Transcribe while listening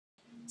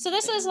So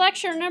this is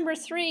lecture number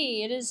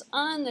 3. It is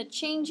on the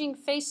changing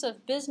face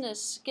of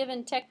business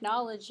given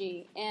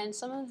technology and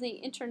some of the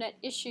internet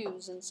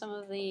issues and some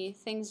of the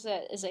things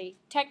that is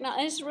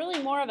it's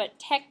really more of a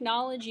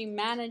technology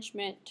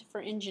management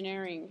for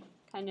engineering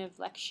kind of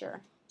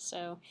lecture.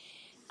 So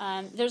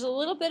there's a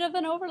little bit of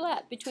an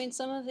overlap between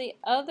some of the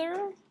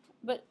other,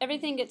 but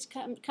everything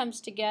comes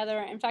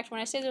together. In fact,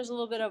 when I say there's a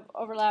little bit of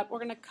overlap, we're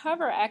going to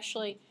cover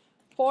actually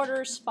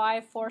Porter's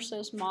 5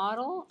 forces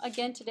model,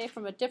 again today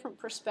from a different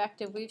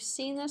perspective. We've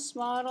seen this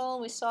model,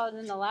 we saw it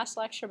in the last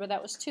lecture, but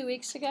that was 2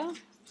 weeks ago,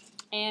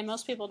 and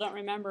most people don't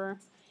remember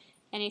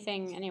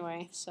anything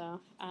anyway,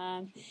 so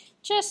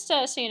just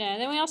so you know.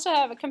 And then we also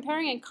have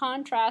comparing and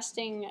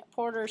contrasting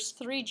Porter's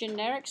 3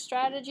 generic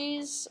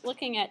strategies,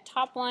 looking at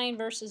top line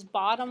versus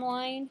bottom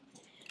line,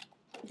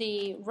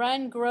 the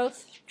run,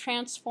 growth,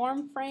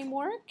 transform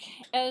framework,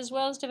 as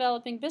well as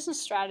developing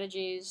business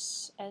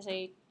strategies as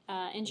a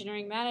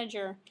engineering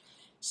manager.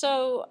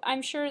 So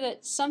I'm sure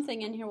that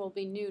something in here will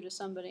be new to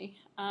somebody,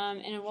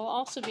 and it will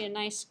also be a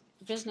nice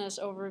business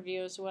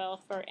overview as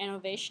well for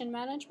innovation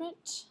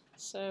management.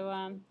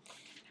 So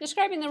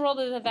describing the role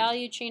of the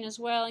value chain as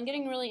well, and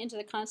getting really into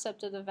the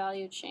concept of the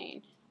value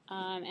chain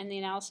and the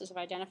analysis of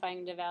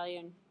identifying the value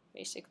and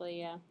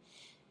basically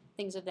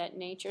things of that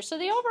nature. So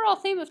the overall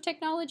theme of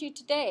technology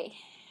today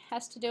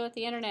has to do with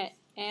the internet,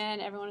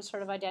 and everyone's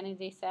heard of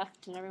identity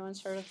theft, and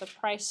everyone's heard of the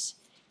price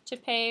to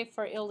pay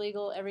for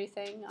illegal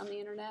everything on the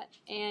internet.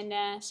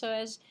 And so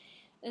as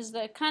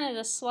the kind of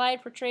the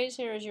slide portrays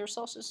here, is your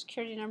social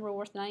security number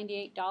worth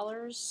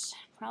 $98?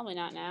 Probably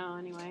not now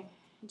anyway.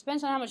 It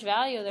depends on how much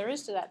value there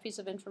is to that piece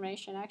of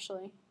information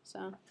actually.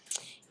 So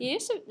you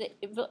used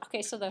to,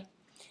 okay, so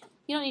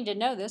you don't need to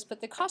know this,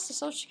 but the cost of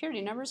social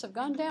security numbers have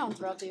gone down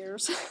throughout the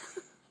years.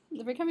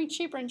 They're becoming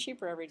cheaper and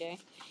cheaper every day.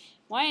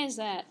 Why is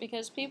that?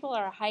 Because people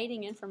are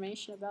hiding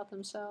information about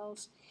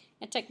themselves,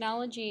 and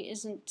technology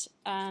isn't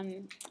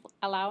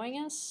allowing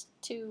us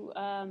to,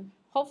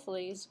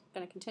 hopefully it's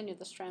going to continue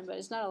this trend, but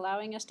it's not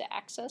allowing us to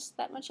access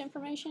that much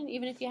information,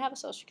 even if you have a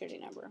social security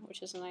number,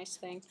 which is a nice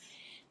thing.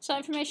 So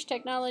information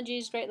technology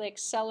has greatly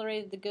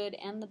accelerated the good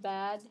and the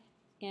bad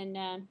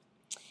in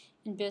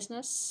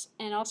business,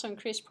 and also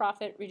increase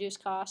profit, reduce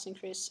costs,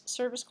 increase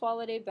service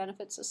quality,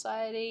 benefit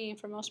society. And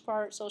for most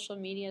part, social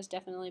media has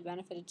definitely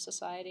benefited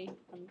society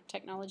from a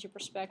technology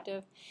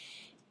perspective.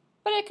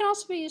 But it can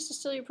also be used to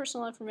steal your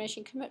personal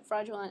information, commit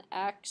fraudulent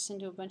acts, and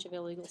do a bunch of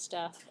illegal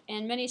stuff.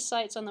 And many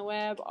sites on the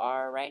web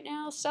are right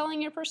now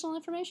selling your personal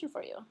information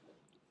for you.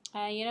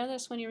 You know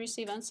this when you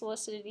receive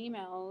unsolicited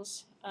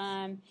emails.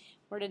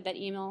 Where did that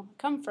email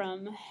come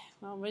from?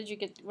 Well,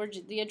 where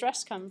did the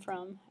address come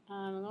from?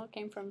 Well, it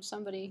came from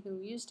somebody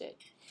who used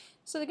it.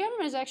 So the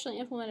government has actually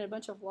implemented a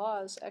bunch of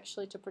laws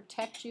actually to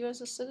protect you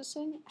as a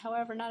citizen.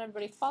 However, not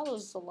everybody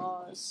follows the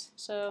laws.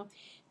 So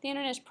the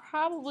internet is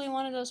probably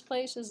one of those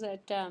places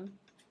that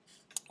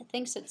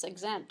thinks it's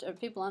exempt, or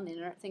people on the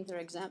internet think they're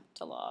exempt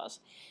to laws.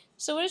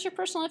 So what is your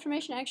personal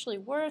information actually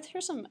worth?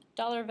 Here's some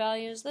dollar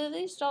values.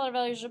 These dollar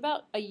values are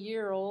about a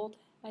year old,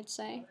 I'd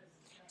say.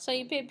 So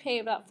you pay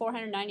about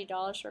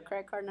 $490 for a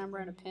credit card number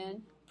and a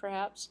PIN,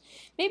 perhaps.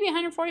 Maybe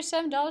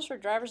 $147 for a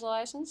driver's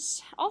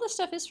license. All this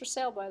stuff is for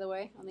sale, by the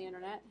way, on the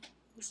internet.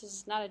 This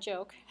is not a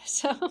joke.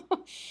 So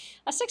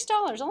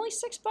 $6, only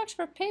 $6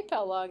 for a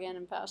PayPal login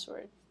and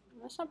password.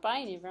 That's not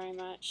buying you very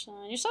much.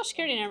 Your social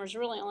security number is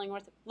really only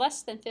worth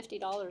less than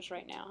 $50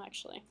 right now,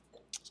 actually.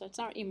 So it's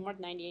not even worth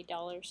 $98.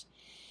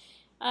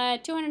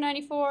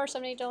 $294,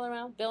 $78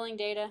 amount, billing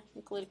data,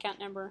 include account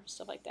number,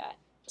 stuff like that.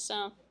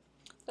 So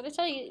did I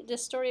tell you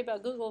this story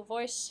about Google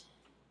Voice?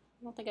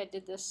 I don't think I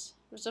did this.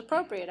 It was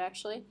appropriate,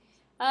 actually.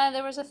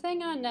 There was a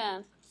thing on,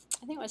 I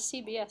think it was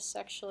CBS,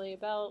 actually,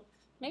 about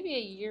maybe a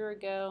year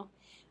ago,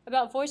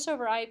 about voice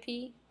over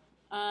IP.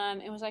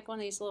 It was like one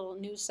of these little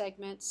news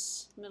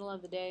segments, middle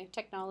of the day,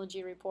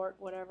 technology report,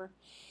 whatever.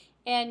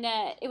 And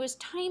it was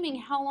timing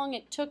how long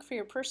it took for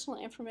your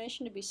personal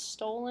information to be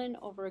stolen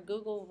over a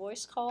Google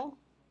Voice call.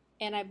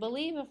 And I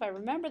believe, if I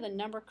remember the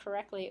number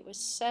correctly, it was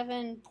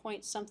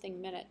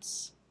 7-point-something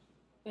minutes.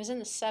 It was in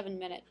the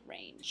 7-minute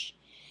range.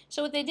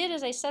 So what they did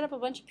is they set up a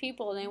bunch of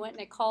people, and they went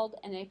and they called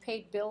and they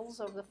paid bills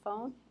over the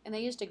phone, and they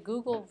used a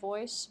Google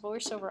voice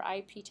over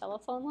IP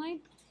telephone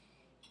line.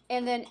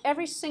 And then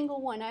every single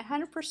one,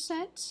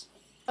 100%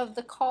 of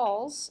the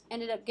calls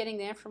ended up getting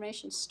the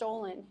information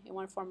stolen in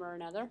one form or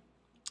another.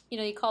 You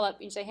know, you call up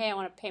and you say, hey, I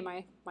want to pay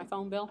my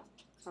phone bill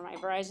or my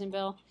Verizon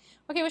bill.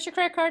 Okay, what's your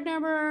credit card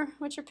number?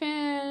 What's your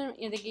PIN?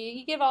 You know,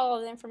 you give all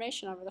of the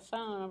information over the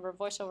phone, over a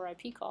voice over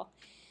IP call.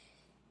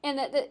 And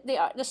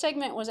the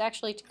segment was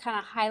actually to kind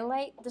of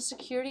highlight the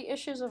security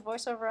issues of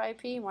voice over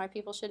IP and why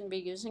people shouldn't be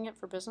using it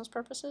for business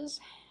purposes.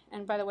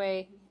 And by the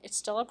way, it's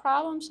still a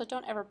problem, so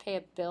don't ever pay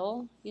a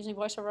bill using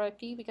voice over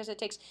IP because it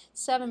takes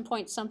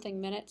 7-point-something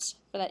minutes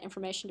for that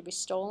information to be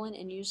stolen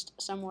and used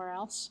somewhere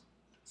else.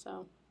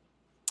 So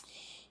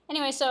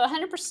anyway, so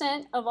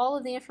 100% of all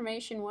of the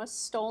information was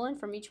stolen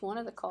from each one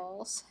of the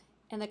calls,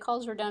 and the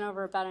calls were done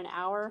over about an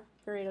hour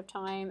period of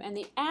time, and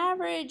the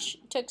average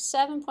took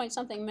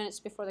 7-point-something minutes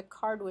before the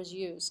card was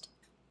used.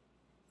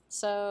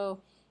 So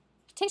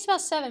it takes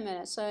about 7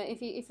 minutes. So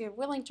if you're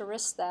willing to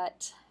risk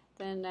that,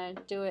 then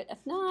do it. If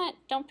not,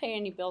 don't pay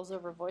any bills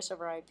over voice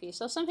over IP.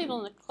 So some people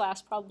in the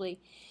class probably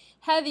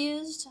have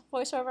used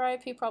voice over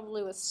IP,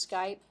 probably with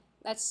Skype.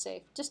 That's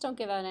safe. Just don't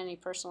give out any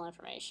personal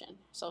information.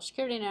 Social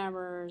security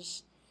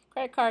numbers,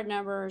 credit card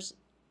numbers.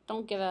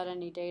 Don't give out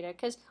any data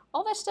because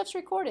all that stuff's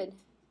recorded.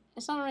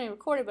 It's not only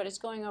recorded, but it's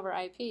going over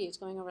IP. It's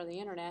going over the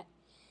internet.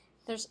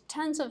 There's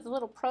tons of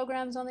little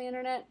programs on the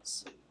internet,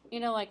 you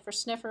know, like for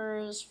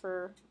sniffers,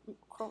 for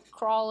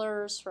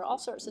crawlers, for all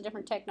sorts of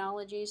different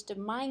technologies to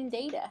mine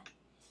data.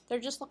 They're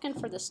just looking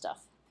for this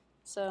stuff.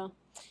 So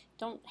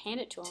don't hand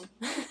it to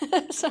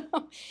them. So,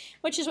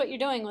 which is what you're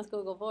doing with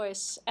Google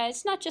Voice.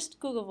 It's not just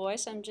Google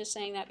Voice. I'm just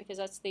saying that because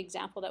that's the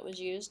example that was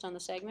used on the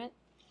segment.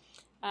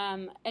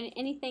 And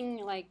anything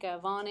like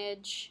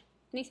Vonage,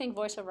 anything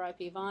voice over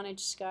IP,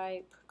 Vonage,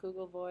 Skype,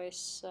 Google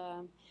Voice,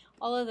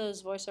 all of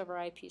those voice over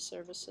IP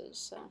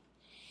services.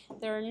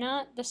 They're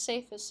not the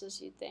safest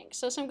as you'd think.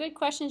 So some good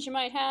questions you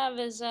might have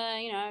is,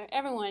 you know,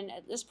 everyone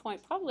at this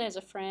point probably has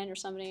a friend or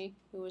somebody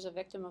who was a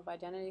victim of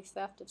identity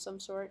theft of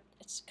some sort.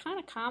 It's kind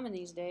of common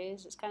these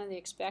days. It's kind of the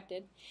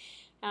expected.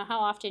 How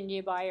often do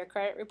you buy your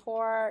credit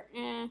report?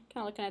 Kind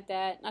of looking at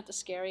that, not to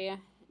scare you.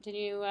 Do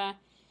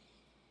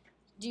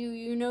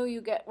you know you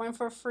get one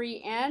for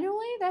free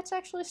annually? That's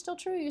actually still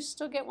true. You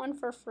still get one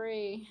for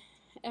free.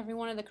 Every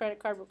one of the credit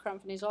card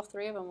companies, all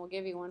 3 of them, will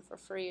give you one for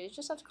free. You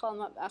just have to call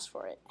them up, ask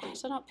for it.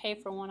 So don't pay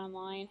for one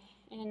online.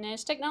 And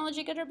is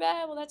technology good or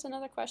bad? Well, that's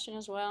another question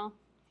as well.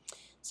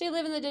 So you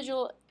live in the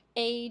digital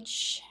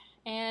age,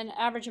 and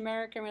average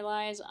American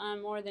relies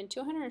on more than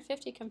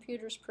 250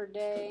 computers per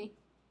day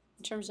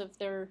in terms of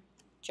their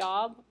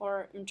job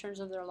or in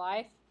terms of their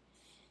life.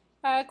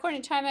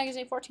 According to Time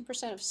Magazine,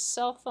 14% of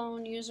cell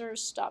phone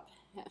users stop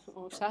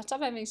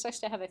having sex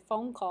to have a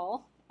phone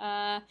call.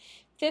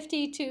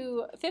 50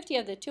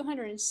 of the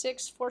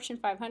 206 Fortune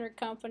 500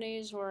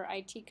 companies were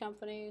IT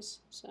companies.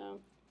 So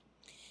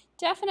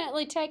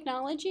definitely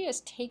technology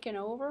has taken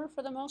over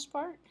for the most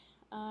part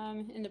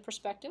in the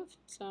perspective.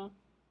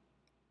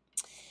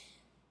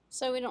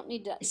 So we don't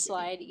need that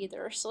slide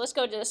either. So let's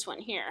go to this one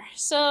here.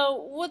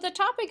 So what the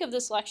topic of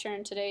this lecture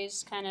and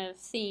today's kind of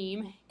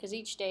theme, because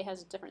each day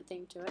has a different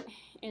theme to it,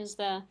 is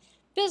the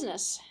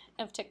business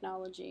of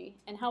technology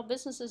and how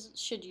businesses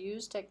should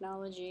use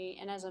technology.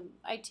 And as an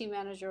IT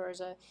manager or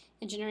as an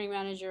engineering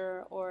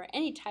manager or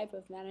any type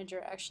of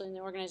manager actually in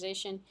the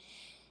organization,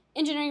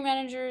 engineering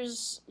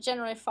managers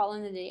generally fall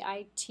into the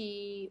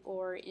IT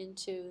or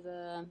into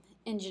the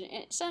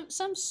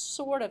some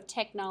sort of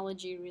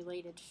technology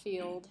related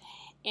field.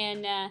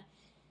 And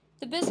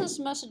the business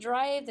must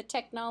drive the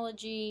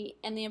technology,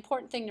 and the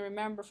important thing to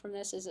remember from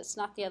this is it's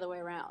not the other way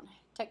around.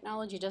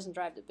 Technology doesn't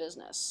drive the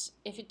business.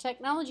 If your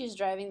technology is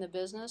driving the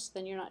business,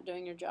 then you're not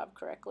doing your job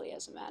correctly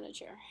as a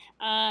manager.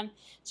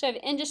 So we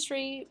have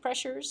industry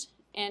pressures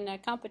and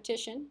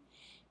competition.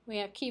 We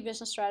have key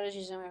business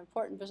strategies and we have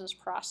important business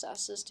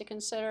processes to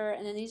consider,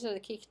 and then these are the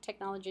key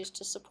technologies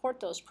to support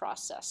those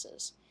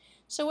processes.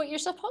 So what you're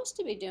supposed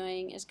to be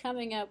doing is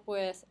coming up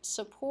with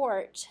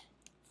support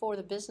for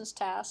the business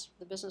tasks,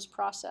 the business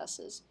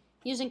processes,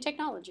 using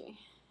technology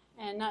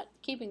and not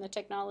keeping the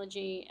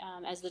technology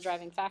as the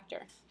driving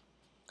factor.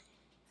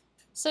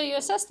 So you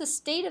assess the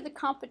state of the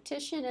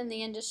competition in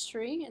the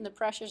industry and the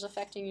pressures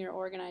affecting your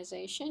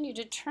organization. You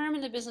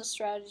determine the business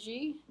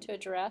strategy to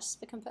address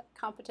the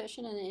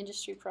competition and the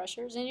industry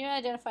pressures, and you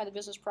identify the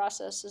business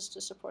processes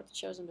to support the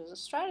chosen business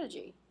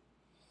strategy.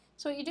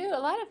 So what you do, a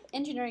lot of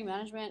engineering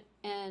management,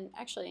 and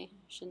actually I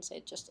shouldn't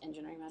say just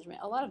engineering management,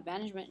 a lot of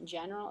management in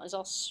general is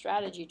all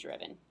strategy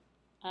driven.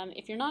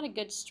 If you're not a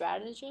good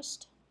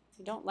strategist,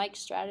 you don't like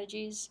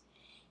strategies,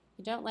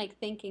 you don't like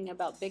thinking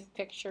about big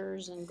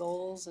pictures and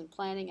goals and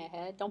planning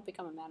ahead, don't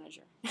become a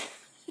manager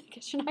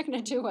because you're not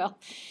going to do well.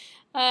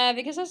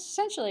 Because that's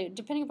essentially,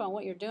 depending upon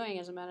what you're doing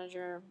as a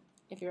manager,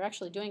 if you're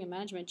actually doing a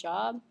management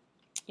job,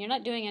 you're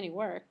not doing any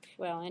work,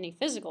 well, any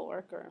physical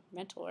work or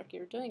mental work.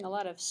 You're doing a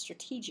lot of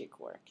strategic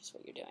work is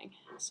what you're doing.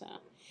 So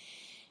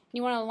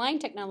you want to align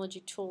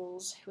technology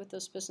tools with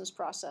those business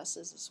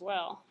processes as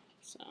well.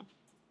 So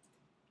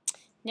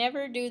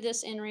never do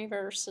this in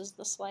reverse, as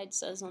the slide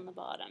says on the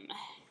bottom.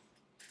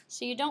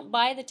 So you don't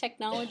buy the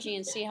technology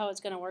and see how it's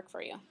going to work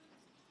for you.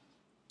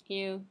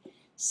 You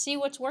see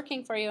what's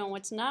working for you and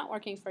what's not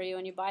working for you,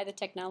 and you buy the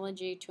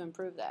technology to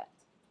improve that.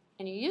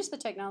 And you use the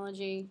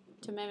technology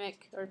to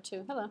mimic or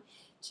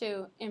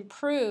to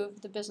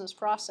improve the business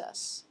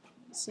process.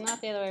 It's not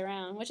the other way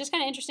around, which is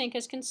kind of interesting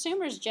because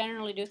consumers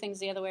generally do things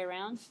the other way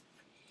around.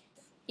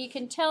 You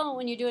can tell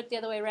when you do it the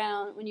other way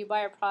around when you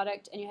buy a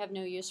product and you have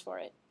no use for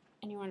it.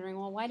 And you're wondering,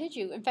 well, why did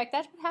you? In fact,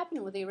 that's what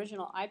happened with the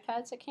original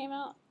iPads that came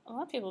out. A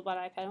lot of people bought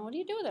an iPad. And what do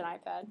you do with an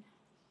iPad?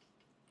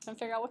 Couldn't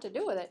figure out what to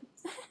do with it.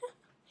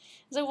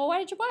 So, well, why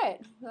did you buy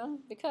it? Well,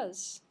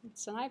 because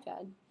it's an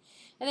iPad.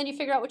 And then you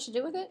figure out what to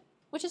do with it,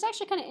 which is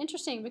actually kind of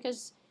interesting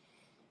because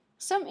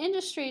some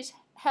industries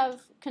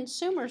have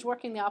consumers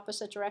working the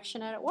opposite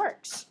direction and it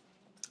works.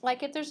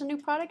 Like if there's a new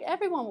product,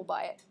 everyone will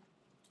buy it.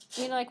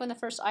 You know, like when the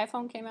first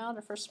iPhone came out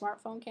or first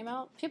smartphone came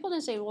out, people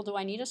didn't say, well, do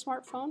I need a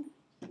smartphone?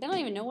 They don't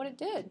even know what it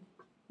did.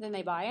 Then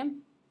they buy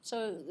them.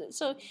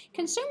 So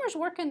consumers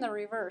work in the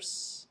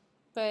reverse,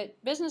 but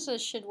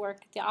businesses should work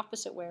the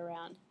opposite way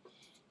around.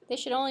 They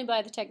should only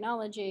buy the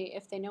technology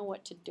if they know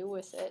what to do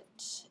with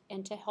it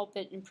and to help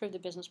it improve the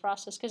business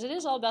process, because it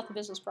is all about the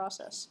business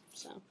process.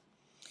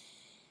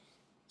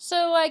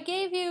 So I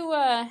gave you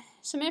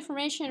some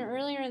information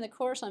earlier in the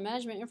course on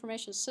Management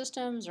Information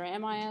Systems, or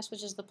MIS,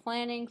 which is the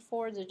planning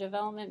for the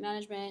development,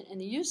 management, and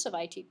the use of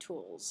IT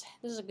tools.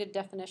 This is a good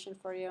definition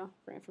for you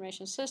for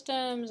information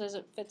systems as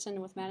it fits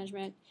in with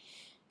management.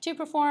 To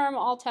perform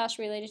all tasks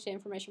related to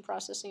information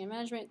processing and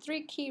management,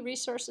 3 key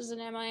resources in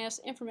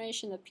MIS: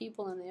 information, the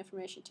people, and the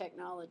information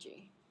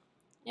technology.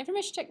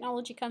 Information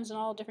technology comes in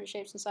all different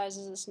shapes and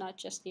sizes. It's not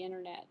just the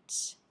internet.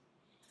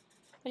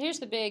 But here's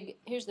the big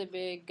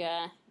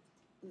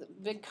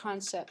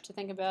concept to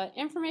think about.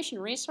 Information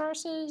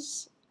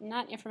resources,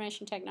 not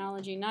information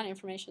technology, not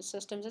information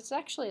systems. It's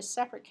actually a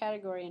separate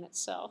category in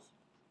itself.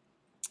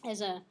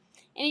 As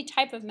any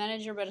type of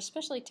manager, but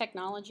especially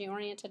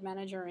technology-oriented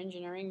manager or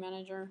engineering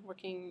manager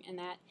working in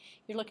that,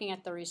 you're looking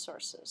at the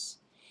resources.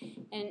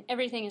 And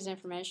everything is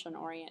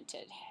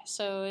information-oriented.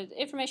 So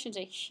information is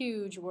a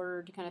huge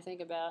word to kind of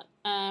think about.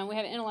 We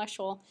have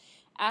intellectual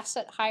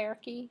asset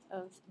hierarchy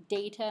of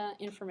data,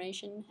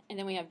 information, and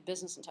then we have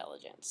business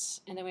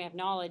intelligence, and then we have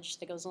knowledge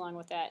that goes along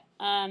with that.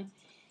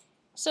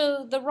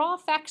 So the raw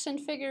facts and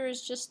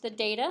figures, just the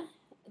data.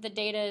 The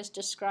data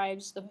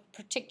describes the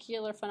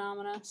particular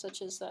phenomena,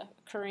 such as the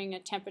occurring a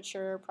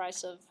temperature,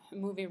 price of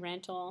movie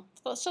rental.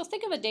 So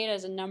think of a data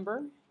as a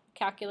number,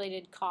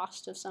 calculated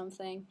cost of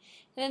something,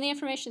 and then the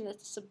information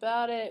that's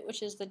about it,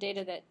 which is the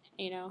data that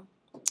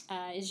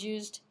is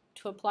used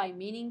to apply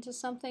meaning to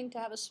something, to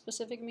have a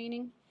specific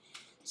meaning.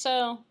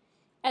 So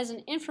as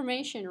an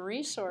information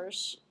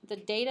resource, the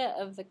data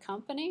of the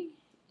company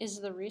is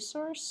the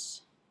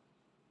resource.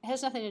 It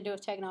has nothing to do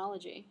with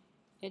technology.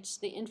 It's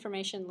the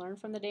information learned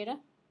from the data.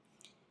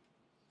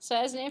 So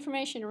as an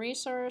information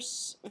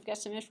resource, we've got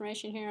some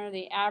information here: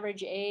 the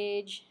average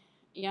age,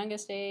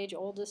 youngest age,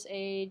 oldest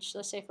age.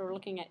 Let's say if we're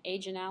looking at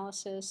age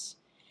analysis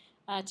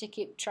to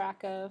keep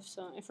track of.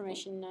 So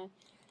information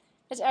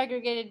is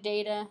aggregated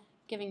data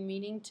giving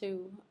meaning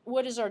to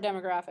what is our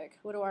demographic?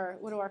 What do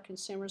our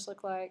consumers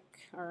look like?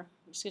 Or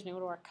excuse me, what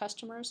do our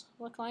customers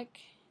look like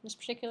in this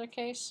particular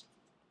case?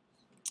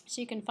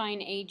 So you can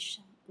find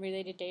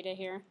age-related data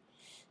here.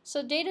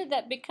 So data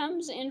that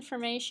becomes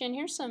information.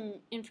 Here's some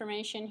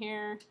information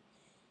here,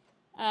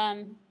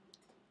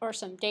 or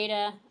some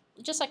data,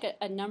 just like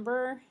a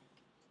number,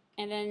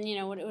 and then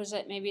what it was,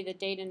 that maybe the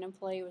date an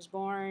employee was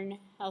born,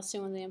 how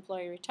soon will the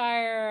employee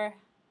retire,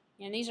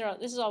 and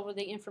this is all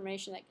the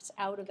information that gets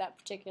out of that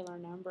particular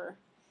number,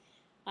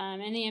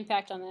 and the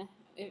impact on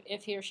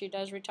if he or she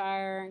does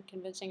retire, and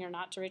convincing her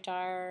not to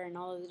retire, and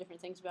all of the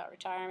different things about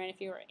retirement.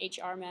 If you're an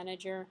HR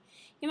manager,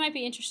 you might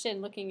be interested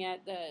in looking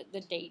at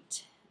the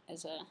date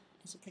as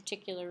a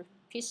particular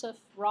piece of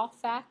raw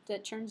fact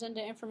that turns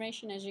into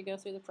information as you go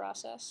through the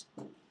process.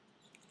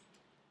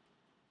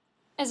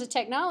 As a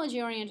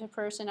technology-oriented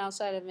person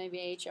outside of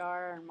maybe HR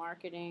or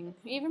marketing,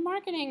 even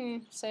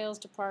marketing sales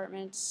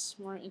departments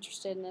more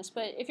interested in this.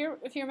 But if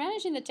you're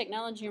managing the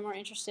technology, you're more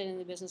interested in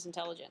the business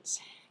intelligence,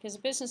 because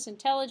the business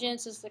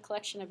intelligence is the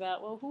collection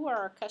about, well, who are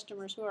our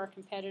customers, who are our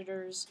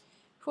competitors,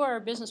 who are our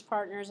business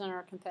partners in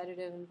our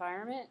competitive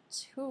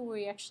environment, who are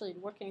we actually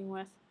working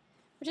with.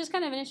 Which is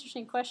kind of an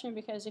interesting question,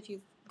 because if you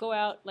go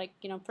out, like,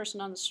 person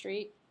on the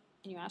street,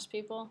 and you ask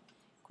people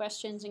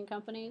questions in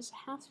companies,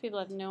 half the people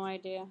have no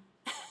idea.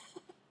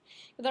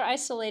 They're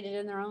isolated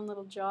in their own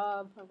little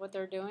job of what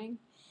they're doing.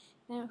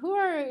 Who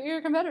are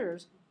your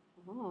competitors?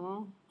 I don't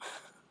know.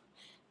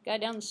 Guy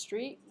down the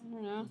street? I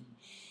don't know.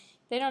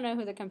 They don't know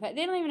who the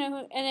they don't even know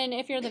who. And then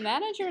if you're the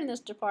manager in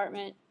this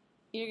department,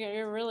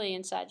 you're really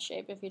in sad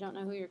shape if you don't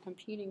know who you're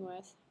competing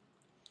with.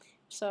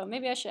 So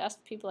maybe I should ask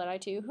the people at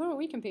ITU, who are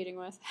we competing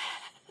with?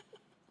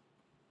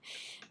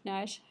 No,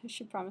 I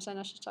should promise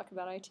I should talk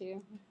about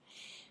ITU.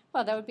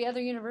 Well, that would be other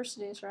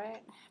universities,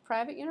 right?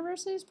 Private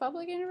universities,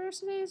 public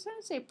universities?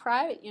 I'd say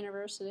private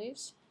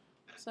universities.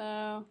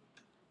 So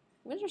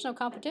there's no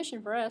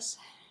competition for us.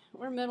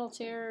 We're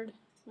middle-tiered.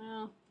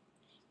 Well,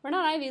 we're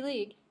not Ivy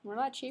League. We're a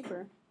lot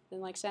cheaper than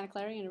like Santa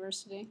Clara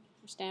University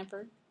or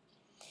Stanford.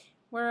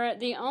 We're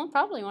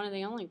probably one of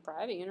the only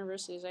private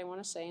universities, I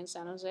want to say, in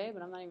San Jose,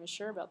 but I'm not even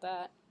sure about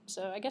that.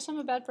 So I guess I'm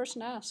a bad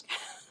person to ask.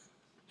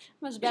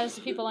 I'm as bad as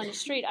the people on the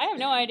street. I have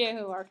no idea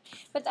who are,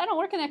 but I don't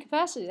work in that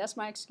capacity. That's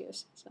my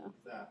excuse. So. Is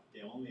that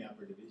the only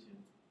upper division?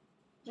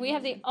 We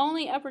have the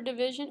only upper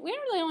division. We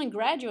are the only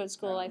graduate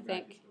school, I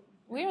think.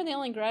 We are the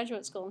only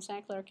graduate school in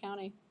Santa Clara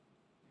County.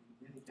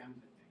 Many times,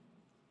 I think.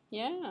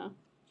 Yeah.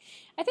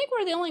 I think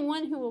we're the only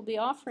one who will be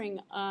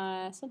offering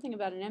something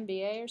about an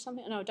MBA or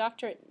something. No,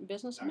 doctorate in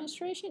business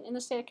administration in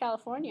the state of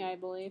California, I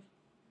believe.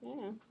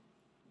 Yeah.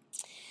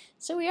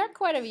 So we are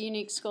quite a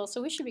unique school,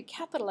 so we should be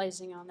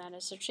capitalizing on that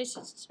as a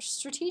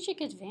strategic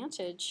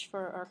advantage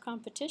for our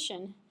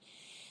competition.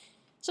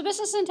 So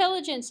business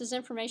intelligence is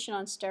information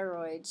on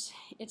steroids.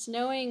 It's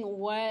knowing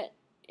what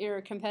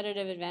your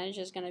competitive advantage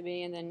is going to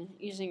be and then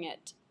using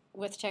it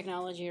with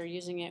technology or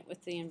using it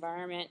with the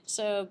environment.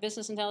 So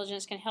business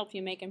intelligence can help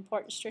you make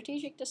important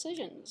strategic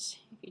decisions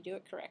if you do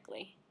it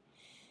correctly.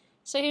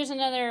 So here's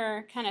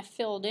another kind of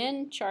filled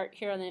in chart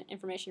here on the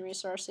information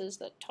resources,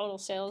 the total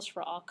sales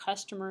for all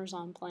customers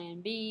on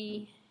Plan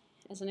B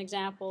as an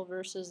example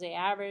versus the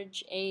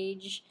average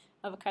age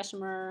of a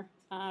customer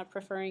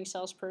preferring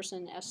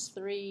salesperson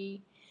S3.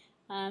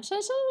 So it's a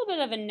little bit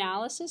of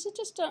analysis. It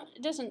just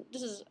it doesn't.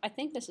 I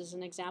think this is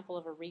an example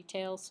of a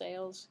retail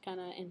sales kind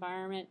of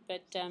environment,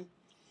 but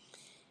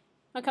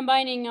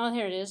combining. Oh,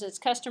 here it is. It's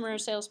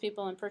customers,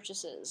 salespeople, and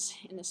purchases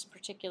in this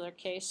particular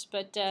case.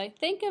 But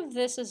think of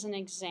this as an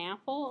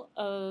example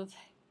of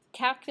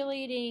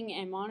calculating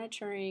and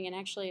monitoring and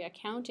actually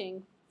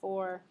accounting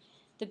for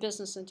the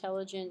business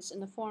intelligence in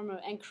the form of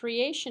and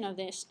creation of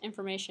this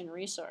information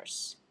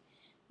resource,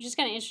 which is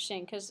kind of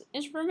interesting because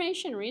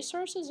information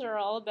resources are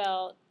all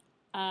about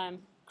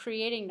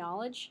creating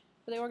knowledge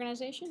for the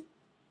organization.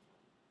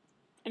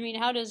 I mean,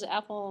 how does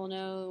Apple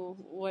know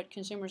what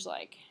consumers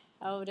like?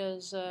 How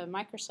does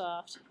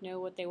Microsoft know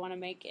what they want to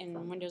make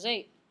in Windows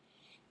 8?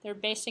 They're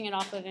basing it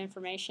off of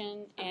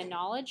information and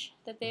knowledge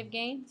that they've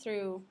gained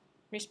through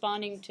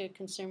responding to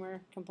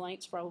consumer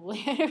complaints,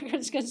 probably.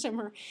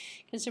 consumer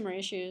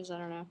issues, I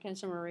don't know,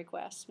 consumer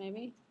requests,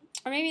 maybe.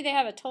 Or maybe they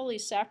have a totally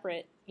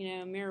separate,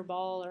 mirror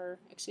ball, or,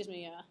 excuse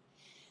me,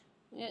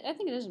 I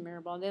think it is a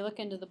mirror ball. They look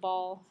into the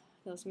ball,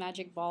 those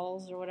magic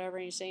balls or whatever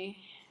you see,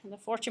 the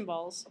fortune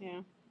balls,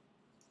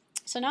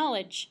 So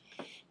knowledge.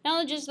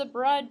 Knowledge is the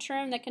broad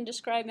term that can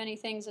describe many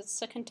things.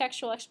 It's a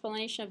contextual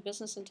explanation of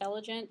business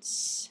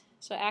intelligence,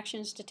 so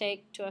actions to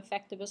take to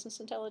affect the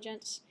business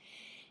intelligence.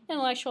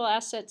 Intellectual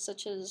assets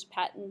such as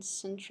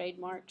patents and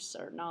trademarks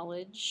are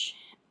knowledge.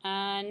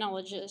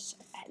 Knowledge is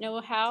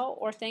know-how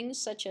or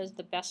things such as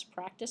the best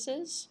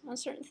practices on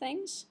certain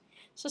things.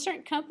 So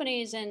certain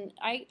companies, and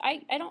I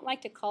don't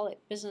like to call it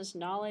business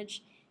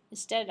knowledge.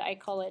 Instead, I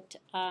call it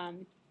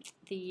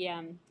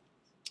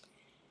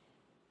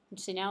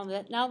see, now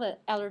that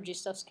allergy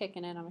stuff's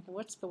kicking in, I'm like,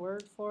 what's the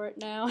word for it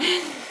now?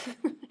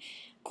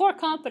 Core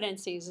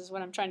competencies is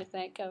what I'm trying to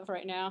think of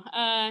right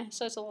now.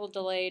 So it's a little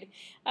delayed.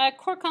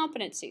 Core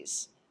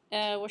competencies,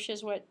 which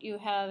is what you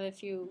have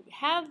if you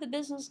have the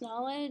business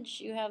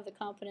knowledge, you have the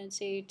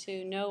competency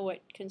to know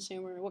what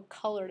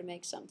color to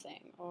make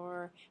something,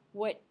 or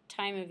what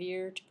time of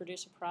year to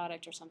produce a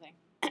product or something.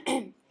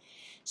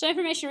 So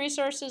information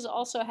resources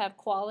also have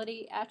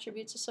quality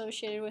attributes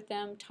associated with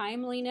them,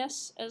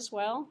 timeliness as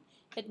well.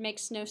 It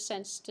makes no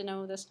sense to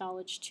know this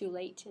knowledge too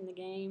late in the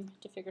game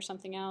to figure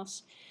something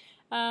else.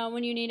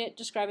 When you need it,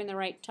 describing the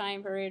right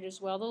time period as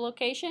well. The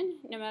location,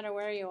 no matter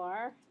where you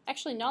are.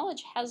 Actually,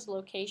 knowledge has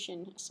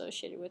location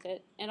associated with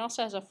it. It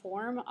also has a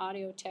form,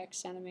 audio,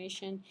 text,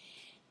 animation,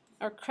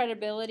 or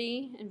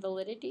credibility and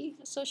validity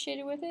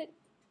associated with it.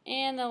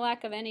 And the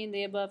lack of any of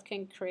the above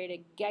can create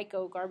a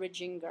Geico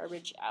garbage in,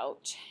 garbage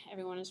out.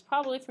 Everyone is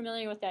probably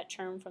familiar with that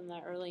term from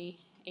the early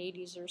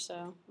 80s or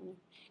so.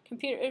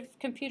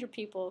 Computer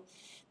people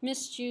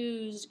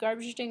misuse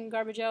garbage in,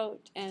 garbage out,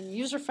 and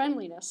user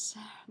friendliness.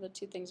 The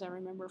two things I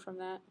remember from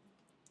that.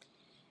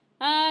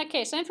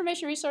 Okay, so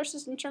information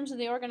resources in terms of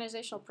the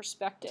organizational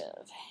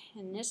perspective.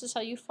 And this is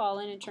how you fall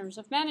in terms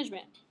of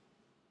management.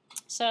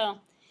 So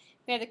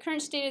we have the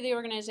current state of the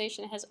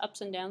organization that has ups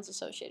and downs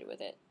associated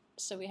with it.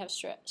 So we have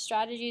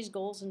strategies,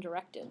 goals, and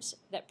directives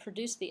that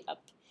produce the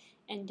up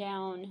and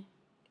down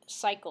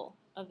cycle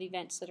of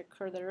events that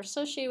occur that are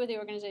associated with the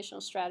organizational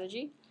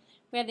strategy.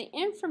 We have the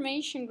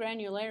information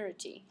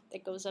granularity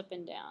that goes up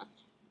and down.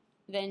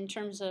 Then in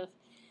terms of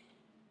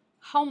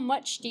how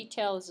much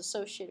detail is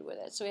associated with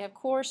it. So we have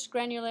coarse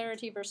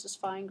granularity versus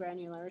fine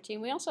granularity.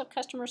 And we also have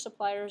customer,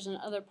 suppliers, and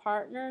other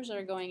partners that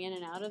are going in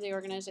and out of the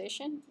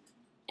organization.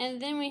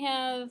 And then we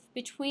have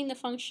between the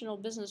functional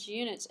business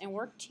units and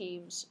work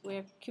teams, we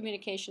have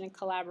communication and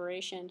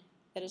collaboration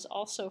that is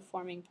also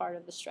forming part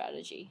of the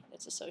strategy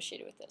that's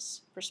associated with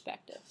this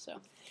perspective.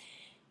 So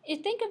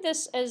think of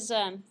this as,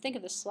 think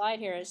of this slide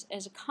here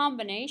as a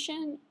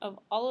combination of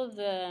all of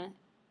the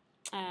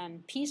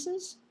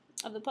pieces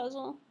of the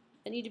puzzle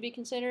that need to be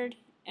considered.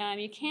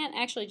 You can't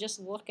actually just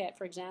look at,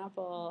 for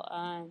example,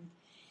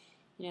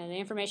 the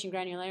information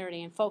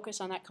granularity and focus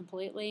on that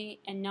completely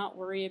and not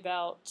worry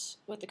about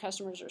what the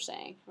customers are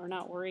saying or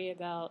not worry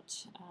about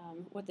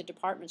what the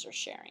departments are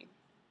sharing.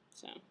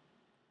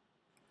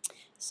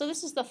 So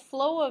this is the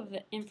flow of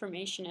the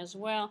information as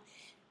well.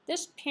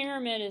 This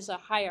pyramid is a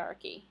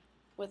hierarchy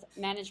with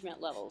management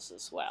levels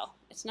as well.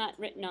 It's not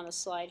written on the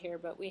slide here,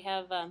 but we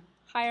have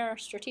higher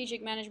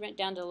strategic management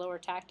down to lower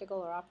tactical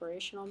or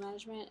operational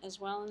management as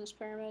well in this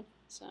pyramid,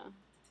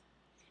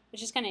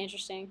 which is kind of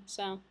interesting.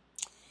 So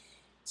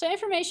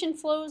information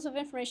flows of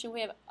information.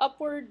 We have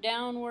upward,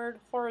 downward,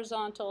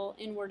 horizontal,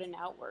 inward, and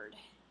outward.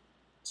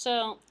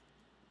 So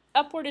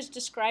upward is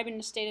describing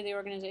the state of the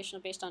organization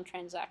based on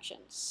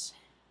transactions.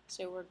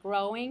 So we're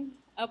growing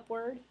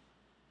upward,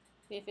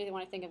 if you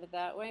want to think of it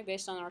that way,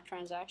 based on our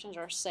transactions,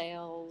 our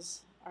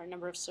sales, our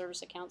number of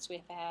service accounts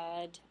we've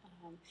had,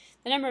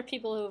 the number of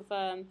people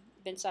who've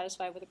been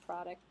satisfied with the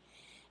product.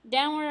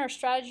 Downward are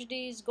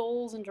strategies,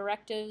 goals, and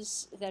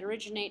directives that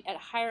originate at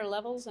higher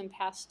levels and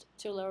pass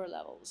to lower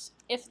levels.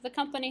 If the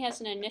company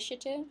has an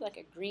initiative, like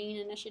a green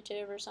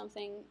initiative or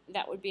something,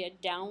 that would be a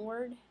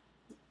downward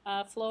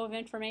flow of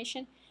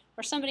information.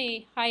 Or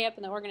somebody high up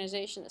in the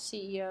organization, the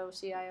CEO,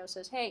 CIO,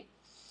 says, hey,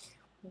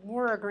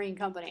 we're a green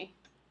company.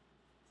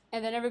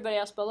 And then everybody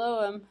else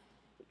below them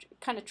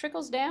kind of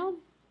trickles down,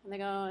 and they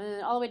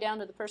go all the way down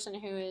to the person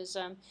who is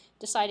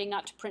deciding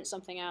not to print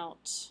something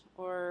out,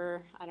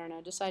 or I don't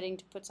know, deciding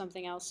to put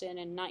something else in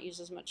and not use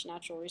as much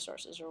natural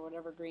resources, or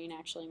whatever green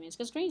actually means,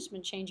 because green's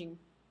been changing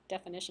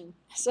definition.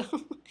 So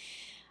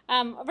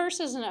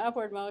versus an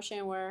upward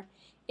motion where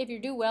if you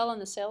do well in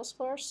the sales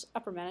force,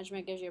 upper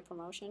management gives you a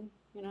promotion,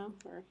 you know,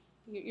 or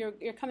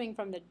you're coming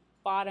from the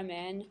bottom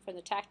end, from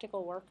the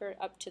tactical worker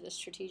up to the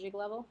strategic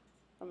level,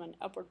 from an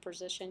upward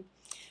position.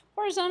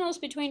 Horizontals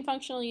between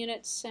functional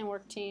units and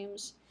work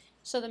teams.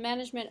 So the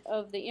management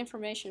of the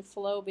information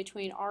flow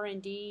between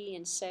R&D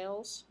and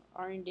sales,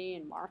 R&D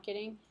and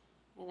marketing,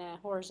 and the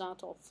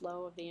horizontal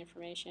flow of the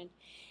information.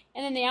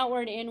 And then the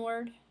outward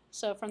inward.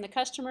 So from the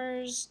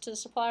customers to the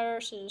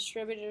suppliers to the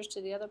distributors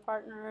to the other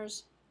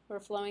partners who are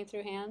flowing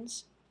through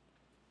hands.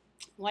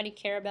 Why do you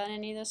care about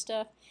any of this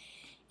stuff?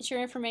 It's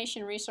your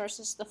information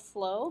resources, the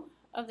flow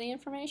of the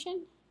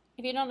information.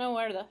 If you don't know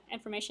where the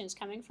information is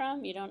coming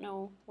from, you don't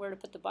know where to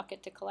put the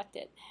bucket to collect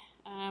it.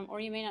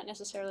 Or you may not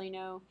necessarily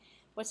know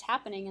what's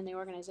happening in the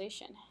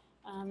organization.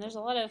 There's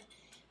a lot of,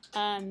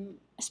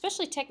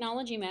 especially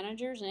technology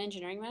managers and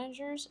engineering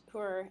managers who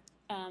are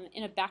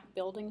in a back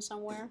building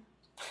somewhere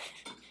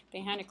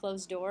behind a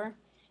closed door.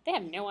 They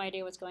have no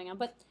idea what's going on,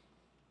 but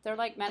they're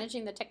like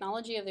managing the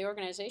technology of the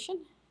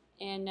organization,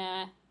 and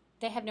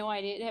they have no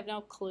idea, they have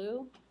no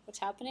clue what's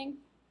happening.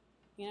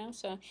 You know,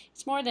 so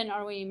it's more than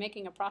are we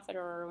making a profit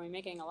or are we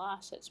making a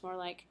loss. It's more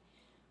like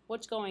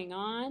what's going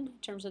on in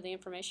terms of the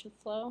information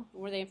flow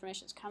and where the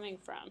information is coming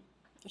from,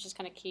 which is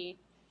kind of key.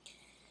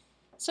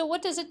 So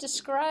what does it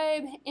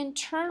describe?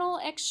 Internal,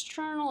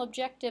 external,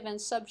 objective,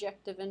 and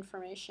subjective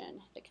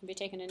information that can be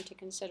taken into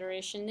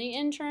consideration. The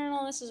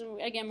internal, this is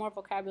again more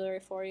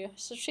vocabulary for you.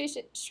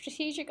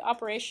 Strategic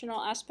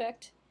operational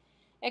aspect.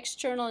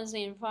 External is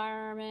the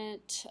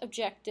environment.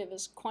 Objective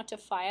is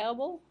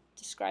quantifiable.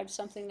 Describes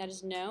something that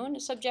is known.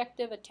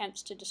 Subjective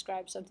attempts to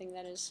describe something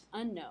that is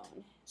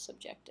unknown.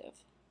 Subjective.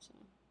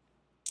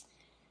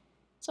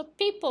 So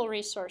people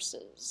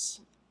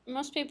resources.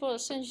 Most people,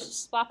 as soon as you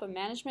slap a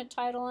management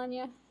title on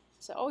you,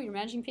 say, oh, you're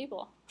managing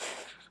people.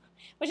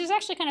 Which is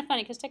actually kind of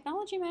funny because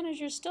technology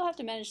managers still have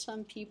to manage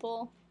some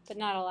people, but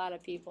not a lot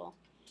of people.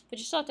 But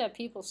you still have to have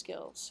people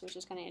skills, which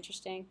is kind of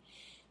interesting.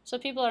 So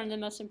people are the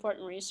most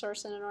important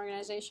resource in an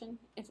organization.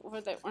 If it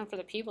weren't for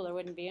the people, there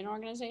wouldn't be an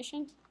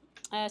organization.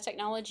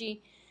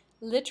 Technology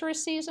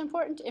literacy is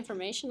important,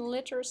 information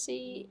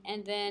literacy,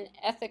 and then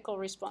ethical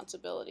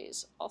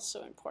responsibilities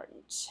also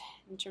important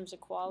in terms of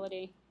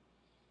quality.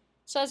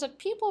 So as a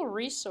people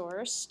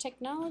resource,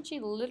 technology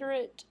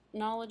literate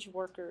knowledge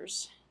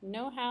workers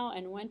know how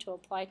and when to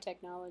apply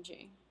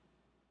technology,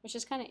 which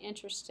is kind of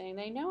interesting.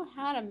 They know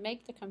how to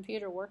make the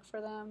computer work for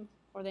them,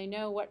 or they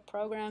know what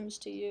programs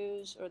to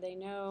use, or they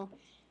know,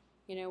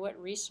 what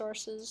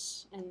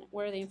resources and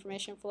where the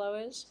information flow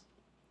is.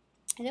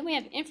 And then we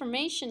have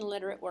information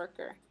literate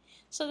worker.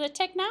 So the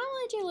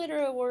technology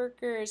literate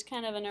worker is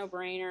kind of a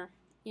no-brainer.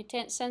 You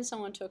send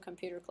someone to a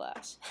computer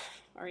class,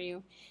 or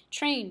you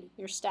train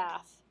your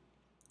staff.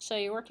 So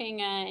you're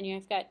working and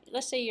you've got,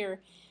 let's say you're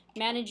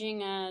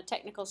managing a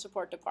technical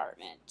support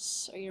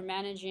department, or you're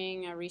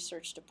managing a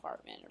research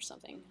department or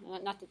something.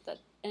 Not that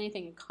that's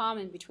anything in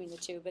common between the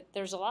two, but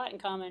there's a lot in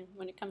common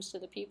when it comes to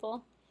the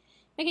people.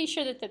 Making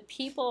sure that the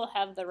people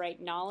have the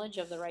right knowledge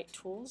of the right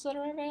tools that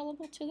are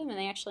available to them and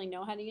they actually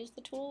know how to use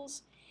the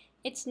tools.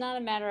 It's not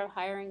a matter of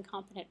hiring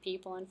competent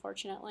people,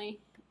 unfortunately.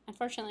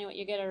 Unfortunately, what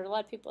you get are a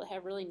lot of people that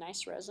have really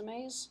nice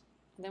resumes.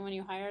 And then when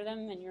you hire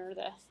them and you're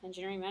the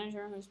engineering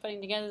manager who's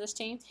putting together this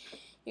team,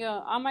 you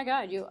go, oh my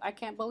God, I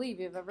can't believe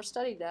you've ever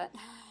studied that,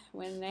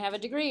 when they have a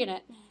degree in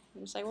it.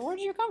 And it's like, well, where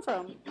did you come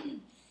from?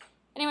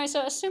 Anyway,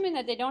 so assuming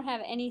that they don't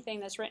have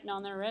anything that's written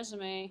on their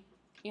resume,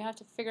 you have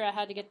to figure out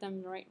how to get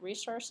them the right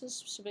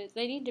resources. So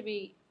they need to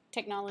be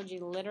technology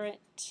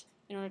literate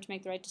in order to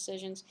make the right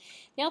decisions.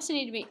 They also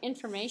need to be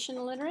information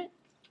literate.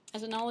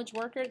 As a knowledge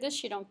worker,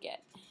 this you don't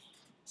get.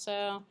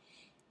 So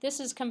this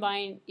is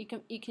combined. You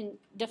can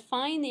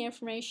define the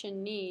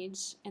information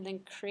needs and then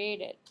create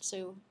it.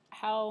 So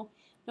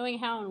knowing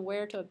how and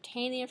where to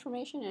obtain the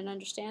information and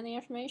understand the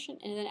information,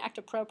 and then act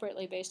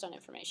appropriately based on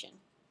information.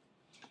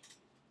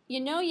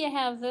 You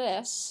have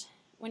this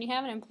when you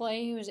have an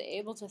employee who is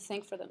able to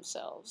think for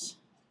themselves.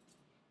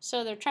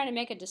 So they're trying to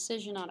make a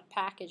decision on a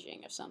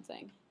packaging of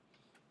something,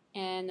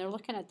 and they're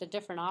looking at the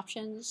different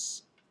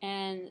options,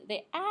 and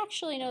they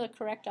actually know the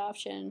correct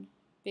option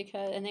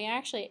and they're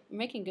actually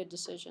making good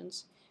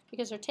decisions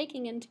because they're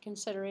taking into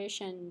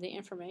consideration the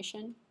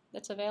information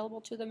that's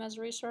available to them as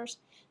a resource.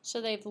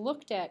 So they've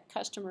looked at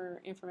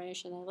customer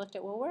information. They looked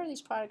at, well, where are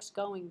these products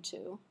going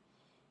to?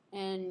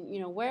 And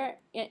where,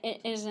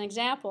 as an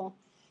example,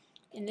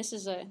 and this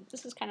is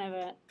kind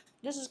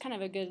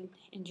of a good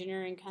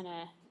engineering kind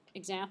of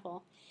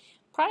example.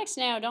 Products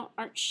now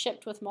aren't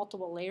shipped with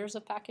multiple layers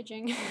of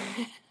packaging.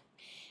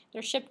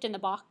 They're shipped in the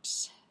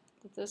box.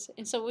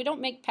 And so we don't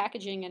make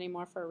packaging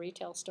anymore for a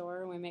retail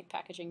store. We make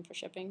packaging for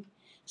shipping.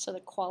 So the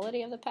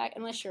quality of the pack,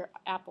 unless you're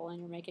Apple and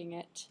you're making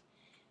it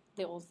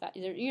the old,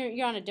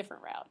 you're on a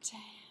different route.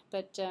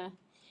 But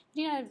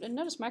I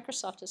noticed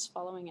Microsoft is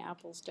following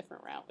Apple's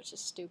different route, which is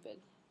stupid.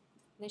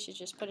 They should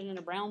just put it in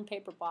a brown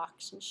paper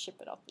box and ship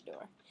it out the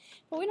door.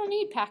 But we don't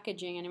need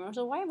packaging anymore,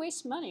 so why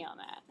waste money on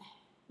that?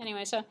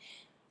 Anyway, so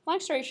long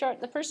story short,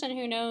 the person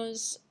who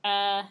knows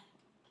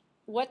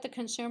what the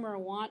consumer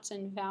wants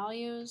and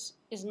values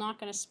is not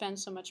going to spend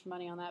so much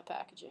money on that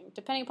packaging,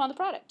 depending upon the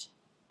product,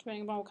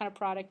 depending upon what kind of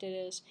product it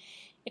is.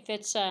 If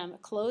it's a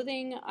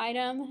clothing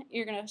item,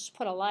 you're going to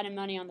put a lot of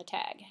money on the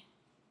tag.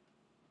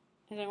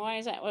 And then why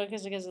is that? Well,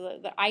 because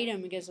the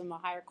item gives them a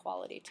higher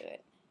quality to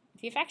it.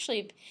 If you've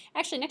actually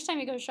next time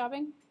you go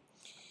shopping,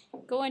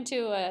 go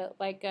into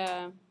like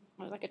a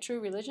True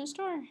Religion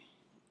store.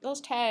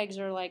 Those tags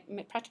are like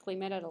practically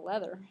made out of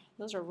leather.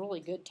 Those are really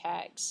good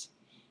tags.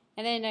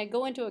 And then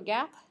go into a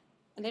Gap,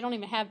 and they don't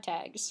even have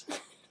tags.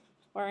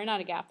 Or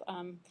not a Gap.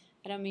 I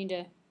don't mean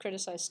to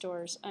criticize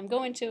stores.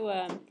 Go into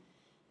a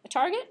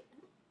Target,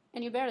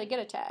 and you barely get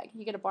a tag.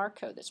 You get a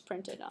barcode that's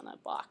printed on the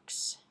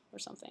box or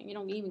something. You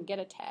don't even get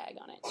a tag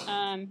on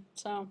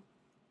it.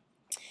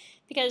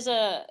 Because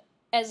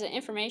as an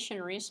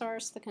information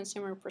resource, the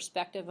consumer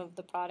perspective of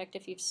the product,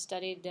 if you've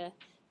studied,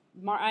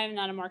 I'm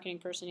not a marketing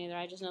person either,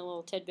 I just know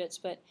little tidbits,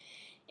 but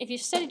if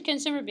you've studied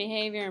consumer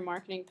behavior and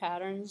marketing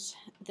patterns,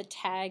 the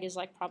tag is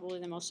like probably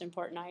the most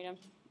important item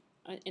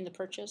in the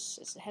purchase.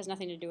 It has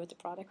nothing to do with the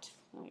product,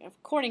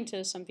 according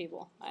to some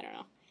people. I don't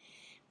know.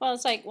 Well,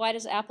 it's like, why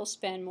does Apple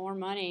spend more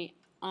money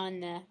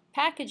on the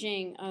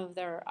packaging of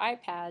their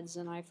iPads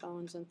and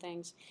iPhones and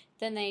things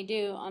than they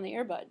do on the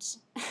earbuds?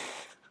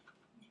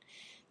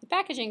 The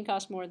packaging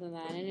costs more than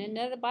that, and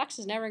the box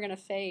is never going to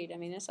fade. I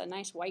mean, it's a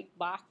nice white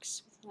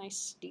box with a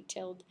nice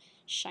detailed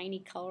shiny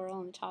color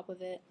on the top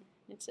of it.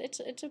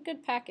 It's a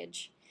good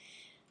package.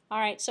 All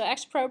right, so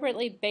act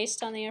appropriately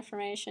based on the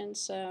information.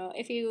 So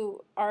if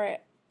you are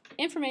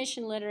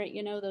information literate,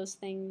 you know those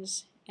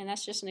things, and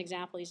that's just an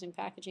example using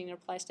packaging that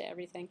applies to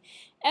everything.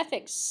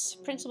 Ethics,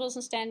 principles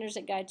and standards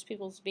that guides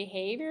people's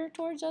behavior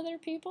towards other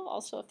people,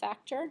 also a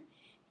factor.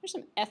 There's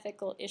some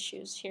ethical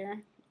issues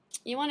here.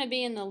 You want to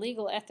be in the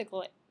legal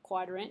ethical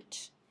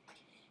quadrant.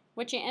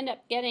 What you end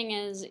up getting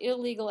is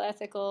illegal,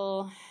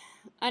 ethical,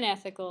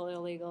 unethical,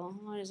 illegal.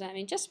 What does that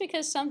mean? Just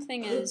because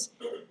something is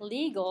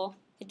legal,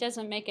 it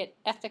doesn't make it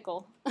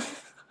ethical.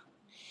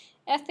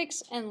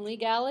 Ethics and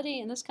legality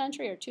in this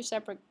country are two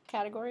separate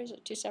categories, or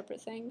two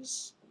separate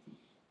things.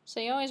 So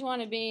you always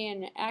want to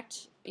be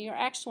your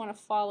acts want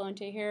to fall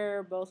into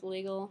here, both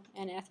legal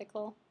and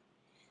ethical.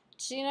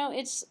 So,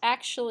 it's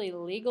actually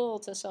legal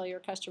to sell your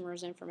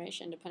customers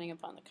information depending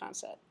upon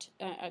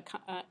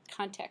the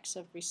context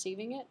of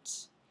receiving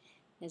it.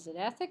 Is it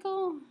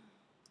ethical?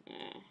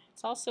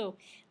 It's also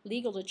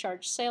legal to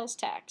charge sales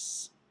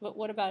tax. But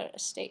what about a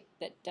state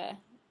that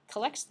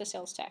collects the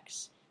sales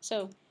tax?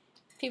 So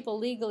people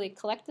legally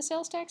collect the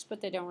sales tax,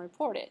 but they don't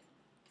report it.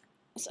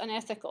 It's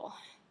unethical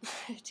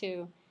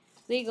to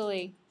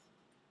legally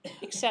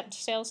accept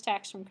sales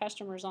tax from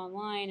customers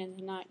online and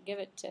then not give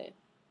it to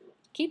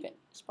keep it.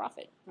 It's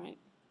profit, right?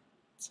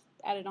 It's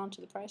added on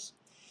to the price.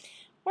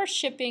 Or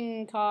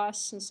shipping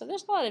costs, and so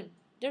there's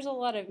a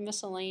lot of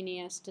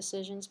miscellaneous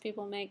decisions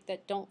people make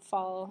that don't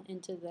fall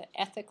into the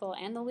ethical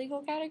and the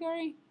legal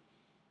category.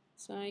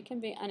 So it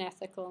can be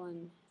unethical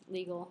and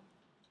legal.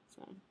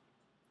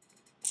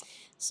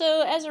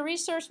 So as a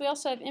resource, we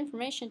also have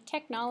information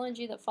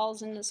technology that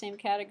falls into the same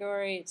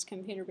category. It's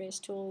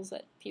computer-based tools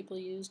that people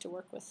use to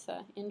work with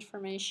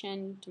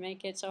information to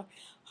make it. So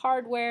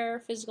hardware,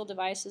 physical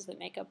devices that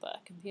make up a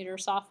computer,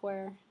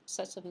 software,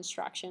 sets of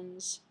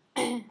instructions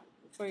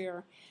for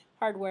your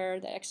hardware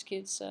that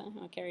executes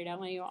carried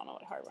out. Well, you all know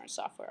what hardware and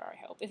software are,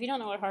 I hope. If you don't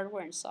know what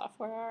hardware and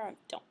software are, I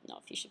don't know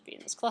if you should be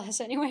in this class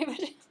anyway.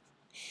 But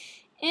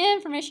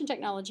information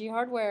technology,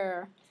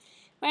 hardware.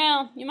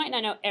 Well, you might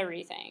not know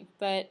everything,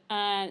 but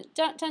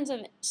tons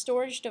of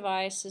storage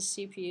devices,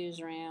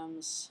 CPUs,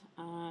 RAMs,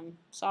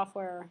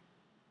 software,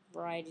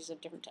 varieties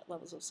of different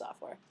levels of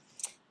software.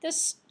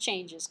 This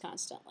changes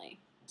constantly.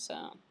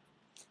 So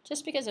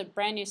just because a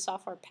brand new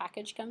software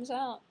package comes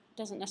out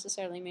doesn't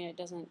necessarily mean it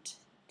doesn't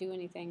do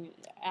anything,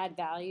 add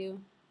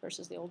value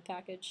versus the old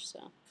package.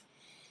 So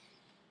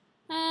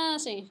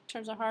let's see, in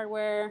terms of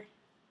hardware,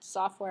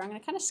 software, I'm going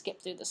to kind of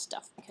skip through this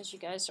stuff because you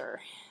guys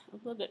are a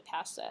little bit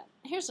past that.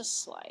 Here's a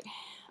slide.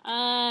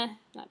 Not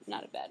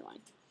a bad one.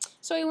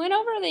 So we went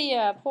over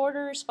the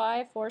Porter's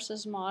 5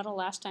 Forces model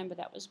last time, but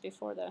that was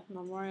before the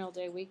Memorial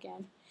Day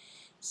weekend.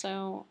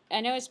 So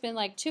I know it's been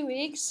like 2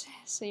 weeks,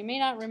 so you may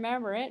not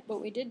remember it, but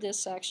we did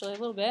this actually a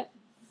little bit.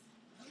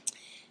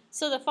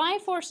 So the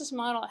five forces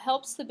model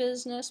helps the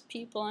business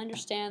people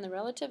understand the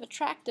relative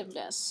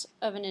attractiveness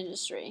of an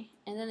industry,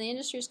 and then the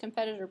industry's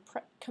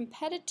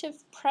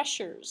competitive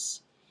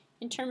pressures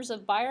in terms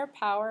of buyer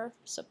power,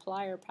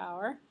 supplier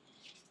power,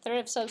 threat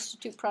of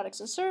substitute products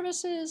and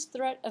services,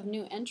 threat of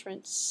new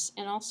entrants,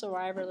 and also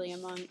rivalry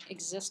among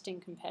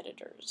existing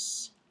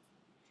competitors.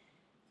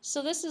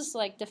 So this is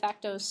like de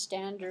facto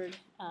standard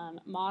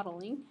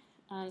modeling.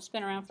 It's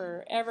been around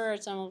forever.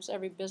 It's almost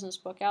every business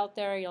book out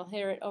there. You'll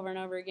hear it over and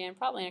over again,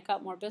 probably in a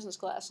couple more business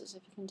classes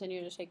if you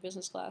continue to take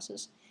business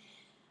classes.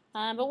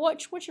 But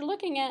what you're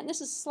looking at, and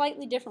this is a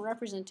slightly different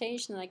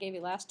representation than I gave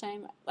you last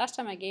time. Last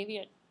time I gave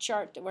you a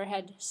chart where it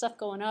had stuff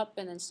going up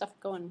and then stuff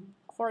going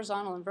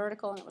horizontal and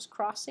vertical, and it was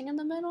crossing in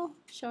the middle,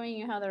 showing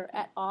you how they're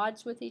at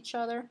odds with each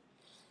other.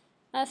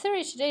 The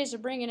theory today is to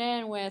bring it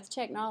in with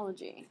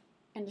technology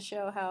and to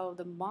show how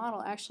the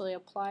model actually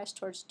applies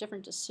towards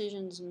different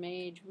decisions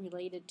made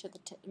related to the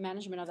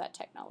management of that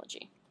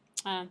technology.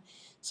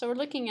 So we're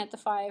looking at the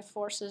five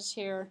forces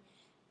here,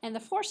 and the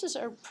forces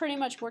are pretty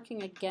much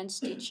working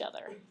against each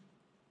other.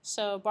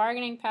 So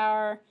bargaining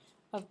power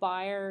of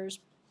buyers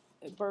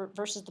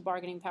versus the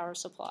bargaining power of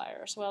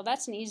suppliers. Well,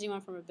 that's an easy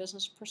one from a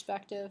business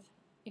perspective.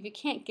 If you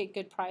can't get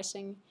good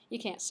pricing, you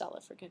can't sell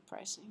it for good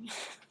pricing.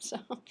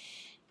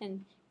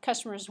 And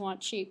customers want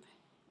cheap.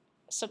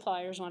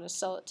 Suppliers want to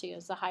sell it to you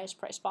as the highest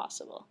price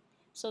possible.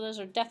 So those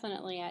are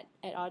definitely at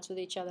odds with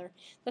each other.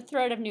 The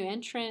threat of new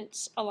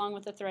entrants, along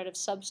with the threat of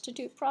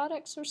substitute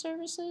products or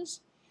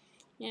services.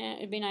 Yeah,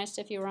 it'd be nice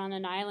if you were on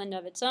an island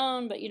of its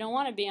own, but you don't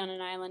want to be on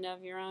an island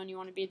of your own. You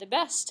want to be the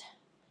best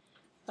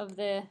of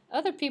the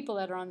other people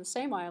that are on the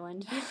same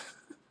island.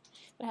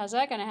 But how's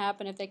that going to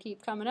happen if they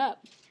keep coming up?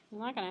 It's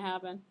not going to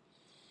happen.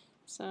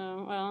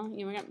 So, well,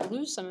 you're going to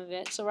lose some of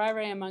it. So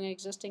rivalry among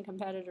existing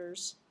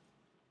competitors.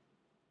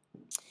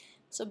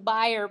 So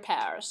buyer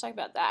power, let's talk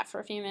about that for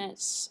a few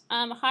minutes.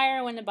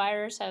 Higher when the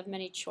buyers have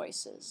many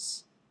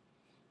choices,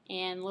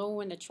 and low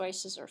when the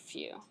choices are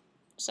few.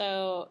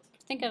 So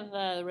think of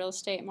the real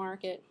estate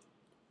market.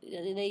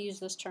 They use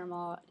this term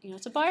a lot. You know,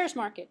 it's a buyer's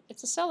market.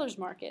 It's a seller's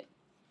market.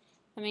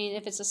 I mean,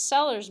 if it's a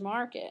seller's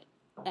market,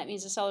 that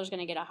means the seller's going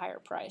to get a higher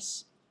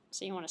price.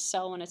 So you want to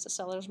sell when it's a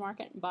seller's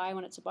market and buy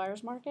when it's a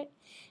buyer's market.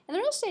 And the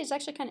real estate is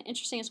actually kind of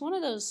interesting. It's one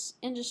of those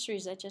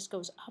industries that just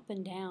goes up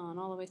and down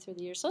all the way through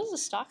the year. So is the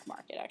stock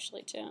market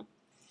actually too.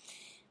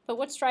 But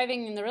what's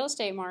driving the real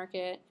estate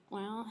market?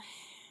 Well,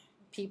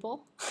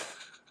 people,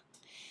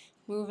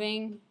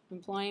 moving,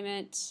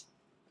 employment,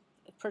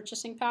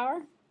 purchasing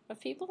power of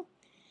people.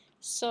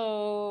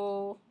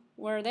 So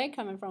where are they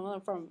coming from? Well,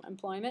 from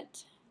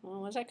employment. Well,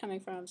 where's that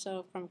coming from?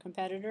 So from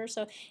competitors.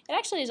 So it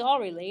actually is all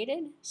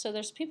related. So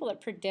there's people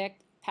that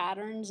predict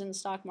patterns in the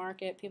stock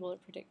market, people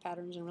that predict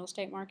patterns in the real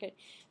estate market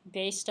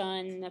based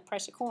on the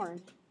price of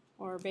corn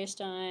or based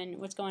on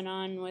what's going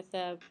on with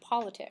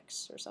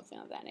politics or something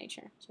of that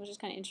nature. So which is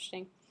kind of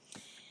interesting.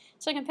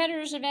 So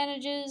competitors'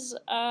 advantages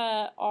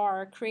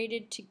are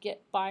created to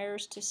get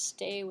buyers to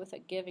stay with a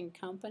given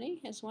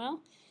company as well.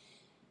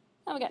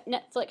 Now we got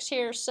Netflix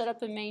here, set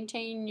up and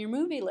maintain your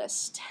movie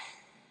list.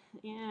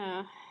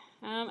 Yeah.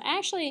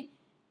 Actually,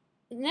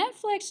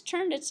 Netflix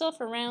turned itself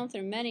around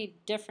through many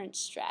different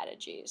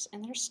strategies,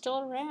 and they're still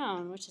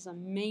around, which is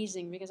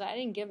amazing because I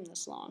didn't give them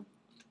this long.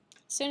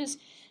 As soon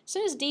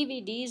as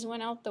DVDs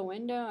went out the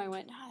window, I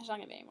went, oh, there's not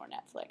going to be any more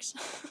Netflix.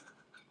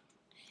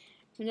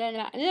 and then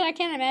I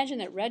can't imagine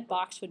that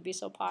Redbox would be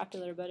so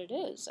popular, but it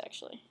is,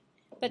 actually.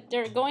 But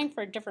they're going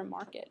for a different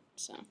market,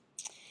 so.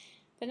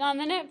 But on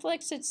the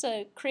Netflix, it's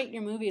a create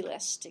your movie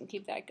list and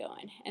keep that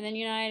going. And then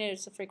United,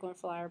 it's a frequent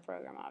flyer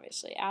program,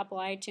 obviously. Apple,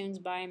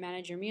 iTunes, buy and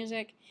manage your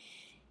music.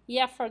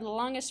 Yeah, for the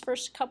longest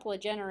first couple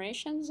of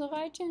generations of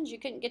iTunes, you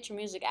couldn't get your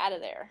music out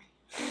of there.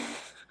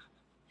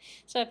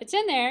 So if it's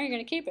in there, you're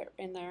going to keep it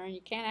in there, and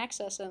you can't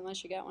access it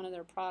unless you got one of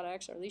their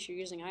products, or at least you're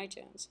using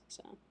iTunes.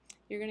 So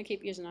you're going to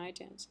keep using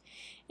iTunes.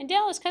 And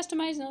Dell is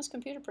customizing those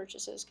computer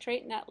purchases,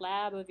 creating that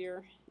lab of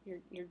your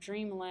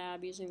dream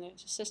lab using the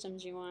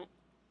systems you want.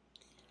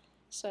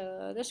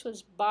 So this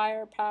was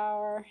buyer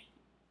power.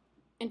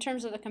 In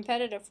terms of the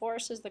competitive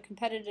forces, the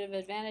competitive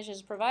advantage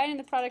is providing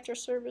the product or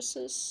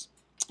services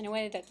in a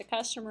way that the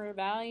customer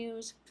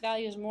values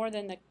more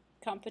than the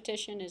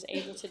competition is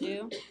able to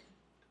do.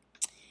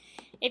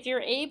 If you're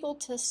able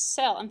to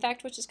sell, in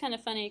fact, which is kind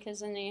of funny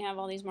because then you have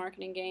all these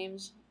marketing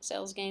games,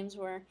 sales games,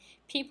 where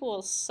people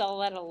will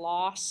sell at a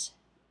loss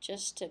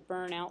just to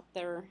burn out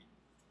their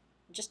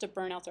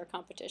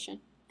competition.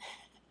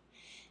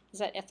 Is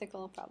that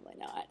ethical? Probably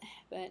not.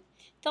 But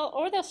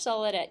they'll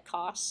sell it at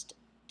cost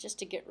just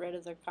to get rid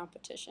of their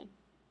competition.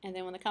 And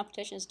then when the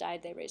competition has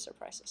died, they raise their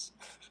prices.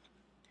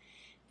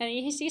 And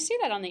you see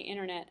that on the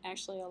internet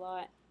actually a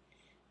lot.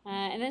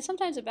 And then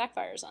sometimes it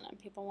backfires on them.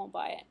 People won't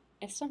buy it.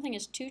 If something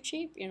is too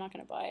cheap, you're not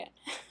going to buy it.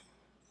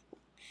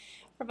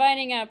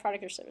 Providing a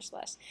product or service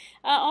less.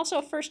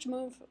 Also, first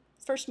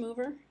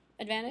mover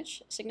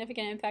advantage,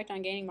 significant impact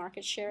on gaining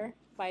market share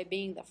by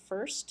being the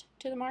first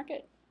to the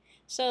market.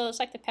 So it's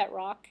like the pet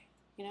rock,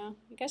 you know.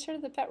 You guys heard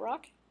of the pet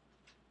rock?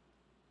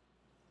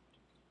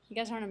 You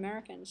guys aren't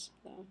Americans,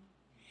 though.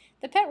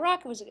 The Pet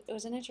Rock was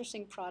an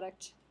interesting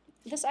product.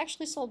 This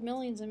actually sold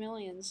millions and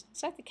millions.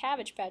 It's like the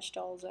Cabbage Patch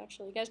Dolls,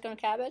 actually. You guys going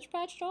to Cabbage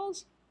Patch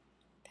Dolls?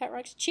 Pet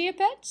Rocks? Chia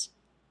Pets?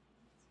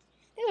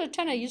 There's a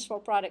ton of useful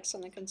products on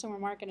the consumer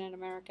market in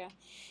America.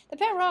 The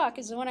Pet Rock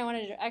is the one I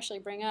wanted to actually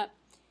bring up.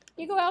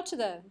 You go out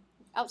to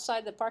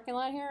outside the parking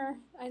lot here,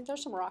 and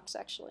there's some rocks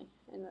actually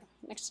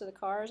next to the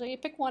cars. So you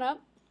pick one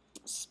up,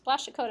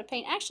 splash a coat of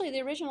paint. Actually,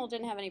 the original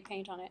didn't have any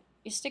paint on it.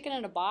 You stick it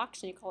in a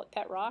box and you call it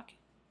Pet Rock,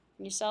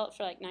 and you sell it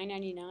for like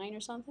 $9.99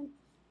 or something.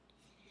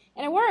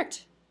 And it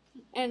worked.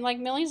 And like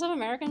millions of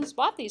Americans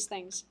bought these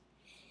things.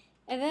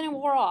 And then it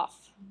wore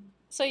off.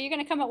 So you're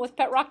going to come up with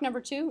Pet Rock number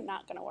 2?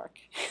 Not going to work.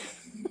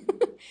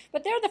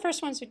 But they're the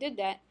first ones who did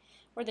that.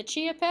 Or the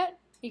Chia Pet,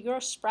 you grow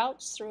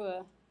sprouts through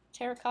a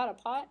terracotta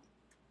pot.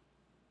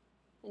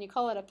 And you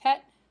call it a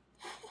pet.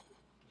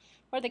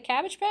 Or the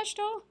Cabbage Patch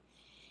Doll,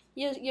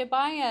 you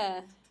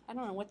buy I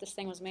don't know what this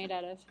thing was made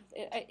out of.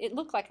 It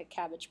looked like a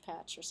cabbage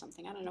patch or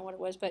something. I don't know what it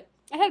was, but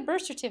it had a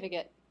birth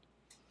certificate.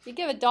 You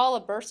give a doll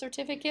a birth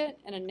certificate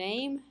and a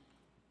name,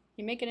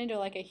 you make it into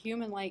like a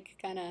human-like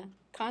kind of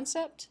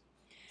concept.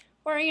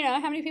 Or, you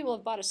know, how many people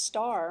have bought a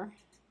star?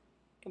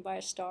 You can buy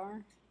a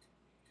star.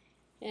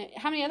 And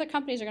how many other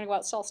companies are going to go out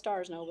and sell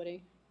stars?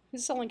 Nobody.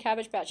 Who's selling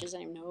Cabbage Patches?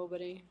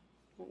 Nobody.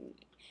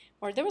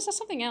 Or there was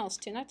something else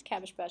too, not the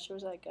Cabbage Patch. There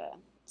was like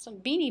some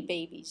Beanie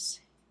Babies.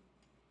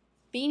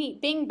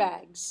 Bing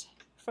bags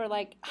for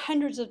like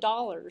hundreds of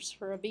dollars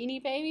for a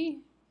Beanie Baby.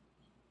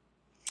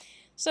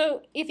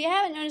 So if you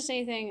haven't noticed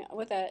anything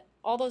with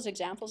all those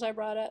examples I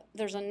brought up,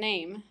 there's a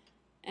name,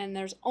 and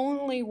there's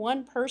only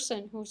one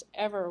company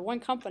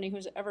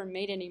who's ever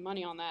made any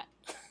money on that.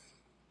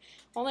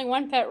 Only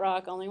one Pet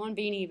Rock, only one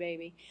Beanie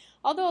Baby.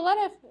 Although a lot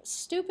of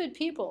stupid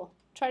people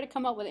try to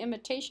come up with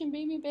imitation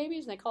Beanie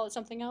Babies, and they call it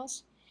something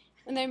else,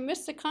 and they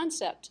miss the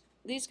concept.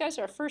 These guys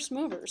are first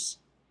movers.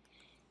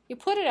 You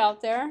put it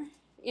out there,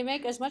 you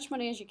make as much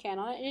money as you can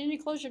on it, and then you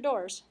close your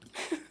doors.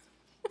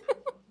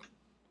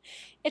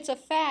 It's a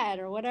fad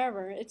or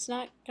whatever. It's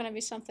not going to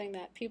be something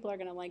that people are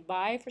going to like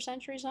buy for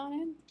centuries on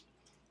end.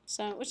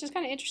 So, which is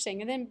kind of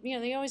interesting. And then, you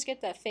know, they always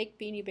get the fake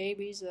Beanie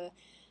Babies, the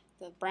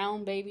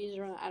brown babies,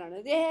 or I don't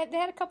know. They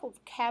had a couple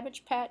of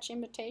Cabbage Patch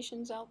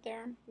imitations out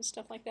there and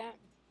stuff like that.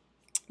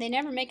 They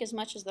never make as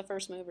much as the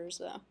first movers,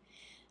 though.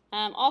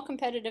 All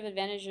competitive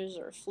advantages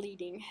are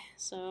fleeting.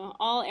 So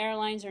all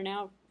airlines are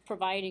now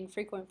providing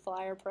frequent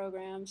flyer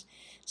programs.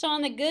 So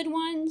on the good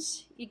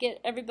ones, you get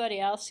everybody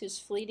else who's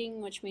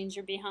fleeting, which means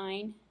you're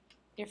behind.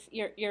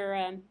 You're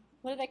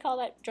what do they call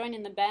that?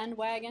 Joining the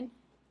bandwagon.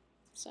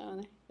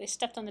 So they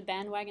stepped on the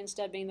bandwagon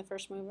instead of being the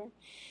first mover.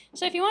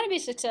 So if you want to be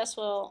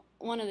successful,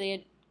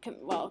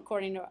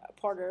 according to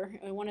Porter,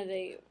 one of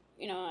the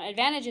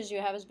advantages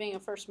you have is being a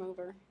first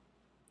mover.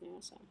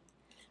 So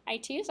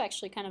IT is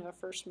actually kind of a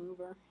first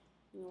mover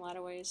in a lot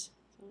of ways.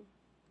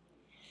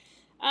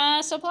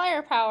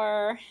 Supplier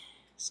power.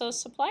 So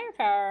supplier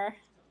power.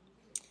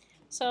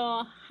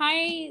 So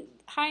high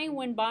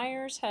when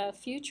buyers have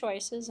few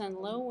choices, and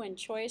low when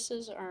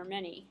choices are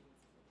many.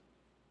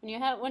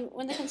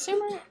 When the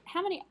consumer,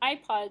 how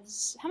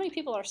many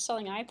people are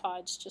selling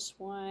iPods? Just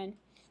one.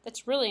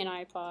 That's really an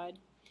iPod,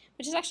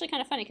 which is actually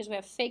kind of funny because we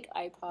have fake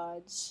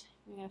iPods.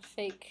 We have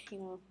fake,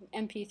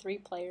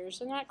 MP3 players.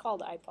 They're not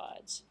called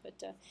iPods, but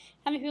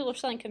how many people are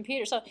selling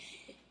computers? So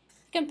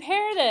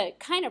compare the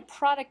kind of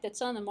product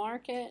that's on the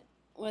market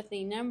with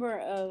the number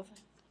of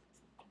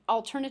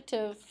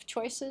alternative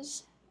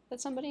choices that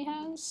somebody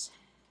has,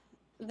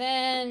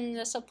 then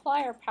the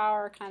supplier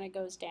power kind of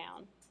goes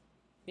down,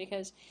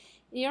 because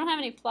you don't have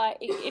any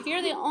if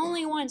you're the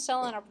only one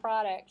selling a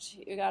product,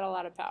 you got a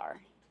lot of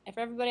power. If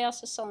everybody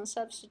else is selling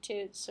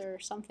substitutes or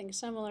something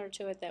similar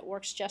to it that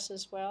works just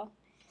as well,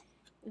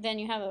 then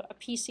you have a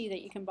PC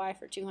that you can buy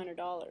for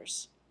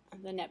 $200.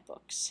 The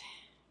netbooks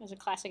is a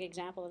classic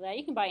example of that.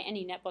 You can buy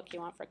any netbook you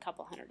want for a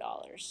couple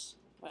 $100.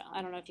 Well,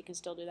 I don't know if you can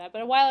still do that,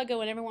 but a while ago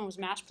when everyone was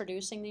mass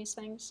producing these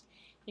things,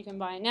 you can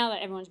buy, now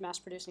that everyone's mass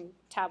producing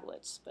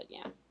tablets, but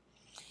yeah.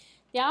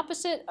 The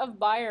opposite of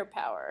buyer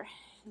power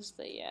is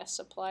the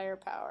supplier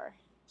power.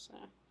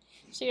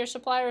 So your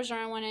suppliers are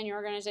on one end, your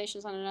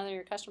organization's on another,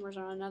 your customers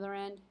are on another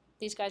end.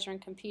 These guys are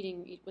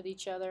competing with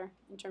each other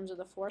in terms of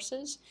the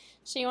forces.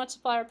 So you want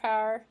supplier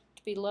power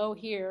to be low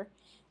here,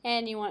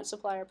 and you want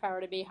supplier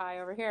power to be high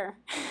over here.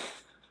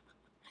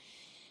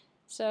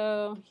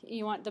 So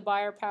you want the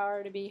buyer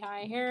power to be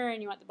high here,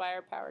 and you want the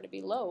buyer power to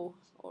be low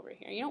over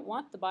here. You don't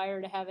want the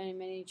buyer to have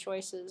many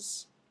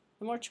choices.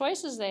 The more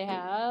choices they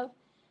have,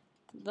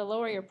 the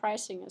lower your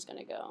pricing is going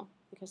to go,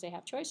 because they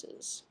have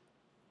choices.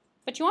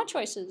 But you want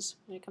choices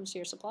when it comes to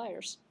your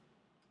suppliers.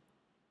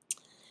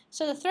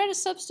 So the threat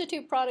is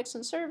substitute products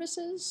and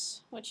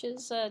services, which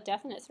is a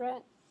definite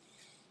threat.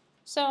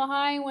 So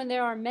high when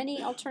there are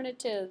many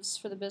alternatives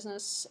for the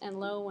business, and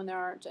low when there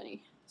aren't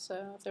any.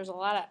 So if there's a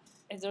lot of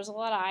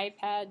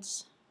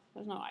iPads,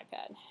 there's no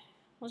iPad.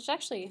 Well, it's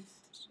actually,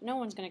 no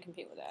one's going to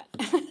compete with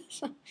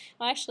that.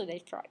 Well, actually,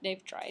 they've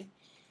tried.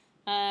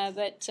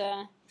 But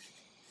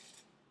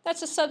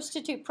that's a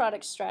substitute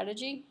product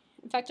strategy.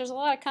 In fact, there's a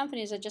lot of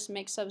companies that just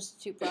make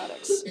substitute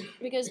products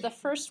because the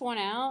first one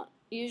out,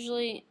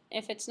 usually,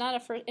 if it's not a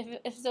first,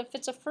 if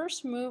it's a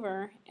first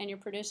mover and you're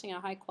producing a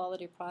high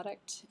quality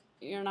product,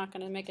 you're not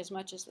going to make as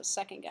much as the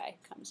second guy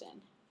who comes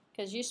in,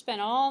 because you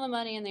spend all the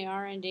money in the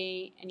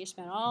R&D and you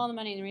spend all the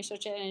money in the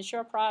research, and it's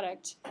your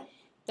product.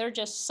 They're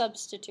just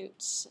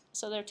substitutes,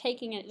 so they're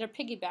taking it, they're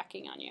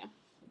piggybacking on you,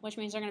 which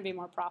means they're going to be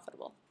more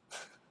profitable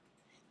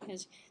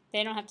because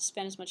they don't have to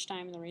spend as much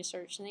time in the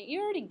research, and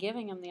you're already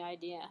giving them the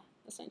idea,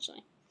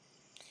 essentially.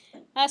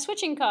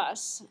 Switching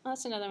costs,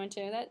 that's another one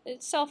too.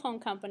 Cell phone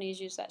companies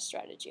use that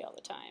strategy all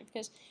the time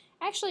because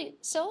actually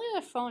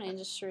cellular phone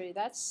industry,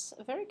 that's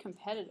a very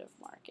competitive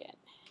market,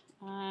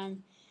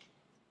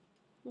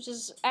 which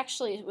is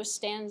actually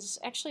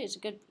is a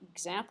good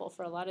example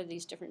for a lot of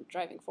these different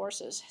driving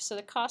forces. So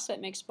the cost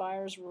that makes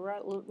buyers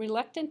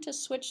reluctant to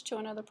switch to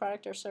another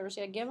product or service,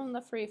 give them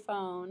the free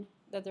phone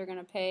that they're going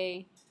to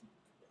pay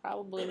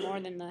probably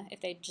more than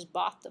if they just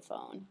bought the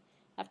phone,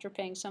 after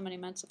paying so many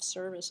months of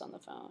service on the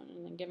phone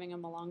and then giving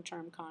them a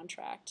long-term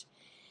contract.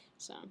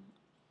 So,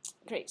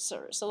 great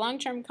service. A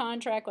long-term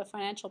contract with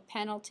financial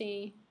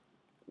penalty,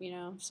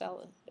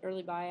 sell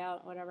early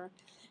buyout, whatever,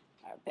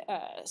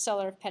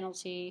 seller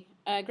penalty,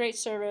 great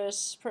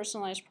service,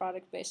 personalized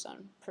product based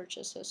on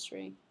purchase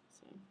history.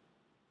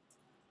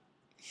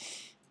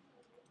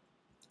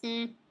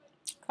 So.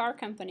 Car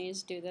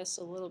companies do this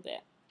a little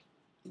bit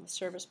with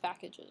service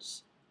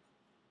packages.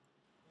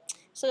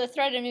 So the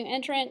threat of new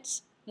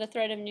entrants, the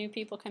threat of new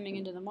people coming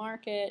into the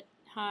market,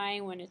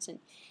 high when it's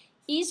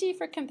easy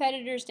for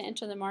competitors to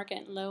enter the market,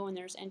 and low when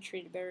there's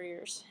entry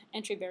barriers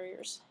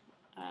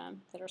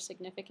that are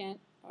significant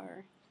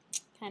or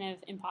kind of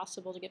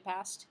impossible to get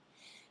past.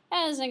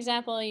 As an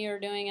example, you're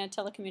doing a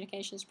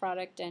telecommunications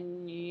product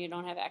and you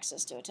don't have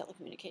access to a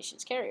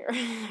telecommunications carrier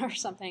or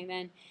something,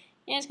 then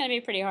it's going to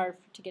be pretty hard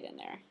to get in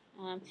there.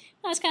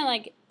 It's kind of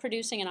like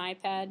producing an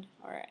iPad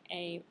or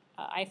a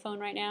iPhone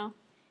right now.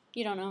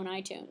 You don't own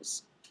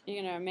iTunes.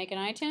 You're going to make an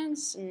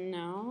iTunes?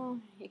 No,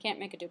 you can't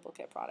make a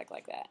duplicate product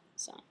like that.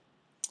 So,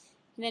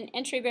 and then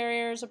entry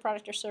barriers, a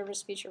product or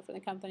service feature for the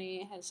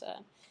company has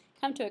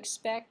come to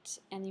expect,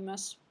 and you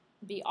must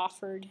be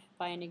offered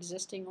by an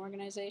existing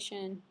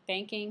organization.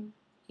 Banking,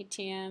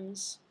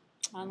 ATMs,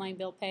 online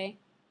bill pay,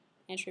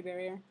 entry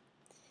barrier.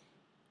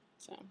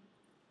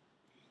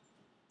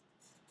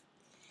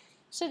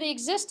 So the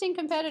existing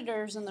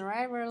competitors and the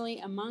rivalry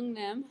among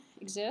them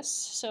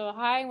exists. So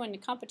high when the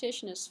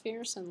competition is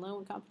fierce and low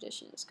when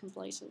competition is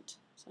complacent.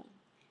 So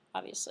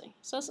obviously.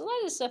 So a lot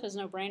of this stuff is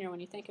no-brainer when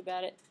you think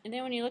about it. And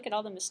then when you look at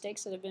all the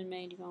mistakes that have been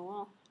made, you go,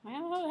 well,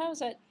 how is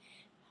that?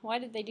 Why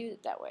did they do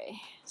it that way?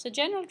 So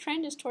general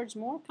trend is towards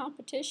more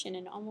competition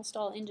in almost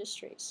all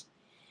industries,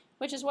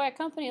 which is why a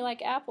company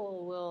like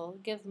Apple will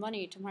give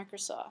money to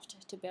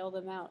Microsoft to bail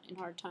them out in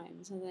hard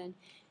times. And then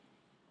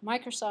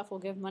Microsoft will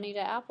give money to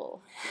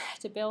Apple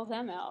to bail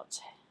them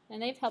out.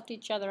 And they've helped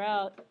each other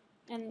out.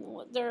 And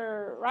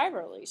they're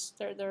rivalries.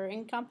 They're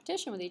in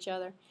competition with each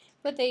other.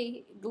 But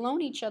they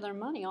loan each other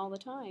money all the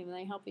time. And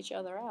they help each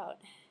other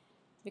out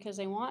because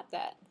they want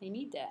that. They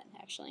need that,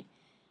 actually.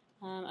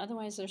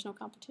 Otherwise, there's no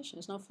competition.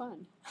 There's no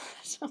fun.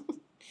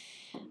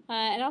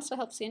 It also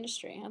helps the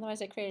industry. Otherwise,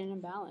 they create an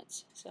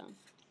imbalance. So,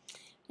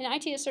 and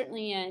IT has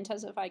certainly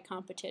intensified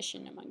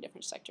competition among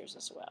different sectors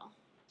as well.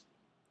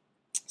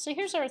 So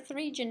here's our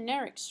 3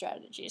 generic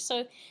strategies.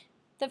 So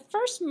the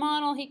first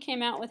model he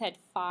came out with had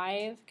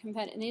 5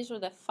 and these were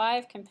the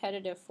 5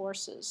 competitive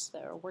forces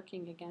that are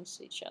working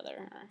against each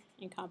other or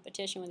in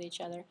competition with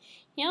each other.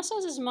 He also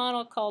has this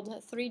model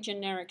called 3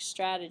 generic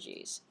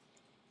strategies,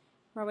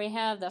 where we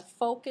have the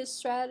focus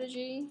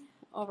strategy,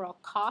 overall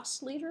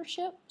cost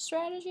leadership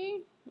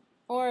strategy,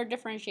 or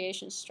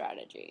differentiation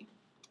strategy.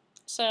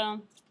 So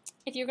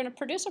if you're going to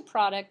produce a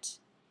product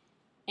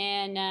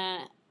and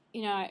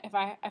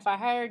if I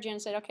hired you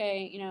and said,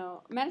 okay,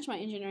 manage my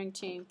engineering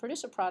team,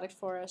 produce a product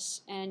for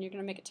us, and you're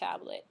going to make a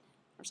tablet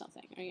or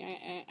something,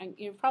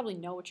 you probably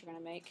know what you're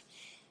going to make.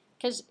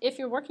 Because if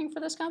you're working for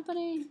this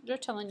company, they're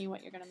telling you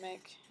what you're going to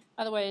make.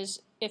 Otherwise,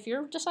 if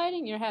you're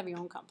deciding, you have your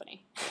own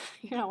company.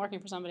 You're not working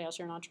for somebody else,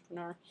 you're an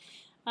entrepreneur.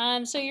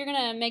 So you're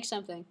going to make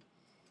something.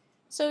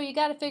 So you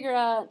got to figure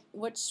out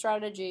what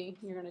strategy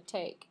you're going to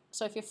take.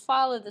 So if you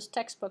follow this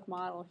textbook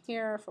model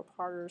here for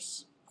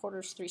Porter's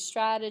 3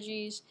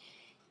 strategies,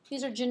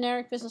 these are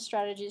generic business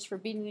strategies for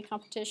beating the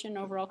competition,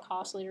 overall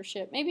cost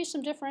leadership, maybe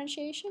some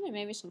differentiation and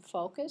maybe some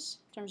focus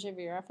in terms of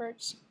your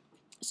efforts.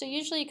 So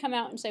usually you come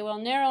out and say, well,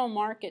 narrow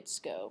market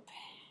scope,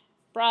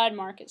 broad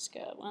market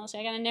scope. Well,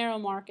 say I got a narrow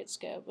market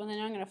scope. Well, then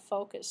I'm going to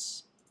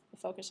focus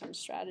on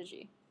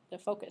strategy. The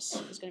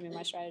focus is going to be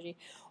my strategy.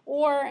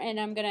 And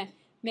I'm going to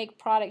make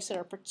products that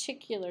are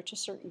particular to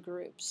certain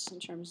groups in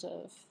terms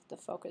of the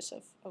focus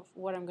of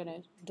what I'm going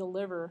to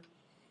deliver.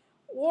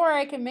 Or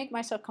I can make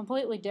myself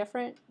completely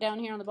different down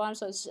here on the bottom.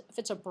 So if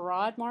it's a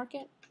broad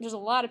market, there's a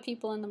lot of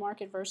people in the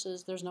market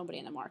versus there's nobody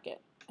in the market.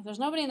 If there's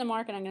nobody in the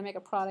market, I'm going to make a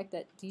product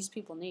that these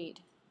people need,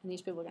 and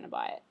these people are going to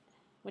buy it,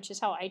 which is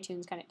how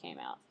iTunes kind of came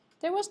out.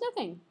 There was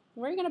nothing.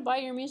 Where are you going to buy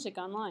your music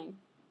online?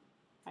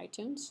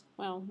 iTunes.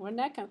 Well, when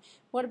that come?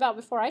 What about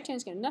before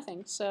iTunes came?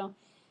 Nothing. So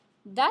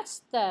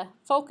that's the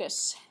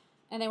focus.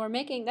 And they were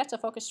making, that's a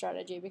focus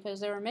strategy because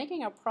they were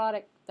making a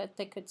product that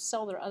they could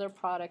sell their other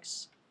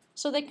products.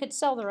 So they could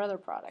sell their other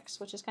products,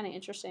 which is kind of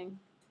interesting.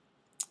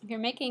 If you're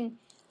making,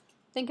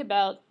 think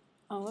about,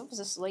 oh, what was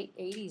this, late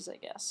 80s, I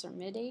guess, or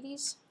mid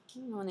 80s? I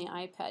don't know when the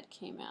iPad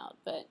came out,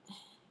 but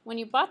when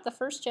you bought the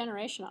first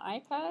generation of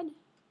iPod,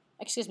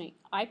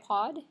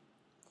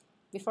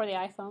 before the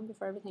iPhone,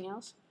 before everything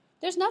else,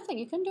 there's nothing.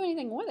 You couldn't do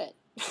anything with it.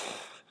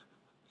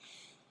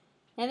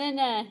 And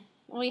then,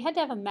 well, you had to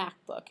have a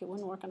MacBook. It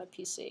wouldn't work on a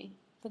PC.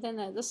 But then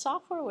the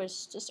software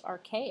was just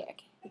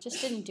archaic. It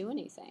just didn't do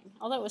anything.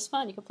 Although it was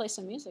fun. You could play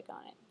some music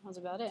on it. That was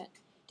about it.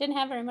 Didn't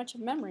have very much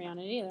of memory on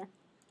it either.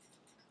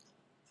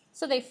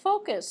 So they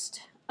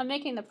focused on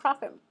making the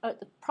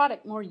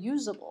product more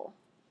usable.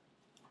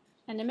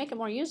 And to make it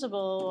more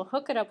usable,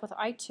 hook it up with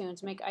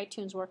iTunes, make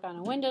iTunes work on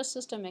a Windows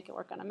system, make it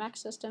work on a Mac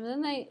system. And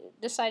then they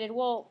decided,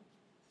 well,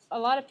 a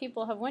lot of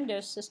people have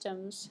Windows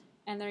systems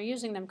and they're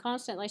using them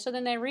constantly. So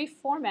then they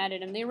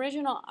reformatted them. The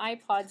original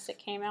iPods that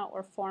came out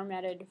were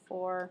formatted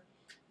for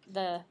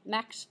the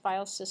Mac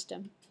file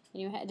system.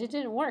 And it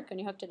didn't work when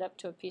you hooked it up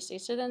to a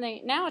PC. So then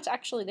now it's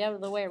actually the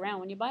other way around.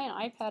 When you buy an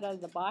iPad out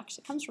of the box,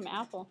 it comes from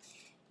Apple,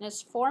 and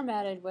it's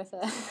formatted with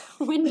a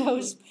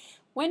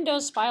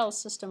Windows file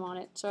system on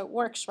it, so it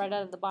works right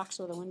out of the box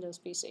with a Windows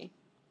PC.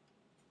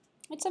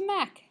 It's a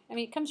Mac. I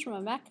mean, it comes from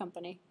a Mac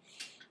company.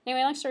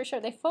 Anyway, long story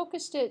short, they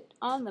focused it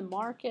on the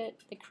market,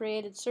 they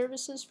created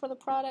services for the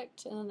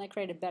product, and then they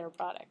created better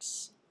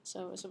products.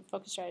 So it was a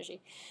focus strategy.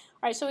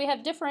 All right, so we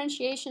have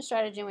differentiation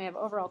strategy, and we have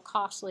overall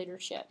cost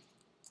leadership.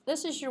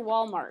 This is your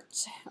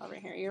Walmart over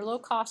here, your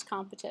low-cost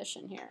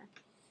competition here.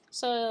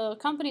 So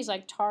companies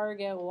like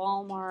Target,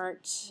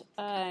 Walmart,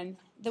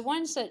 the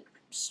ones that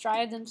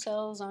strive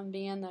themselves on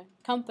being the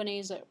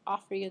companies that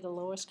offer you the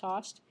lowest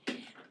cost.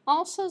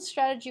 Also,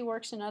 strategy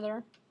works in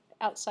other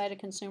outside of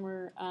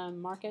consumer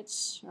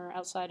markets or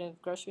outside of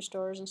grocery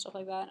stores and stuff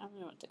like that. I don't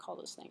know what to call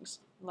those things.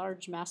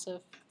 Large,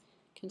 massive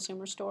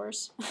consumer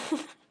stores.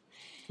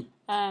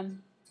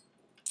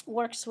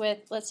 Works with,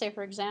 let's say,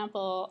 for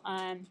example,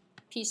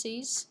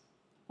 PCs.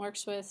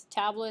 Works with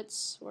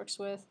tablets. Works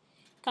with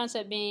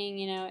concept being,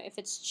 you know, if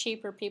it's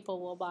cheaper,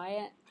 people will buy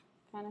it,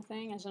 kind of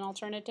thing, as an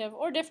alternative.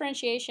 Or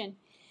differentiation,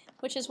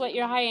 which is what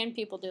your high-end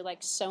people do,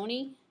 like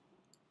Sony,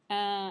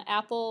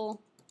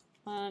 Apple,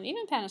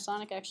 even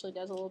Panasonic actually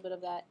does a little bit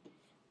of that,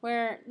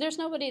 where there's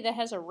nobody that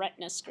has a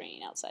retina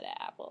screen outside of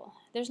Apple.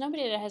 There's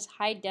nobody that has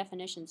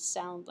high-definition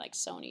sound like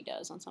Sony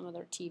does on some of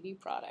their TV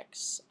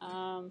products.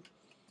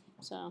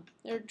 So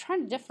they're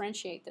trying to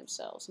differentiate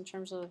themselves in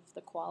terms of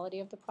the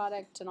quality of the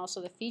product and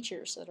also the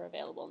features that are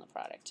available in the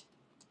product.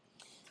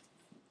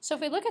 So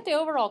if we look at the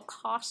overall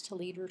cost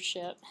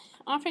leadership,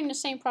 offering the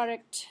same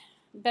product,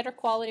 better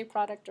quality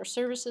product or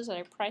services at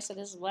a price that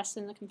is less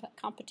than the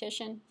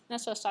competition.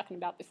 That's what I was talking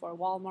about before.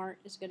 Walmart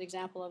is a good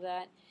example of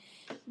that.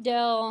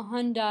 Dell,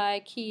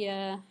 Hyundai,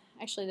 Kia.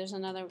 Actually, there's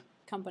another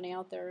company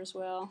out there as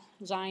well.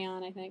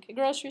 Zion, I think.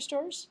 Grocery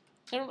stores.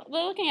 They're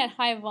looking at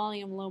high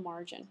volume, low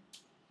margin.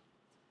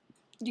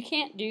 You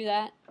can't do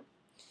that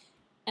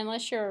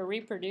unless you're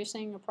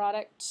reproducing a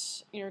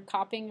product, you're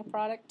copying a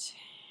product.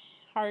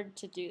 Hard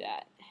to do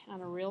that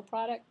on a real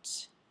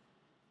product.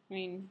 I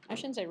mean, I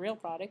shouldn't say real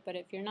product, but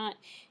if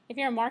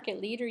you're a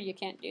market leader, you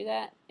can't do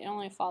that.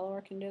 Only a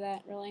follower can do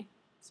that, really.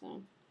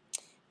 So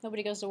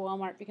nobody goes to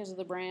Walmart because of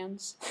the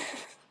brands.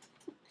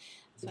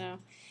 So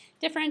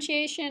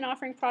differentiation,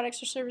 offering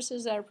products or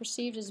services that are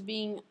perceived as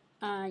being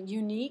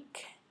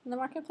unique in the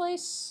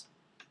marketplace.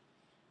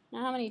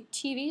 Now, how many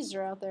TVs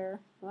are out there?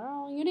 They're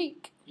all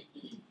unique.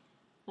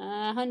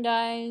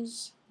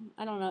 Hyundai's.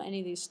 I don't know any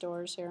of these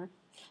stores here.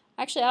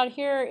 Actually, out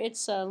here,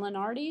 it's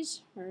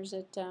Lenardi's, or is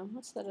it,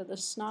 what's that, the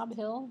Snob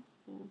Hill?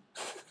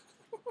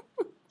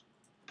 Yeah.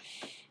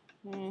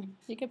 Yeah,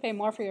 you could pay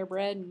more for your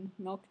bread and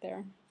milk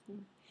there.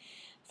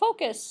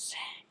 Focus.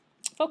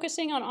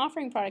 Focusing on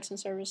offering products and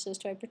services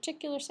to a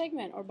particular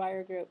segment or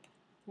buyer group.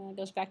 It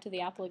goes back to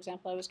the Apple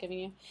example I was giving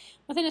you.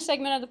 Within a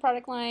segment of the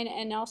product line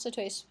and also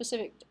to a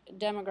specific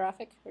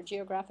demographic or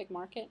geographic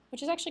market,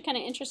 which is actually kind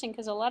of interesting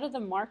because a lot of the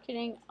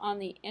marketing on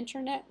the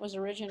internet was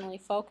originally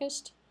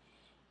focused,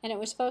 and it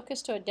was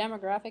focused to a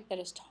demographic that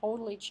has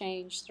totally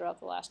changed throughout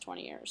the last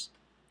 20 years.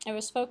 It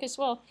was focused,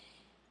 well,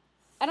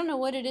 I don't know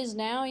what it is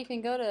now. You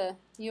can go to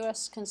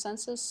US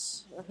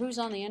Consensus or Who's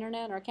on the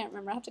Internet, or I can't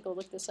remember. I have to go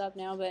look this up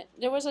now, but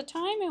there was a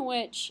time in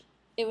which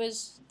it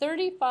was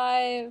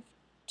 35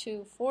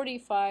 to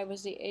 45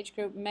 was the age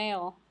group.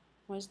 Male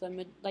was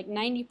the like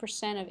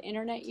 90% of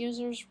internet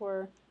users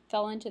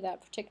fell into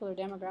that particular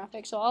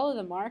demographic. So all of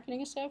the marketing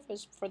and stuff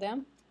was for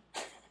them.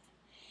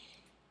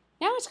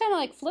 Now it's kind of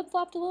like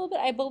flip-flopped a little bit.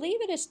 I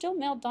believe it is still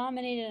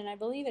male-dominated, and I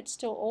believe it's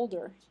still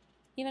older,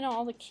 even though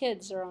all the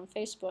kids are on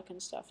Facebook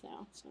and stuff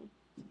now. So,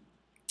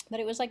 but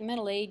it was like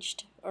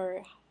middle-aged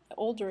or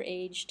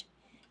older-aged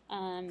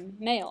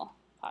male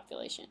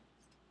population,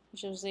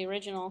 which was the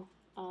original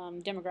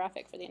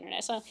demographic for the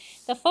internet. So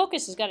the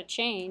focus has got to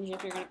change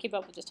if you're going to keep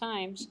up with the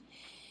times.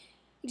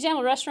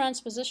 Example, restaurants,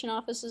 physician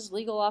offices,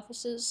 legal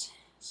offices.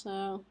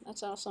 So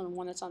that's also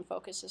one that's on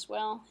focus as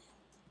well.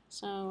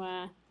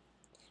 So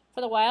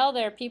for a while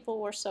there, people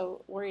were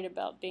so worried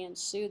about being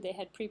sued, they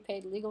had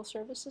prepaid legal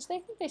services. They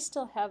think they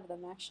still have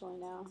them actually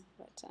now,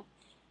 but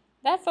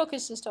that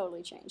focus has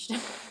totally changed.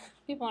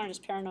 People aren't as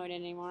paranoid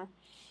anymore.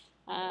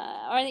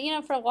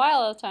 Or for a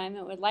while at a time,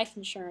 life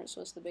insurance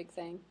was the big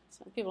thing.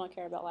 So people don't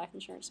care about life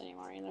insurance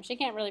anymore either. So you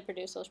can't really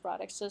produce those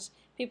products because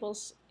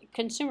people's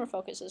consumer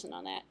focus isn't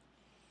on that.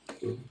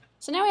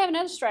 So now we have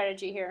another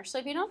strategy here. So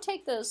if you don't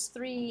take those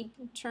three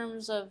in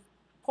terms of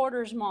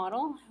Porter's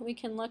model, we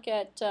can look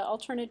at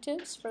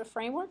alternatives for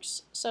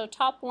frameworks. So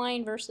top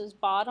line versus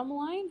bottom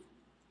line.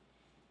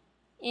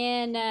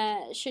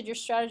 And should your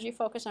strategy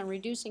focus on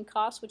reducing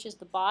costs, which is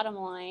the bottom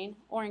line,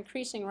 or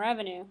increasing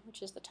revenue,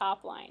 which is the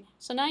top line?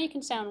 So now you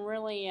can sound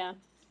really,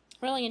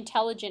 really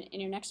intelligent in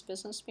your next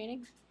business meeting.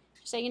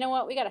 You say, you know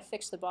what, we got to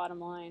fix the bottom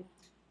line.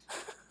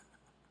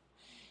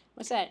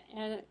 What's that?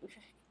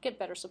 Get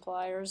better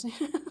suppliers,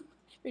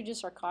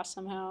 reduce our costs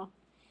somehow,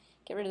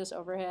 get rid of this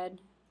overhead,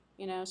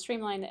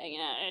 streamline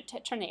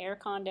turn the air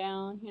con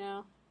down,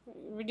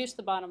 reduce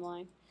the bottom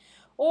line.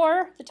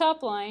 Or the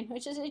top line,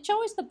 which is it's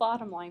always the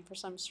bottom line for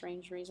some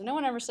strange reason. No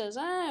one ever says,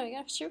 we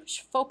got to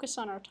focus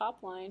on our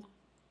top line.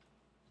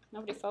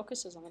 Nobody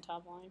focuses on the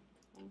top line.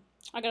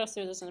 I'll go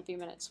through this in a few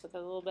minutes with a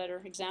little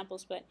better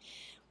examples.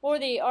 Or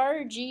the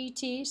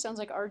RGT, sounds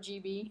like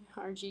RGB,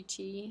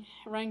 RGT,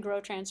 Run, Grow,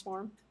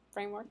 Transform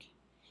framework.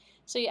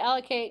 So you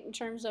allocate in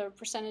terms of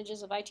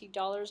percentages of IT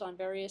dollars on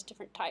various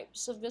different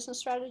types of business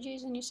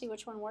strategies, and you see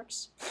which one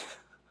works.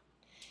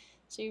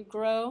 So you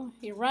grow,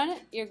 you run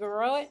it, you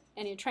grow it,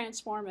 and you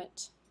transform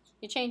it.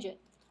 You change it.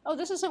 Oh,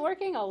 this isn't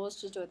working? Oh,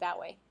 let's just do it that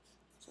way.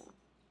 So,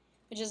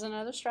 which is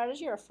another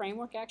strategy or a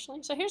framework,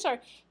 actually. So here's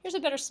a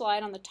better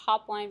slide on the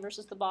top line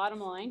versus the bottom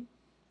line.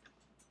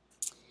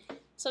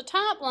 So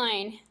top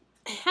line,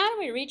 how do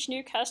we reach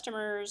new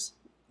customers,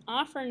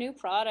 offer new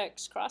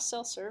products,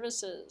 cross-sell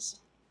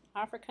services,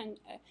 offer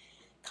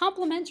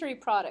complementary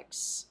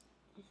products,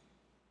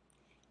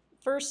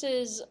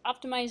 versus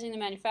optimizing the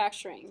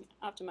manufacturing,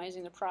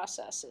 optimizing the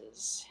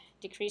processes,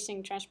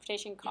 decreasing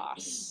transportation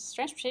costs.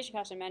 Transportation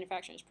costs in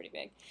manufacturing is pretty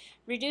big.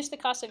 Reduce the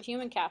cost of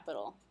human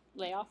capital,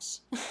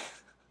 layoffs.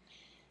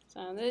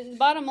 So the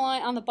bottom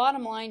line, on the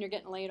bottom line, you're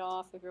getting laid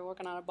off if you're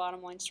working on a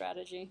bottom line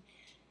strategy.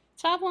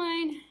 Top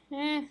line,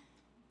 I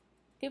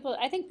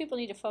think people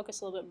need to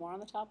focus a little bit more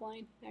on the top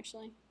line,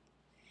 actually.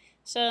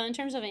 So in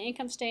terms of an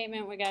income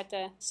statement, we got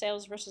the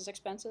sales versus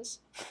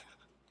expenses.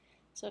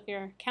 So if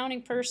you're a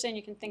counting person,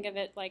 you can think of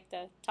it like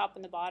the top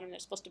and the bottom. They're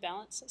supposed to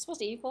balance. It's supposed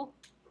to equal.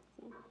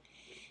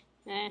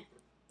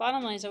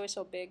 Bottom line is always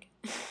so big.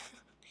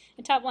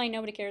 And top line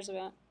nobody cares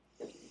about.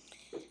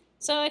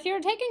 So if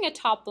you're taking a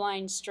top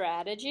line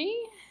strategy,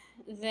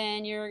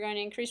 then you're going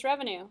to increase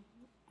revenue.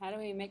 How do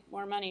we make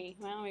more money?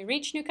 Well, we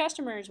reach new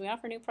customers. We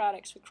offer new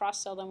products. We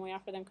cross-sell them. We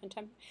offer them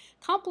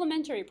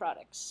complementary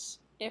products.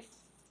 If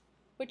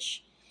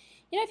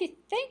you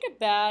think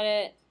about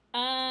it,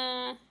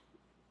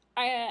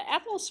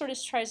 Apple sort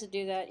of tries to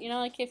do that.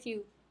 Like if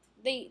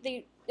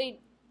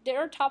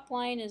their top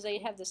line is they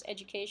have this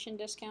education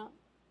discount,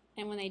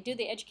 and when they do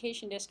the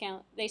education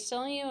discount, they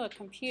sell you a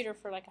computer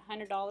for like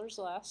 $100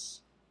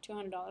 less,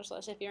 $200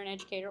 less if you're an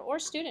educator or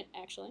student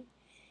actually.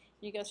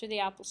 You go through the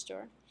Apple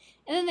Store,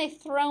 and then they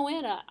throw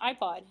in an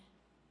iPod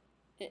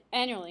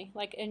annually,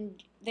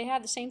 and they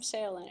have the same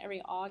sale in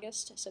every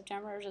August,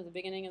 September, or the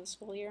beginning of the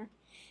school year,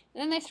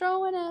 and then they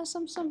throw in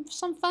some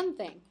fun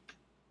thing.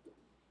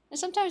 And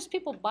sometimes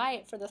people buy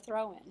it for the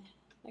throw-in.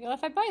 Like, well,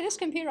 if I buy this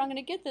computer, I'm going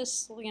to get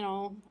this,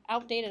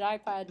 outdated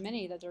iPad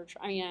Mini that they're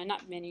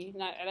not Mini.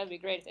 That'd be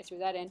great if they threw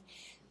that in.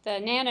 The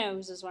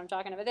Nanos is what I'm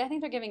talking about. I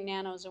think they're giving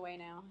Nanos away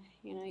now.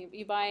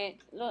 You buy it.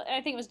 I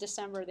think it was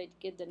December they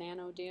did the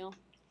Nano deal.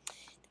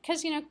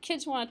 Because,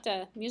 kids want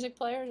music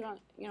players.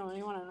 You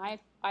want an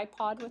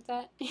iPod with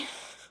that.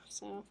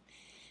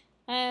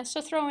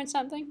 So throw in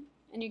something,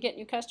 and you get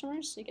new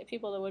customers. You get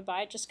people that would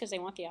buy it just because they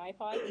want the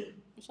iPod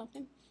or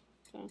something.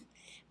 So.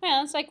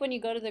 Well, it's like when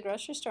you go to the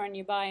grocery store and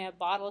you buy a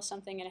bottle of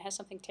something and it has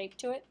something taped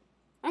to it.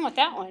 I want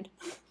that one.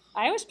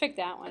 I always pick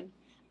that one.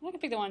 I can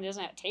pick the one that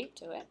doesn't have tape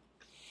to it.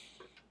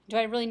 Do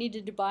I really need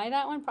to buy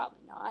that one? Probably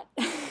not.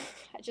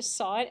 I just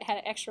saw it had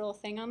an extra little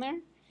thing on there.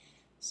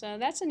 So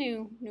that's a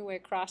new way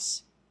to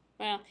cross.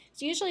 Well,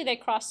 so usually they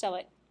cross-sell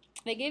it.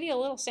 They give you a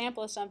little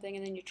sample of something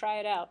and then you try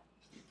it out.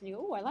 And you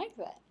go, oh, I like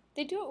that.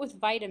 They do it with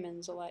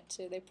vitamins a lot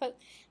too. They put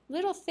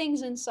little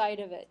things inside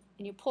of it,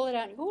 and you pull it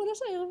out and you go, oh,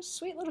 that's a little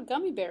sweet little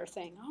gummy bear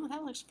thing. Oh,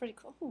 that looks pretty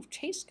cool. Oh,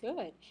 tastes good.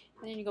 And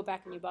then you go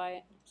back and you buy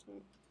it. So.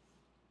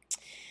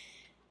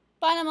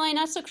 Bottom line,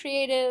 not so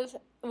creative,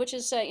 which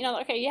is,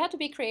 okay, you have to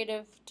be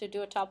creative to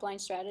do a top line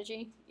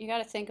strategy. You got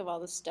to think of all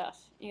this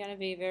stuff. You got to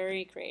be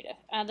very creative.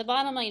 The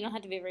bottom line, you don't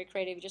have to be very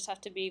creative. You just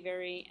have to be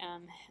very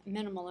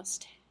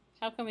minimalist.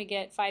 How can we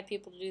get 5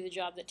 people to do the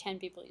job that 10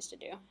 people used to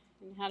do?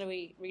 And how do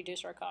we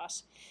reduce our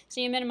costs?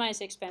 So you minimize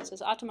the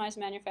expenses, optimize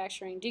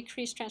manufacturing,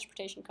 decrease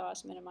transportation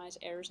costs, minimize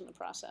errors in the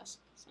process.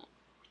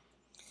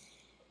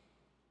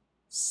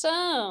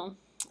 So,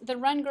 the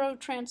run, grow,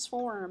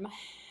 transform.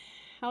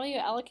 How do you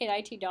allocate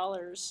IT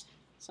dollars?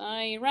 So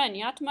you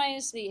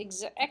optimize the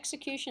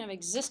execution of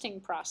existing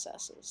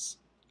processes.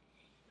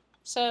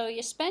 So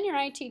you spend your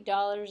IT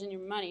dollars and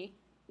your money,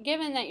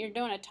 given that you're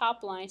doing a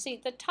top line. See,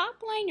 the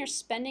top line, you're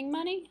spending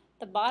money.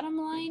 The bottom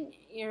line,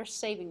 you're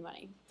saving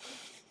money.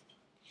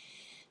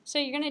 So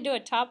you're going to do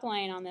a top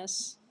line on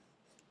this.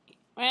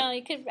 Well,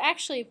 you could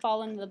actually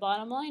fall into the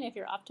bottom line if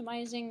you're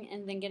optimizing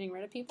and then getting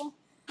rid of people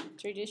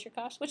to reduce your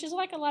costs, which is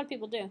like a lot of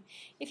people do.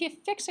 If you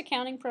fix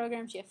accounting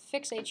programs, you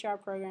fix HR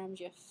programs,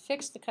 you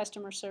fix the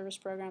customer service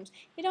programs,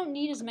 you don't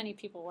need as many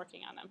people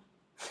working on them.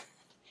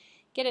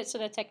 Get it so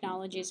that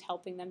technology is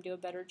helping them do a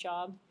better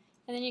job,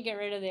 and then you get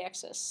rid of the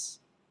excess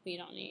you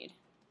don't need,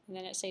 and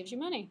then it saves you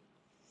money.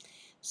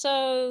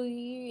 So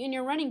in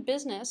your running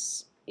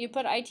business, you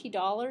put IT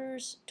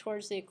dollars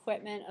towards the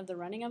equipment of the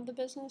running of the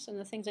business and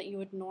the things that you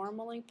would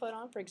normally put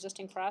on for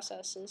existing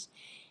processes.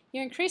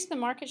 You increase the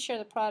market share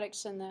of the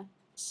products and the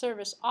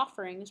service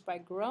offerings by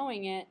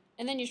growing it,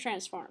 and then you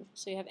transform.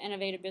 So you have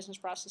innovative business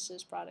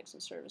processes, products,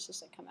 and services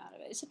that come out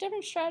of it. It's a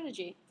different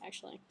strategy,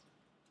 actually.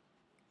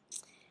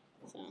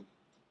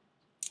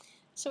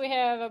 So we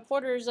have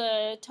Porter's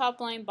top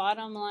line,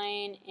 bottom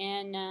line,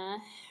 and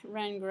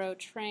run, grow,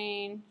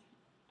 train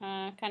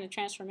kind of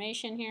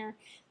transformation here.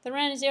 The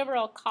run is the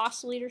overall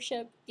cost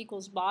leadership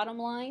equals bottom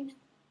line.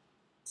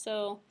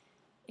 So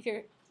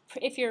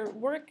if you're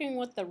working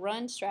with the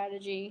run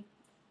strategy,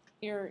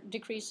 you're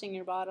decreasing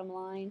your bottom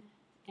line,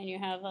 and you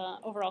have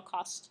overall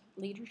cost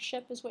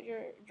leadership is what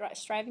you're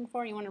striving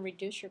for. You want to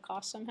reduce your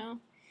cost somehow.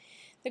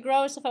 The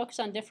grow is the focus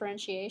on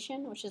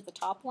differentiation, which is the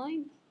top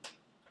line.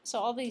 So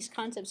all these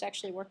concepts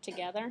actually work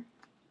together.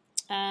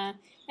 And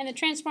the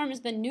transform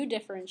is the new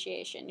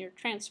differentiation. You're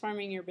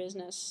transforming your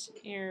business.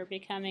 You're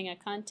becoming a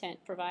content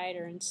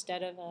provider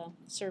instead of a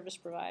service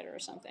provider or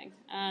something.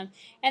 And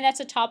that's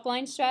a top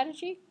line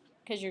strategy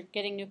because you're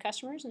getting new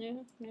customers,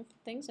 new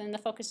things, and the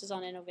focus is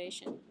on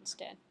innovation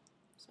instead.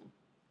 So.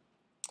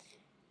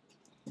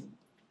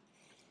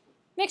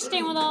 Mixed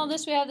in with all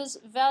this, we have this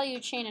value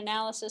chain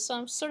analysis. So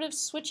I'm sort of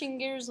switching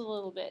gears a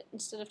little bit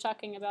instead of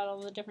talking about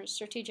all the different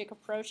strategic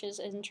approaches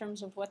in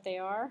terms of what they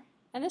are.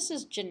 And this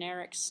is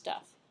generic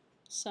stuff.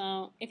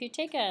 So if you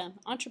take an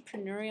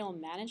entrepreneurial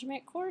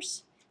management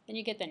course, then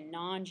you get the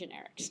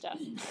non-generic stuff.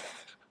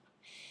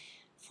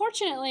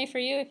 Fortunately for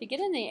you, if you get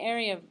in the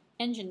area of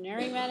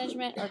engineering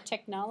management or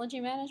technology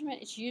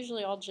management, it's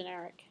usually all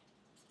generic.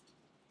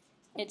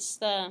 It's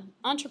the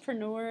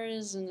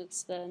entrepreneurs and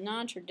it's the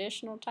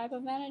non-traditional type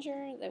of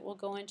manager that will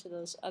go into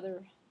those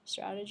other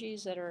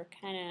strategies that are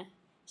kind of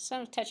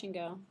some touch and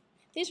go.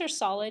 These are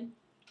solid,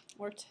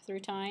 worked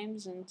through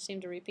times, and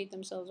seem to repeat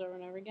themselves over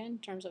and over again in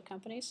terms of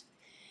companies.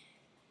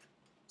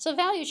 So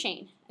value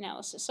chain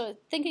analysis. So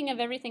thinking of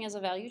everything as a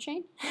value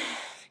chain,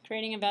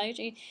 creating a value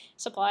chain,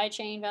 supply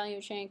chain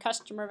value chain,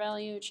 customer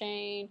value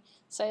chain,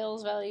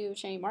 sales value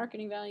chain,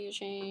 marketing value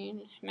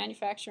chain,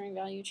 manufacturing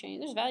value chain.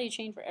 There's value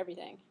chain for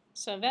everything.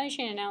 So value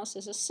chain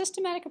analysis is a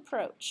systematic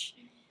approach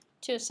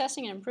to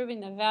assessing and improving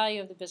the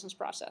value of the business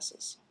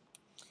processes.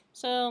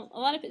 So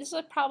this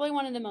is probably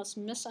one of the most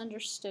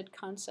misunderstood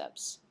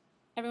concepts.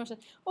 Everyone says,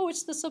 oh,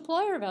 it's the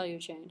supplier value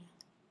chain,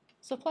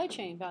 supply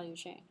chain value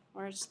chain,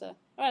 or it's the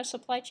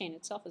supply chain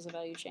itself is a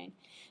value chain,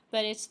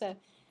 but it's the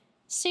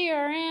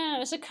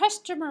CRM, it's a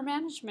customer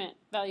management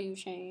value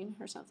chain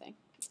or something.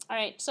 All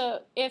right,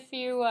 so if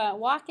you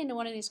walk into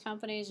one of these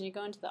companies and you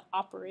go into the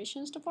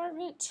operations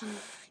department,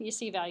 you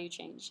see value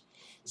change.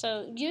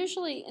 So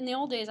usually in the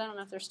old days, I don't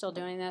know if they're still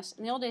doing this,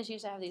 in the old days you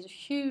used to have these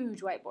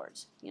huge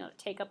whiteboards, to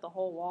take up the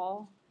whole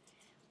wall,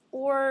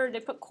 or they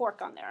put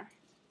cork on there.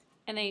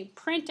 And they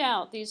print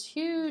out these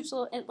huge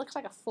little, it looks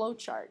like a flow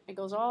chart. It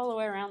goes all the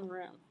way around the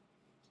room.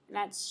 And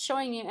that's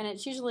showing you, and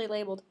it's usually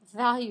labeled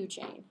value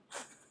chain.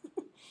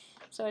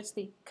 So it's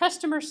the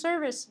customer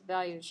service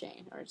value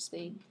chain, or it's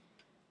the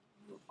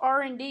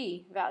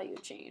R&D value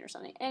chain or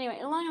something. Anyway,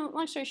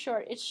 long story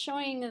short, it's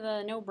showing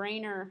the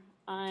no-brainer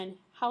on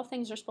how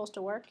things are supposed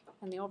to work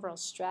and the overall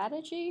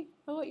strategy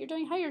of what you're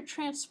doing, how you're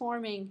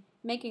transforming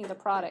making the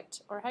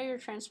product, or how you're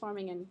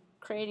transforming and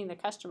creating the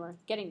customer,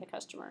 getting the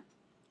customer.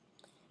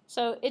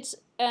 So it's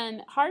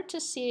hard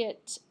to see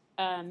it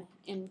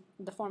in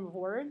the form of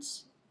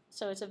words.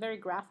 So it's a very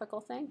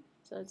graphical thing.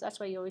 So that's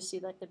why you always see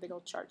like the big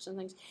old charts and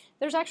things.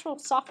 There's actual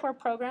software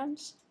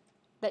programs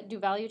that do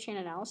value chain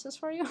analysis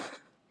for you.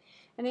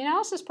 And the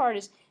analysis part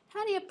is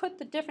how do you put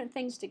the different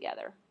things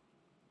together?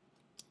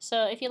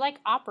 So if you like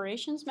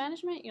operations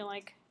management, you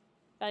like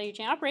value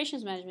chain.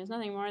 Operations management is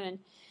nothing more than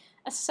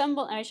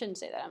I shouldn't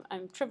say that.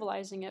 I'm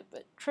trivializing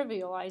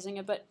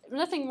it, but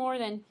nothing more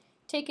than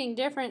taking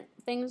different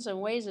things and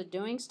ways of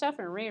doing stuff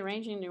and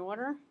rearranging the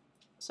order.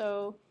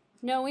 So,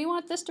 no, we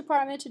want this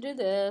department to do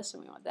this,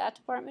 and we want that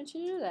department to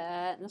do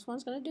that, and this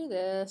one's going to do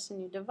this,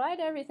 and you divide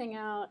everything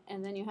out,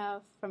 and then you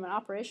have, from an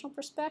operational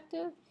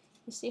perspective,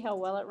 you see how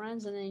well it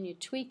runs, and then you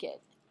tweak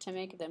it to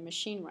make the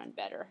machine run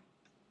better.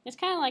 It's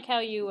kind of like how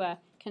you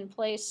can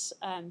place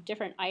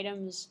different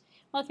items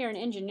Well, if you're an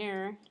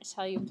engineer, it's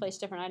how you place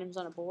different items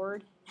on a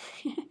board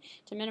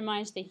to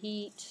minimize the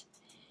heat,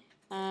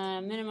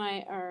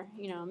 minimize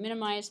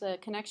the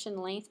connection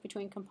length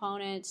between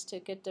components to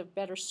get the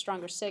better,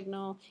 stronger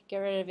signal, get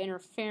rid of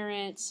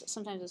interference.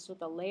 Sometimes it's with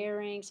the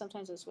layering,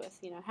 sometimes it's with,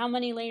 how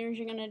many layers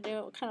you're going to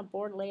do, what kind of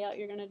board layout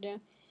you're going to do.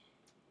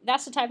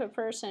 That's the type of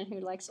person who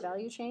likes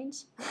value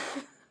chains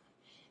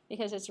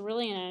because it's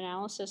really an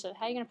analysis of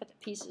how you're going to put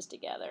the pieces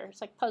together.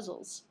 It's like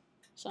puzzles.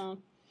 So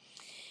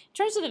in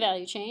terms of the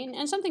value chain,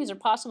 and some things are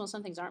possible,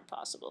 some things aren't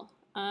possible.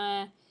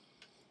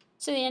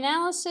 So the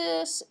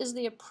analysis is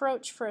the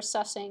approach for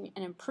assessing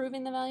and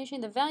improving the value chain.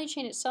 The value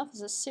chain itself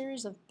is a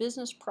series of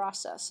business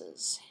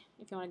processes,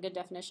 if you want a good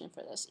definition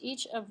for this,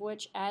 each of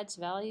which adds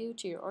value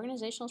to your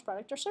organization's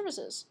product or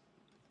services.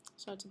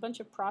 So it's a bunch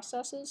of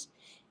processes.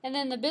 And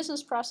then the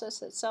business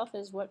process itself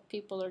is what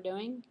people are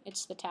doing.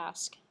 It's the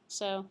task.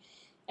 So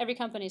every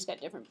company's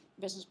got different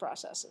business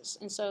processes.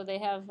 And so they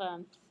have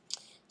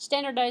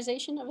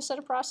standardization of a set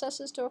of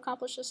processes to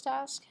accomplish this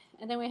task.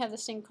 And then we have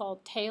this thing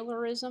called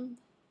Taylorism.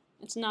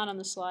 It's not on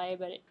the slide,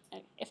 but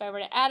if I were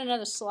to add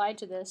another slide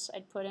to this,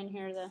 I'd put in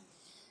here the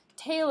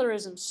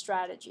Taylorism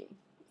strategy,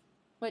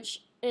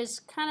 which is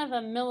kind of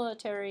a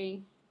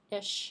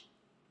military-ish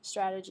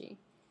strategy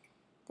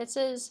that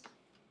says,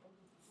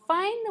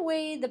 find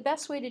the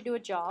best way to do a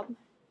job,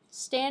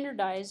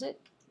 standardize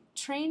it,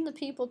 train the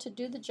people to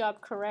do the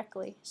job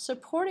correctly,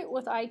 support it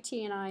with IT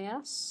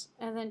and IS,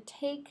 and then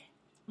take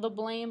the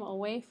blame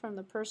away from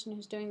the person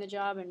who's doing the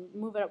job and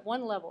move it up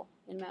one level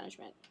in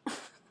management.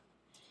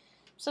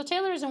 So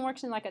Taylorism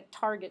works in like a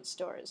Target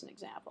store as an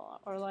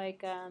example, or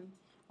like a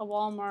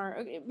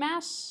Walmart,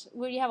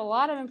 where you have a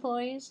lot of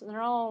employees and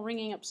they're all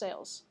ringing up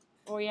sales,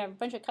 or you have a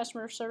bunch of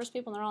customer service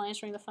people and they're all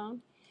answering the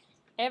phone.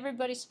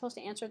 Everybody's supposed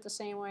to answer it the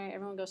same way.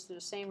 Everyone goes through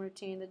the same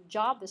routine. The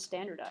job is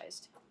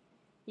standardized.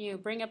 You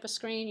bring up a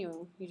screen,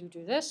 you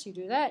do this, you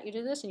do that, you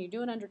do this, and you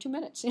do it under 2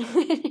 minutes.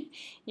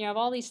 You have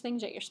all these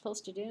things that you're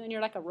supposed to do, and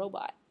you're like a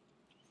robot.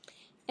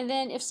 And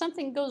then if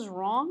something goes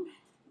wrong,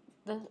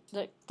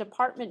 the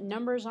department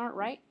numbers aren't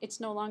right, it's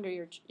no longer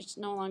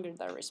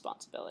their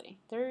responsibility.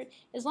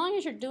 As long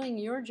as you're doing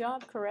your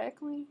job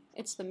correctly,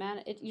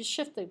 you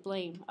shift the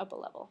blame up a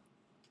level.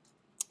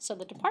 So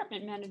the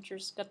department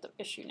manager's got the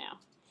issue now.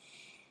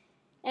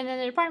 And then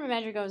the department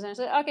manager goes in and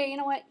says, okay, you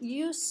know what,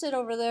 you sit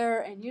over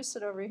there and you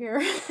sit over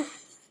here.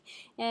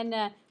 And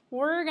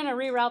we're going to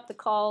reroute the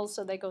calls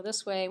so they go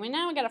this way.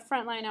 Now we got a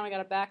front line, now we got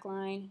a back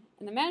line.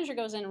 And the manager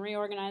goes in and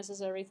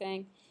reorganizes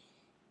everything,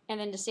 and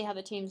then to see how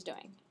the team's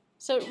doing.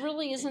 So it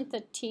really isn't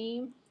the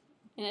team,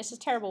 and it's a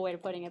terrible way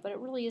of putting it, but it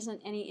really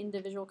isn't any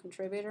individual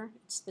contributor.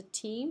 It's the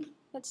team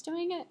that's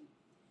doing it.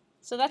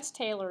 So that's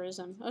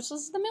Taylorism, which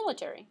is the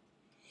military.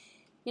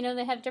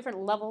 They have different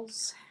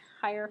levels,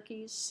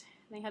 hierarchies.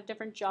 They have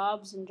different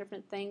jobs and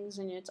different things,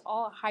 and it's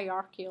all a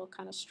hierarchical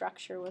kind of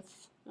structure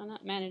with, well,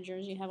 not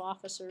managers, you have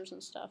officers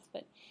and stuff,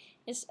 but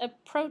it's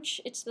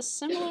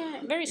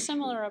the very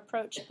similar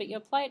approach, but you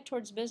apply it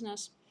towards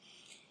business.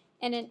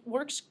 And it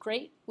works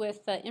great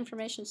with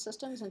information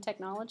systems and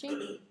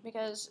technology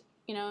because,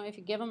 if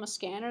you give them a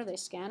scanner, they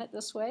scan it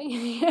this way.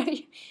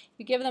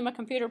 You give them a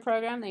computer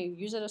program, they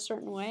use it a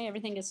certain way.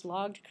 Everything gets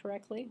logged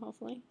correctly,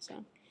 hopefully.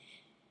 So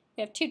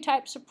we have two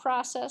types of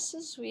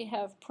processes. We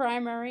have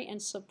primary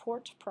and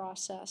support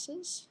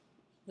processes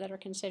that are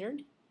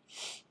considered.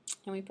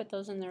 And we put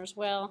those in there as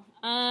well.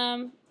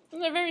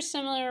 They're very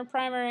similar.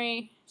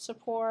 Primary,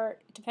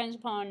 support, it depends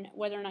upon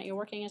whether or not you're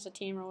working as a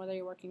team or whether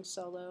you're working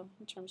solo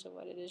in terms of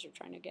what it is you're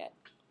trying to get.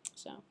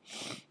 So,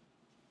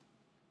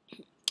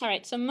 all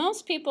right, so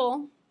most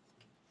people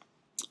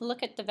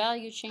look at the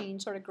value chain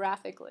sort of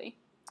graphically.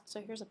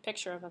 So here's a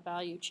picture of a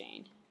value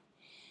chain.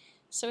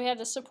 So we have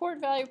the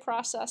support value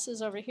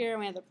processes over here,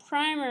 and we have the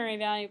primary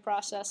value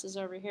processes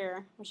over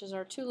here, which is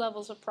our two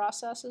levels of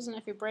processes. And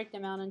if you break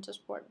them out into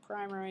support and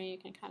primary, you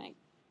can kind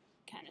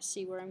of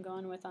see where I'm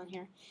going with on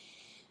here.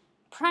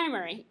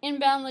 Primary,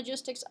 inbound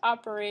logistics,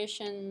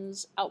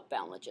 operations,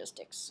 outbound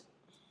logistics,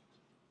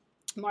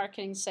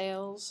 marketing,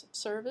 sales,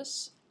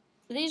 service.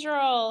 These are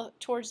all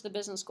towards the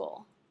business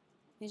goal.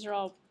 These are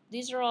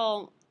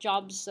all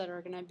jobs that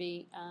are going to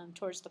be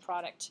towards the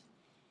product.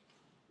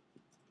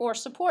 Or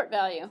support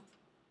value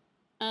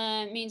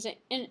means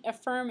a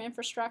firm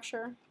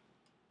infrastructure,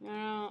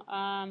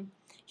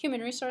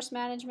 human resource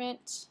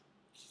management,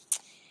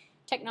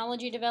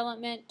 technology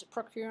development,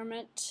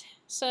 procurement.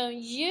 So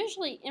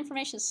usually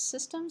information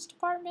systems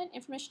department,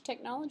 information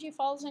technology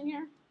falls in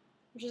here,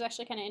 which is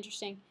actually kind of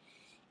interesting.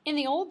 In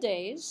the old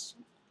days,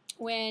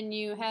 when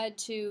you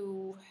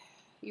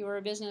were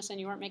a business and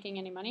you weren't making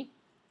any money,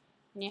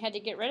 and you had to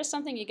get rid of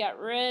something, you got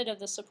rid of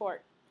the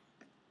support.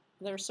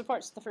 The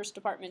support's the first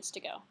departments to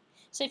go.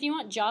 So if you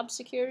want job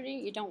security,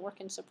 you don't work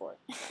in support.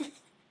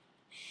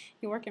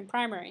 You work in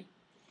primary.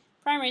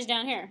 Primary's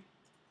down here.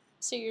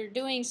 So you're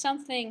doing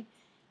something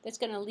that's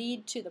going to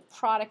lead to the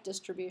product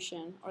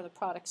distribution or the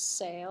product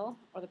sale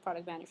or the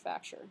product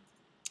manufacture.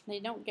 They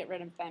don't get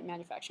rid of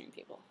manufacturing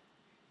people.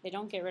 They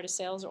don't get rid of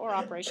sales or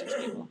operations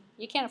people.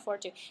 You can't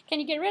afford to. Can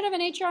you get rid of an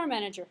HR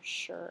manager?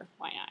 Sure,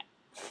 why not?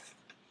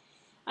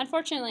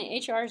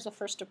 Unfortunately, HR is the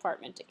first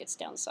department that gets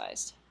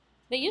downsized.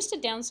 They used to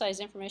downsize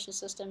information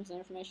systems and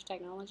information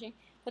technology,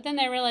 but then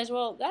they realized,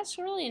 well, that's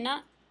really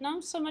not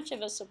so much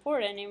of a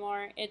support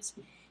anymore. It's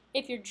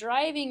if you're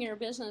driving your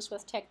business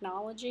with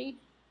technology,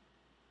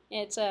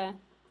 it's a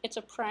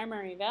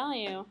primary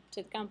value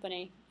to the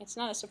company. It's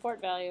not a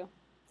support value,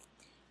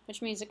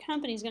 which means the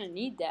company's going to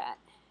need that.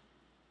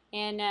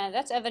 And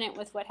that's evident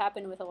with what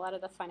happened with a lot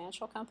of the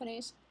financial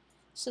companies.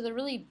 So the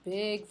really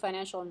big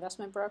financial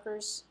investment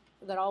brokers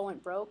that all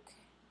went broke,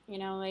 you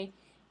know, they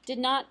did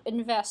not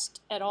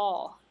invest at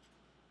all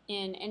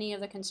in any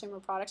of the consumer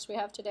products we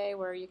have today,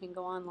 where you can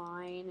go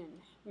online and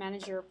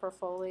manage your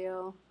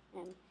portfolio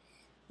and,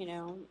 you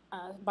know,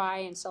 buy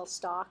and sell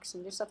stocks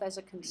and do stuff as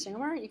a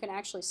consumer. You can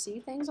actually see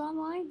things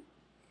online.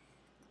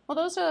 Well,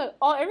 those are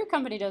all. Every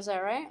company does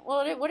that, right?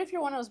 Well, what if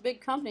you're one of those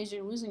big companies,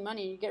 you're losing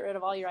money, and you get rid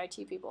of all your IT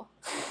people,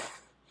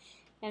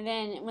 and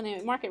then when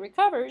the market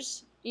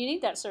recovers, you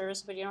need that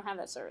service, but you don't have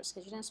that service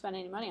because you didn't spend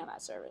any money on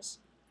that service.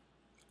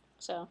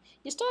 So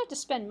you still have to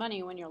spend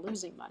money when you're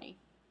losing money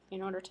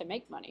in order to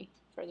make money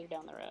further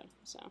down the road.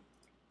 So,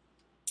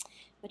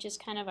 which is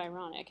kind of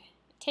ironic.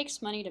 It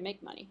takes money to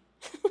make money.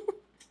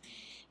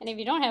 And if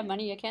you don't have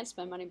money, you can't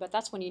spend money, but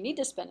that's when you need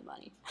to spend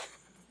money.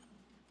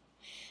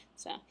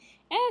 So, and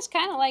it's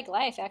kind of like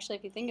life, actually,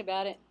 if you think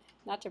about it.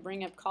 Not to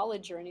bring up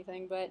college or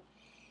anything, but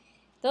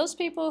those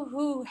people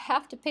who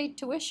have to pay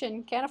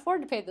tuition can't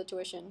afford to pay the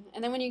tuition.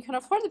 And then when you can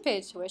afford to pay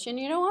the tuition,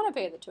 you don't want to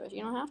pay the tuition.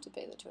 You don't have to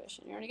pay the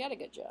tuition. You already got a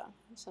good job.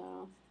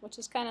 So, which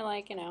is kind of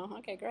like, you know,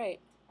 okay, great.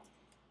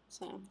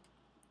 So,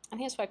 I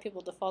think that's why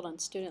people default on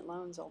student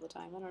loans all the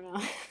time. I don't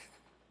know.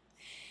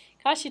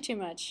 Costs you too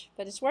much,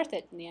 but it's worth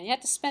it in the end. You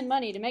have to spend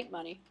money to make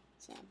money.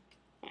 So,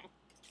 yeah,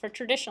 for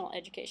traditional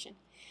education.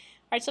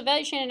 All right, so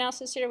value chain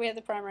analysis here, we have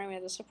the primary, we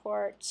have the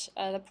support.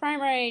 The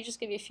primary, just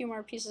give you a few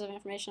more pieces of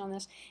information on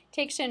this,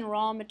 takes in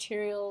raw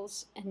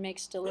materials and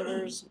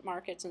delivers,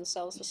 markets, and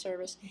sells the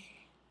service.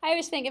 I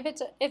always think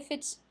if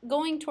it's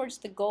going towards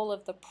the goal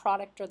of the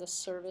product or the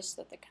service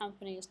that the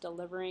company is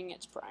delivering,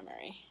 it's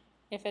primary.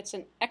 If it's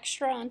an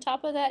extra on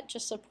top of that,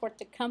 just support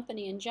the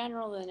company in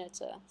general, then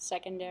it's a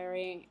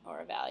secondary or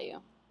a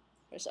value.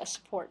 There's a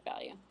support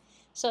value.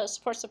 So it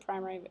supports the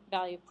primary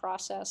value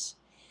process.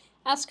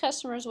 Ask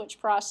customers which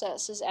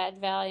processes add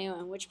value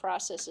and which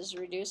processes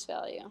reduce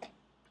value.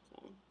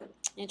 So,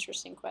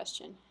 interesting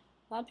question.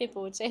 A lot of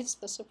people would say it's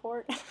the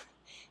support.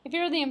 If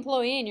you're the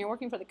employee and you're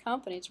working for the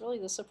company, it's really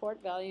the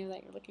support value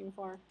that you're looking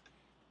for,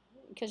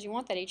 because you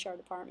want that HR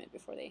department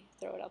before they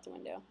throw it out the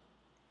window.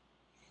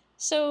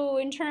 So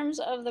in terms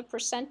of the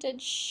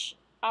percentage,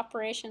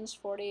 operations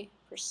 40%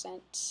 in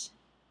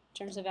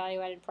terms of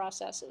value-added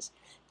processes.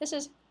 This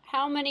is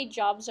how many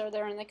jobs are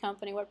there in the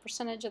company, what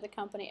percentage of the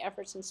company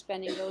efforts and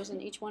spending goes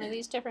in each one of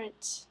these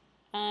different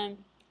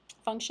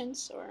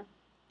functions or,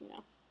 you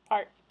know,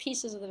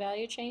 pieces of the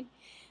value chain.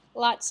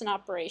 Lots in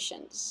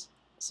operations.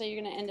 So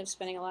you're going to end up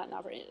spending a lot in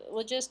operations.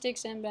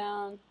 Logistics,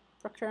 inbound,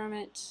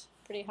 procurement,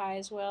 pretty high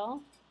as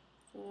well.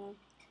 So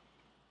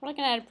we're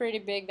looking at a pretty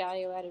big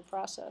value-added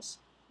process.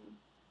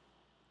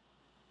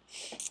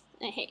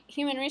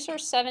 Human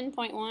resource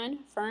 7.1,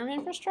 firm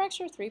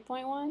infrastructure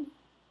 3.1.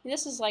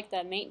 This is like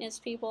the maintenance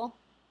people,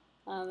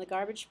 the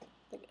garbage,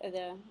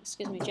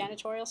 excuse me,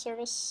 janitorial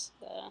service,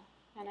 the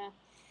kind of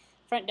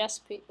front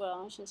desk people.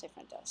 Well, I shouldn't say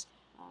front desk.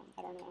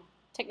 I don't know.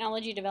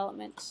 Technology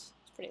development is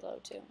pretty low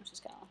too, which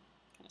is kind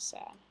of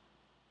sad.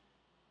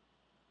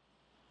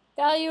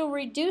 Value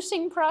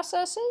reducing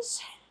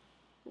processes,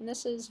 and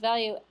this is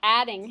value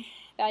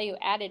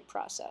added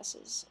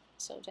processes.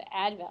 So to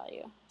add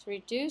value, to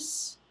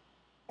reduce.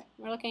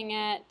 We're looking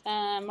at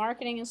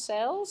marketing and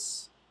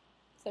sales,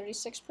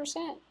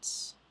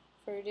 36%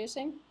 for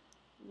reducing.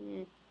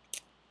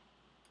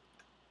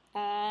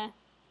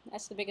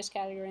 That's the biggest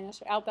category in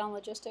this. Outbound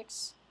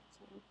logistics.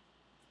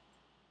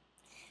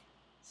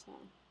 So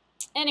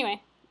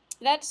anyway,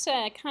 that's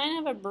kind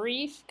of a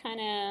brief kind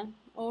of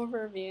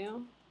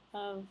overview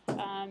of,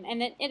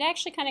 and it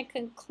actually kind of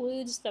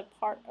concludes the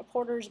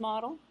Porter's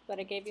model that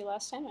I gave you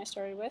last time I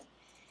started with.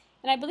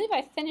 And I believe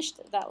I finished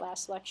that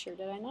last lecture,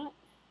 did I not?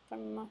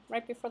 From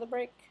right before the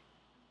break.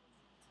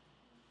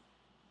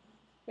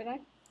 Did I?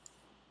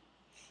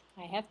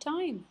 I have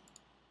time.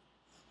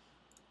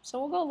 So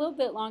we'll go a little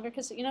bit longer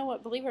because, you know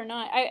what, believe it or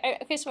not,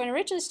 okay, so when I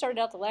originally started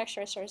out the lecture,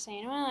 I started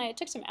saying, well, I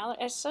took some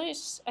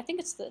allergies. I think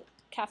it's the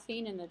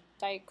caffeine and the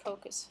Diet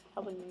Coke is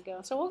helping me go.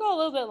 So we'll go a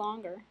little bit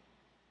longer,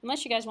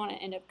 unless you guys want to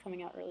end up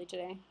coming out early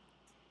today.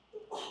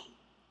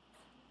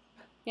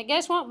 You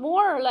guys want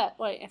more or less?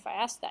 Well, if I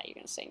ask that, you're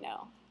going to say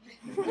no.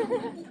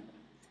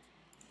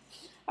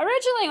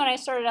 Originally, when I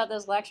started out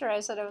this lecture, I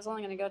said I was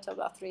only going to go till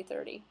about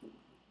 3:30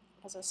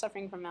 because I was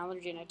suffering from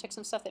allergy, and I took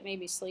some stuff that made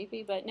me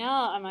sleepy, but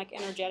now I'm like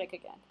energetic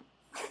again.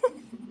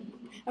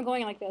 I'm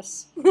going like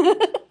this.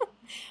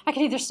 I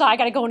can either stop, I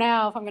got to go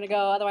now if I'm going to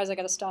go, otherwise I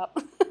got to stop.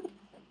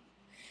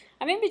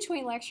 I'm in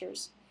between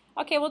lectures.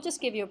 Okay, we'll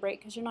just give you a break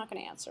because you're not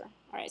going to answer.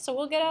 All right, so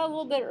we'll get out a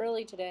little bit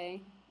early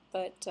today,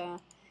 but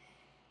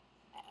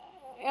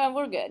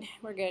We're good.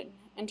 We're good.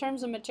 In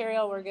terms of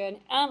material, we're good.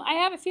 I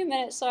have a few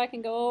minutes so I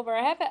can go over.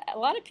 I have a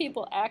lot of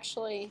people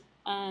actually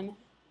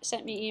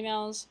sent me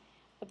emails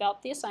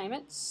about the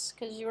assignments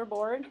because you were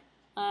bored.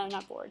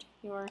 Not bored.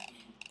 You were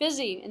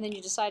busy and then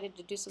you decided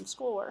to do some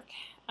schoolwork.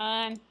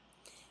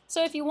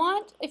 So if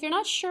you're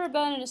not sure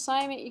about an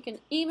assignment, you can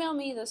email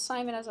me the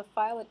assignment as a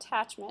file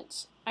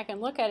attachment. I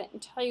can look at it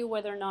and tell you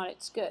whether or not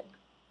it's good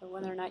or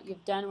whether or not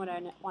you've done what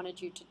I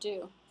wanted you to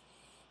do.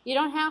 You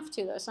don't have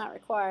to, though. It's not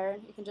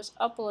required. You can just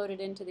upload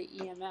it into the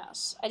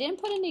EMS. I didn't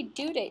put any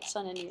due dates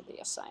on any of the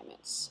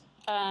assignments,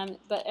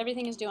 but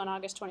everything is due on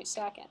August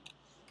 22nd.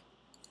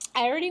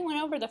 I already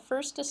went over the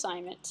first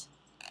assignment,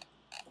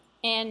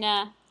 and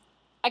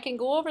I can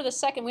go over the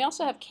second. We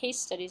also have case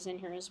studies in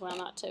here as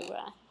well.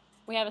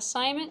 We have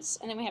assignments,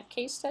 and then we have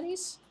case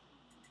studies.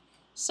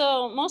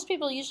 So most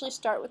people usually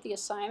start with the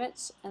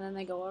assignments, and then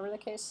they go over the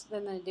case,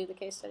 then they do the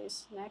case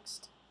studies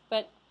next.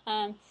 But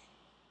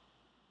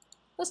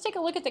let's take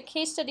a look at the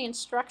case study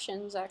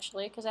instructions,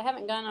 actually, because I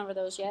haven't gone over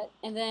those yet.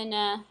 And then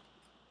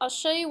I'll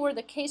show you where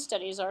the case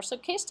studies are. So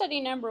case study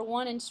number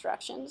 1,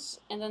 instructions,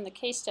 and then the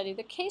case study.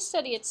 The case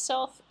study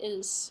itself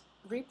is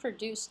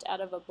reproduced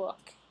out of a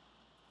book,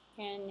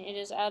 and it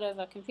is out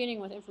of Computing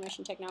with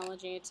Information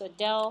Technology. It's a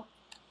Dell,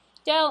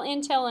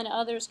 Intel, and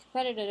others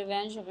competitive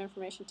advantage of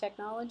information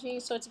technology.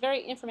 So it's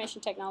very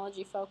information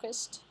technology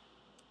focused.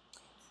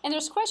 And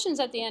there's questions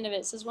at the end of it.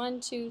 It says 1,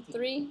 2,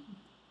 3.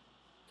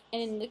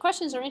 And the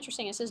questions are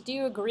interesting. It says, do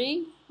you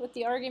agree with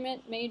the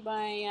argument made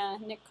by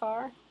Nick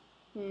Carr?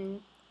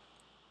 And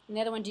the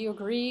other one, do you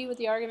agree with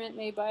the argument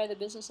made by the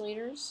business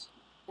leaders?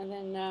 And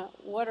then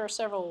what are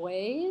several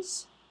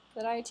ways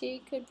that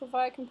IT could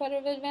provide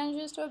competitive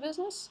advantages to a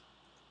business?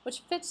 Which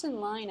fits in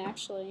line,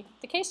 actually.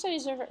 The case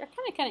studies are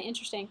kind of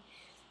interesting.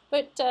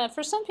 But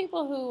for some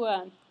people who,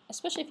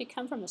 especially if you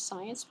come from a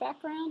science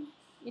background,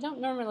 you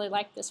don't normally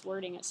like this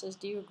wording. It says,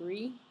 do you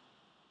agree?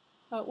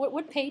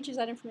 What page is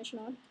that information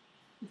on?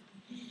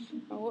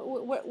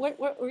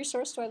 What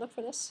resource do I look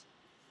for this?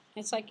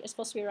 It's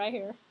supposed to be right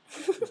here.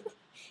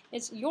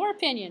 It's your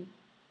opinion.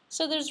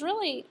 So there's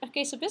really,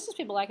 okay, so business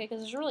people like it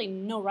because there's really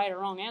no right or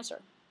wrong answer.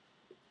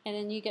 And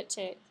then you get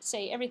to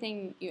say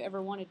everything you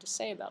ever wanted to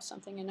say about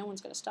something and no one's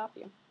going to stop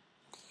you.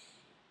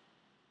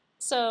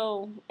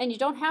 So, and you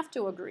don't have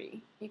to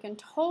agree. You can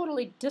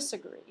totally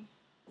disagree,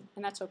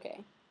 and that's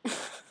okay.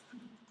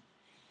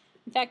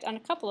 In fact, on a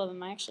couple of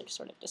them I actually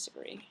sort of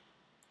disagree.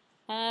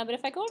 But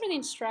if I go over the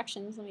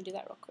instructions, let me do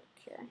that real quick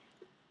here.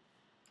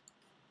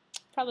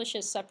 Probably should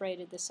have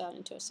separated this out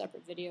into a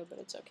separate video, but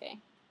it's okay.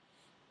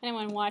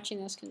 Anyone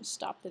watching this can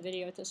stop the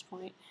video at this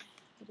point.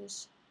 It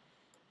is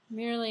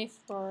merely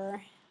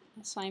for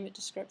assignment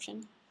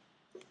description.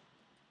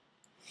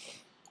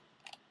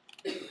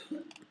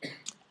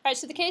 Alright,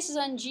 so the case is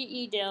on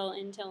GE, Dell,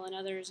 Intel, and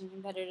others, and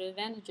competitive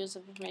advantages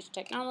of information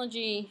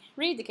technology.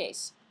 Read the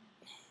case.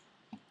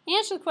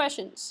 Answer the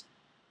questions.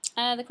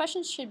 The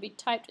questions should be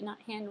typed and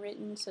not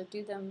handwritten, so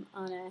do them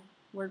on a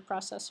word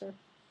processor.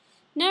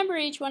 Number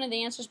each one of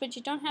the answers, but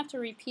you don't have to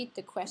repeat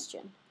the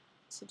question.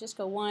 So just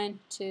go 1,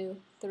 2,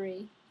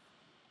 3.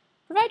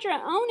 Provide your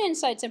own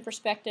insights and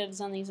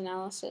perspectives on these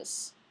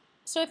analysis.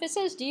 So if it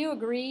says, do you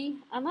agree?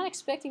 I'm not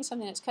expecting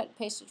something that's cut and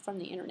pasted from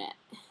the internet.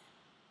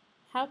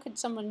 How could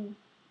someone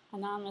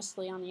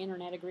anonymously on the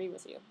internet agree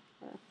with you?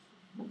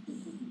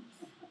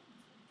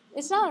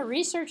 It's not a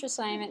research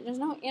assignment. There's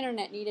no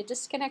internet needed.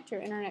 Disconnect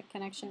your internet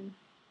connection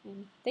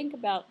and think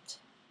about,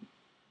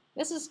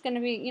 this is going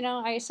to be, you know,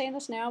 I say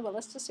this now, but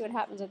let's just see what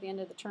happens at the end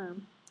of the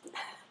term.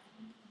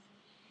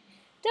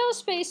 Don't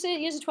space it.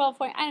 Use a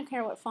 12-point. I don't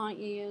care what font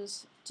you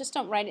use. Just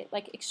don't write it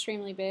like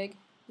extremely big.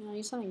 You know,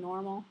 use something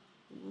normal.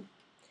 You know,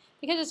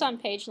 because it's on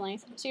page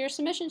length. So your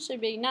submission should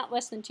be not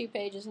less than 2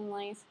 pages in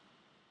length.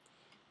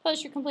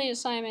 Post your complete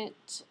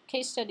assignment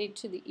case study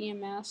to the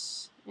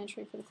EMS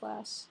entry for the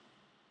class.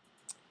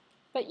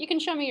 But you can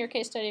show me your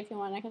case study if you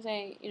want. I can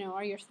say, you know,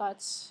 are your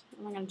thoughts,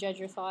 I'm going to judge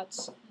your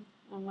thoughts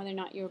on whether or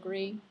not you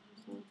agree.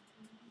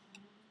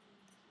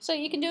 So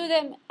you can do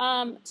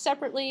them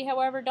separately,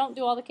 however, don't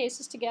do all the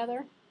cases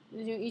together.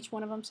 You do each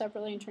one of them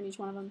separately and turn each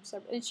one of them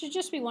separately. It should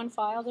just be one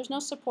file. There's no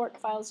support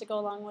files that go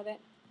along with it,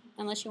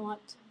 unless you want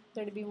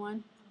there to be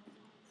one.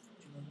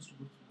 Do you want us to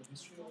go through the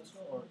history also,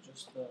 or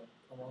just the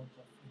amount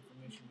of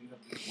information we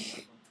have given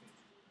on one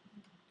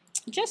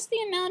page? Just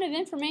the amount of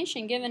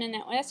information given in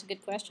that. Well, that's a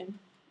good question.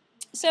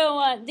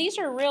 So these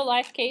are real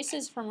life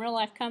cases from real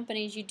life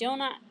companies. You do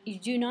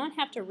not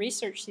have to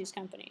research these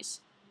companies.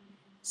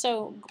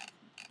 So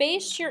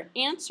base your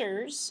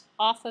answers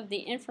off of the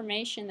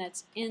information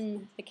that's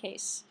in the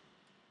case.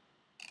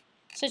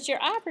 So it's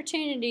your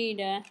opportunity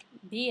to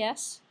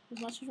BS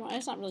as much as you want.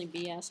 It's not really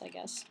BS, I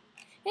guess.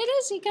 It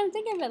is. You can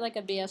think of it like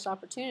a BS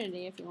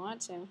opportunity if you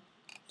want to.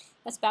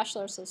 That's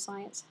Bachelor's of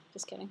Science.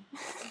 Just kidding.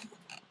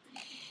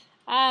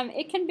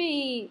 It can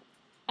be.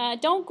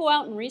 Don't go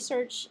out and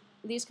research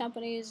these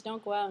companies.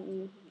 Don't go out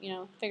and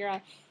figure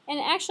out. And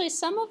actually,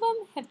 some of them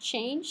have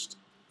changed.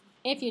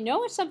 If you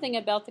know something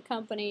about the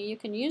company, you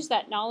can use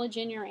that knowledge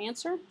in your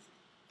answer.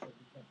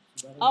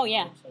 Oh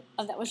yeah.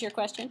 Oh, that was your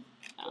question?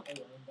 Oh, and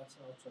that's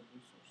an outside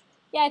resource.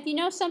 Yeah, if you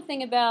know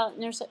something about,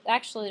 and there's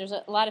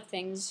a lot of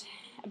things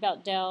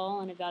about Dell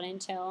and about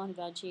Intel and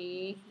about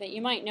GE that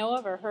you might know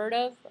of or heard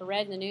of or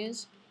read in the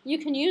news, you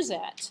can use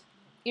that.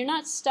 You're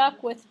not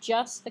stuck with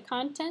just the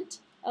content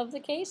of the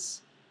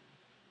case,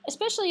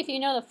 especially if you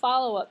know the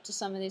follow-up to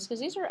some of these, because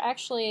these are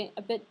actually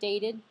a bit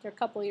dated. They're a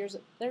couple years,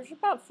 they're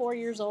about 4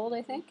 years old,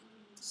 I think.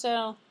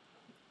 So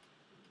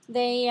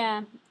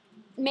they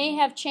may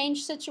have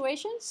changed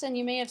situations, and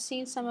you may have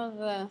seen some of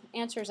the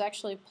answers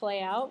actually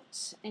play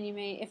out, and you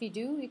may, if you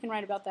do, you can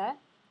write about that.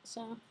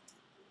 So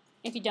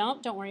if you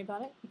don't worry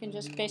about it. You can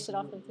just base it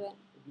off of that.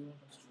 Do you want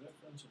us to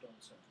reference it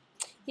also?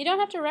 You don't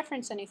have to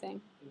reference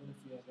anything. Even if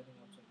we are getting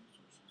outside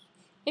resources?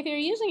 If you're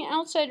using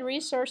outside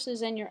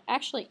resources and you're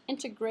actually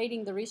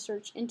integrating the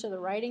research into the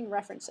writing,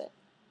 reference it.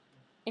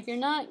 If you're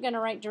not going to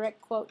write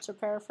direct quotes or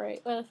paraphrase,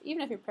 well,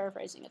 even if you're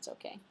paraphrasing, it's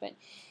okay. But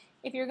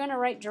if you're going to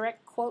write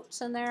direct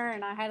quotes in there,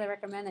 and I highly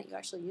recommend that you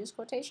actually use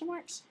quotation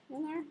marks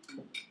in there,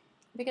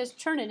 because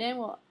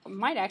Turnitin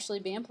might actually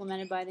be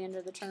implemented by the end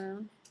of the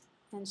term,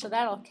 and so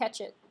that'll catch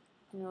it,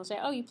 and it'll say,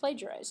 oh, you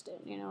plagiarized it.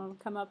 You know, it'll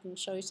come up and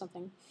show you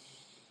something.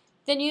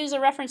 Then use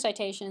a reference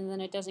citation, and then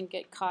it doesn't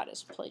get caught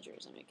as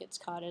plagiarism. It gets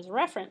caught as a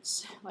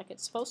reference, like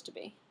it's supposed to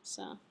be.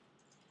 So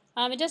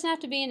it doesn't have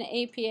to be in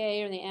the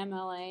APA or the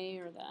MLA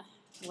or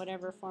the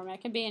whatever format.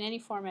 It can be in any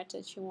format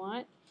that you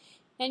want.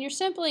 And you're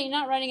simply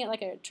not writing it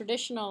like a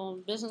traditional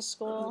business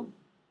school.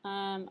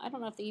 I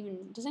don't know if they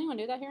even, does anyone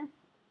do that here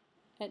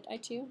at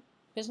ITU?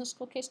 Business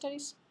school case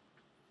studies?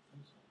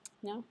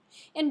 No?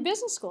 In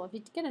business school, if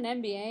you get an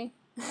MBA,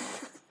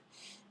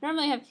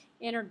 normally you have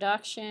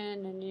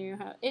introduction, and you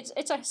have, it's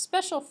a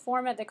special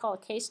format they call a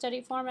case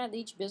study format that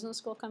each business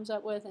school comes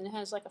up with, and it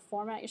has like a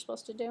format you're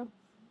supposed to do.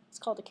 It's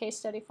called a case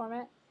study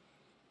format.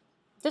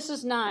 This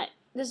is not,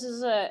 this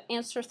is a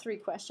answer 3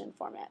 question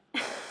format.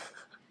 This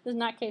is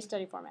not case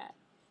study format.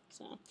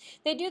 So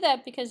they do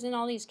that because in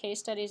all these case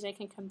studies they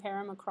can compare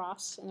them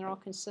across, and they're all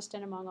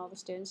consistent among all the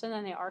students, and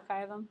then they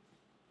archive them.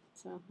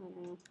 So I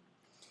don't know.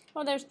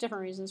 Well, there's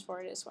different reasons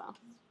for it as well.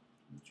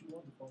 But you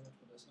want the format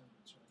for the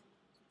assignments,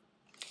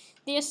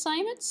 right? The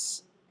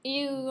assignments,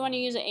 you want to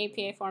use an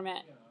APA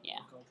format. Yeah.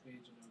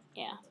 Page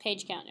and Yeah,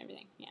 page count and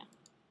everything. Yeah.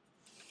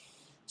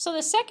 So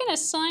the second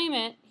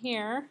assignment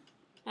here,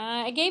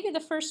 I gave you the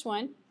first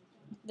one.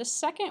 The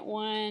second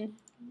one.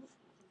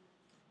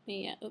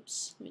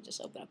 Oops, let me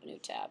just open up a new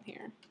tab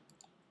here.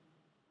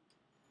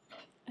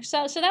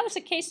 So that was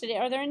a case study.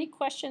 Are there any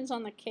questions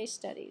on the case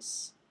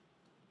studies?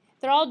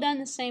 They're all done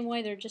the same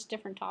way. They're just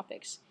different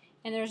topics.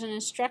 And there's an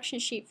instruction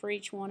sheet for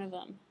each one of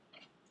them.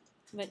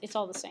 But it's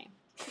all the same.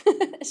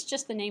 It's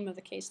just the name of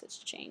the case that's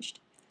changed.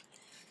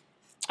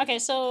 Okay,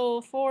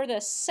 so for the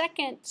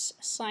second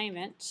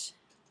assignment,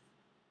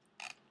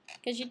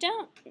 because you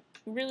don't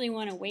really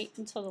want to wait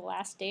until the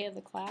last day of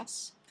the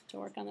class to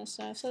work on this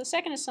stuff. So the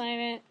second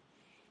assignment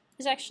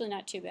is actually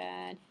not too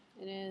bad.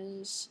 It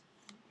is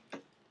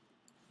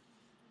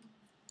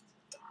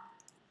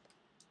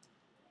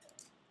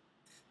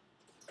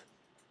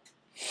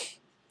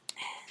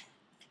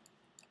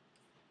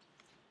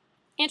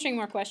answering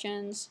more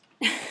questions.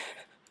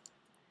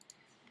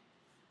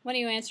 What are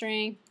you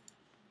answering?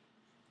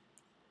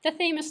 The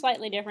theme is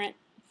slightly different.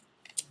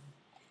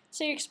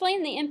 So you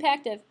explain the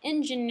impact of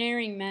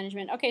engineering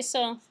management. Okay,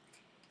 so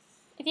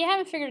if you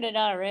haven't figured it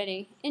out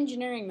already,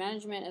 engineering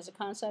management as a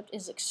concept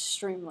is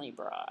extremely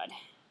broad.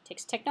 It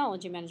takes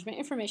technology management,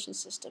 information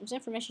systems,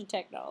 information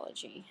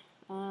technology.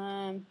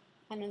 I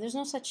know there's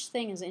no such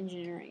thing as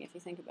engineering if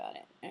you think about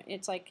it.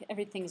 It's like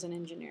everything's an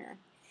engineer.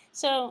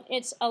 So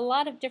it's a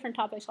lot of different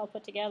topics all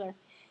put together.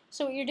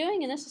 So what you're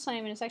doing in this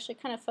assignment is actually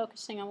kind of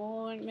focusing on,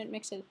 well, what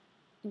makes it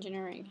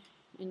engineering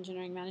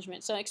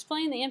management. So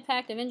explain the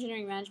impact of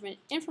engineering management,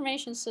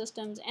 information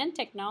systems, and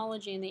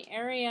technology in the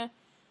area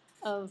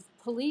of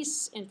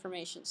police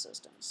information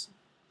systems.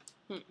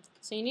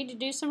 So you need to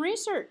do some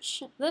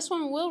research. This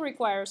one will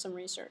require some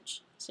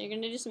research. So you're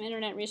going to do some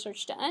internet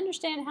research to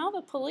understand how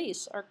the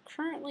police are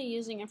currently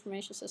using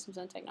information systems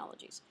and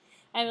technologies.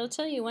 I will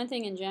tell you one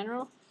thing in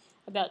general.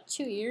 About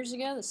 2 years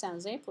ago, the San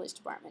Jose Police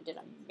Department did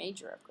a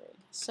major upgrade.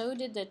 So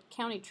did the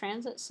county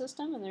transit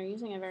system, and they're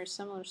using a very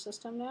similar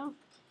system now.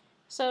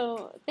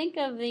 So think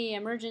of the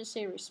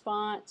emergency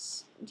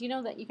response. Do you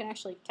know that you can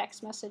actually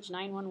text message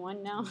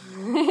 911 now?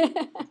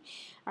 All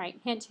right,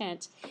 hint,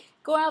 hint.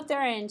 Go out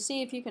there and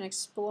see if you can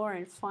explore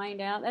and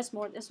find out. It's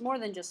more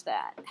than just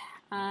that.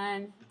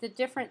 The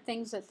different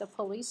things that the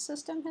police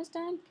system has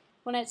done.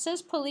 When it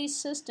says police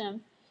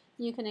system,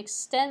 you can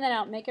extend that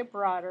out, make it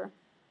broader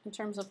in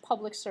terms of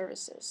public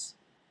services.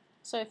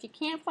 So if you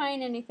can't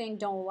find anything,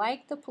 don't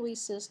like the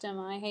police system,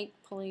 I hate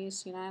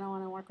police, I don't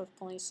want to work with the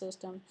police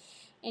system,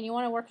 and you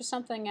want to work with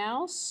something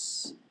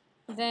else,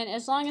 then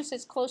as long as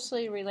it's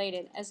closely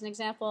related. As an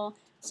example,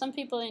 some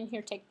people in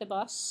here take the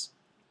bus,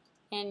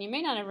 and you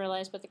may not have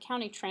realized, but the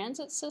county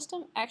transit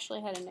system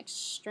actually had an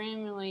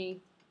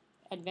extremely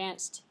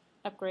advanced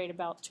upgrade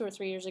about 2 or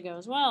 3 years ago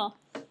as well.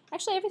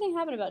 Actually, everything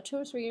happened about 2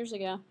 or 3 years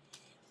ago,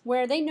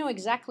 where they know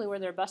exactly where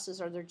their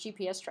buses are, they're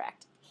GPS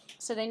tracked.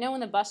 So they know when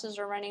the buses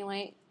are running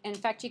late. In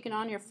fact, you can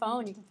on your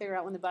phone, you can figure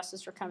out when the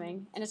buses are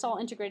coming. And it's all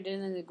integrated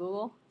into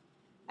Google.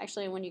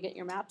 Actually, when you get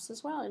your maps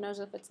as well, it knows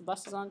if it's the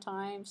buses on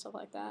time, stuff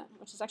like that,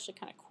 which is actually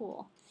kind of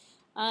cool.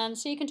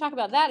 So you can talk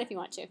about that if you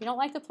want to. If you don't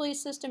like the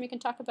police system, you can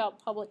talk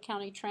about public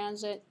county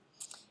transit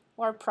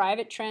or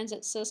private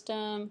transit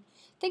system.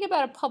 Think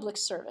about a public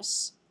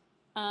service.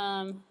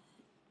 The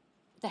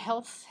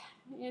health,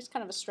 it's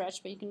kind of a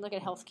stretch, but you can look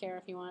at healthcare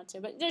if you want to.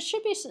 But there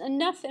should be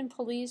enough in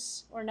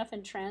police or enough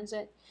in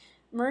transit.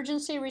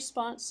 Emergency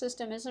response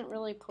system isn't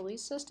really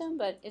police system,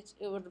 but it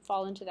would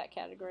fall into that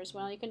category as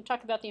well. You can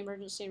talk about the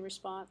emergency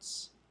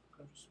response.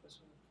 Country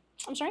specific.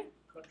 I'm sorry?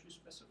 Country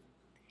specific.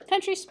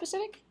 Country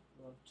specific?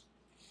 Not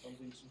all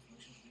these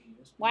information to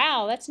be US.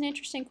 Wow, that's an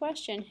interesting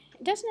question.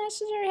 It doesn't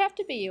necessarily have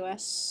to be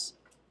U.S.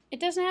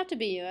 It doesn't have to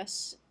be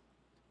U.S.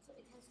 So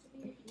it has to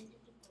be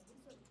related to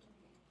police or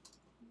it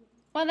can be.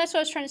 Well, that's what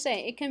I was trying to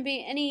say. It can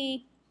be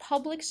any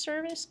public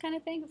service kind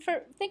of thing.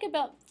 Think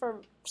about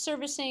for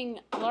servicing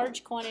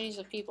large quantities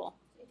of people.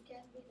 It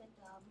can be that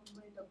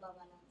Mumbai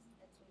Dabbawalas.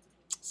 That's what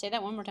it is. Say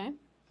that one more time.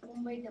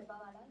 Mumbai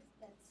Dabbawalas.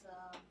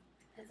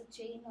 That's a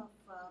chain of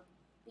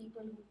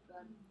people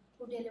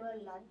who deliver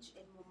lunch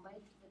in Mumbai.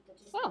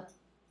 Oh.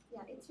 Yeah,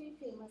 it's very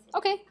famous.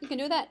 Okay, you can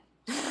do that.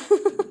 They have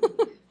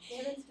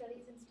done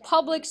studies in Stanford.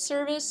 Public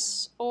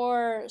service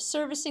or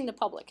servicing the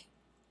public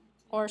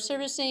or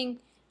servicing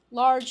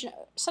large,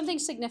 something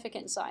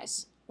significant in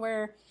size.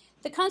 Where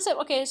the concept,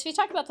 okay, so if you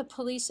talk about the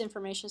police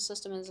information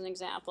system as an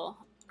example,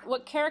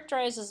 what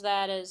characterizes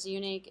that as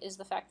unique is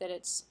the fact that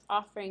it's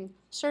offering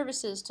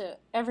services to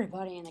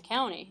everybody in the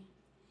county.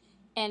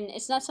 And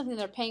it's not something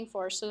they're paying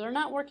for, so they're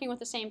not working with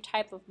the same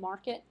type of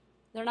market.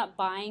 They're not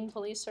buying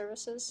police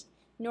services,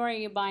 nor are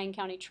you buying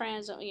county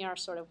transit. You are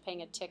sort of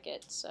paying a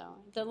ticket. So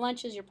the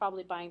lunches, you're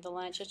probably buying the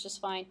lunch. It's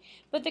just fine.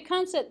 But the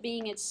concept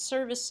being it's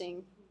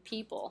servicing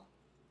people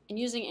and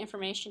using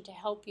information to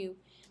help you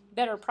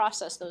better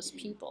process those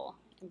people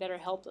and better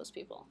help those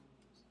people.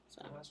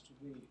 So. It has to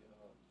be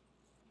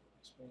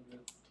explained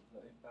with the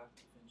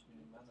impact of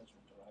engineering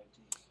management or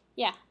IT.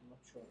 Yeah. I'm not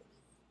sure.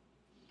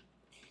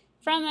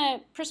 From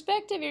a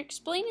perspective, you're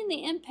explaining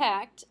the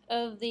impact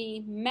of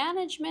the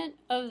management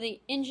of the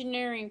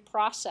engineering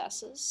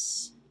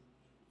processes,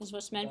 is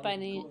what's meant by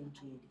the... Go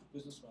into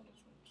business management.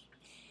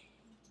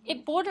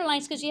 It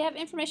borderlines because you have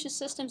information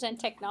systems and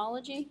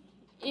technology.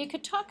 You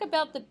could talk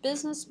about the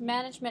business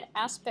management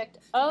aspect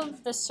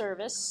of the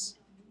service.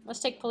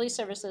 Let's take police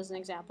service as an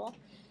example.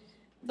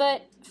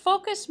 But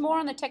focus more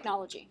on the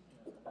technology.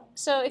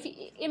 So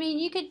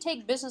you could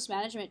take business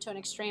management to an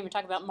extreme and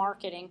talk about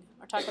marketing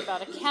or talk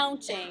about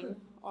accounting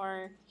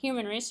or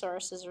human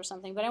resources or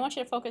something, but I want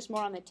you to focus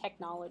more on the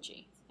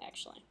technology,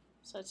 actually.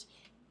 So it's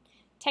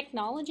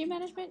technology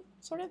management,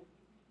 sort of?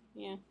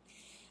 Yeah.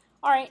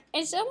 All right,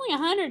 it's only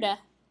 100 to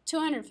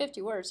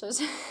 250 words, so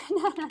it's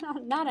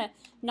not a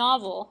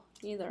novel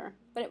either,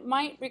 but it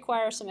might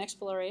require some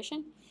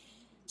exploration.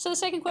 So the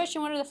second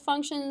question, what are the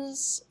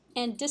functions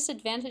and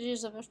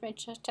disadvantages of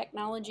information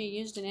technology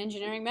used in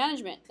engineering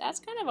management? That's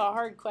kind of a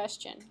hard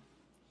question.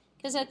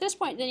 Because at this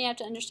point, then you have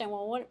to understand,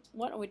 well,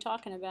 what are we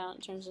talking about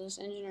in terms of this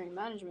engineering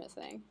management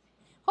thing?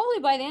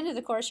 Hopefully by the end of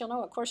the course, you'll know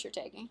what course you're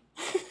taking.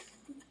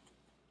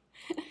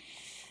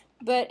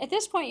 But at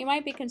this point, you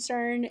might be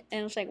concerned,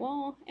 and it's like,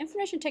 well,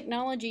 information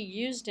technology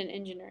used in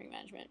engineering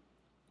management.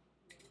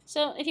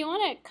 So if you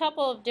want a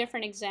couple of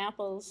different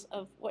examples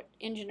of what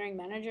engineering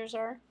managers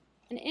are,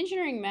 an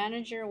engineering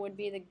manager would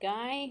be the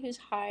guy who's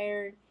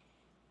hired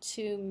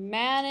to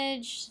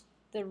manage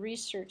the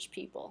research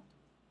people.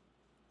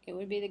 It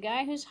would be the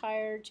guy who's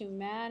hired to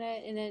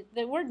manage, and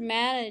the word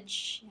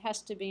manage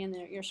has to be in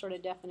your sort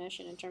of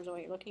definition in terms of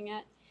what you're looking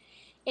at.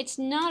 It's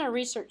not a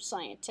research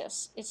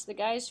scientist. It's the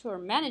guys who are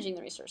managing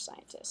the research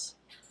scientists.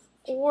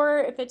 Or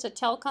if it's a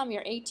telecom,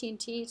 your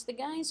AT&T, it's the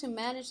guys who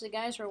manage the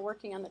guys who are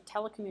working on the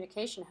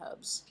telecommunication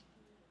hubs.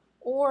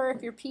 Or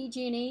if you're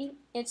PG&E,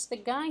 it's the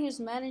guy who's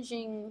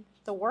managing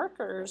the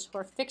workers who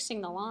are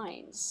fixing the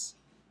lines,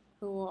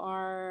 who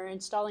are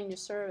installing new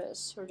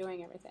service, who are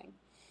doing everything.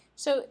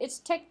 So it's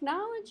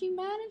technology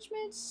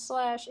management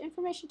 /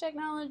 information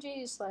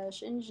technology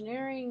 /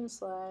 engineering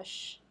 /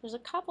 there's a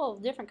couple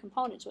of different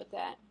components with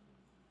that.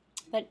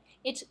 But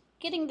it's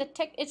getting the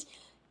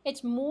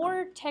it's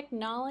more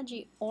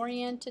technology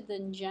oriented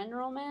than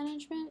general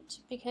management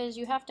because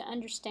you have to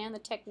understand the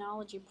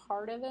technology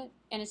part of it,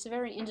 and it's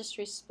very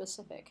industry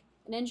specific.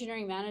 An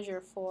engineering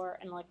manager for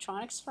an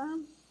electronics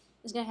firm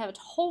is going to have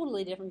a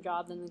totally different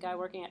job than the guy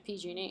working at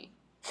PG&E.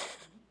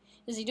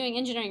 Is he doing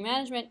engineering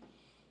management?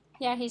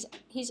 Yeah, he's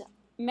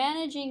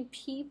managing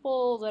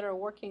people that are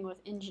working with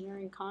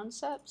engineering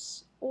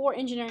concepts or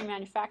engineering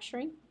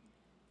manufacturing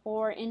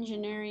or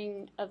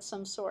engineering of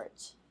some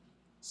sort.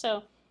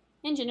 So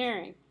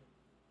engineering,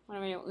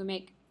 what do we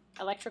make?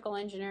 Electrical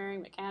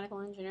engineering, mechanical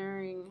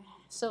engineering,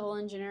 civil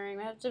engineering.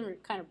 We have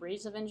different kind of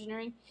breeds of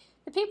engineering.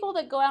 The people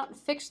that go out and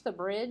fix the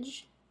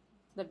bridge,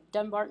 the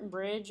Dumbarton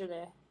Bridge or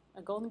the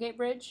Golden Gate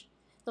Bridge,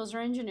 those are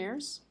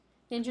engineers.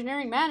 The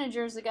engineering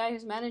manager is the guy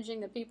who's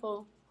managing the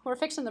people who are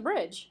fixing the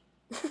bridge.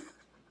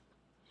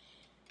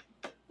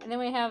 And then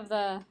we have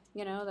the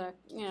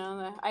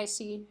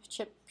IC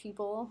chip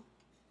people.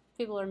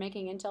 People are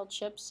making Intel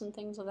chips and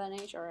things of that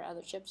nature, or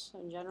other chips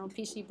in general.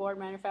 PC board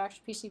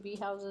manufacturers, PCB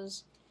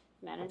houses,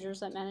 managers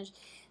that manage.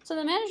 So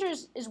the manager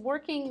is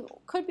working,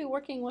 could be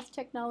working with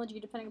technology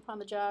depending upon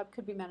the job,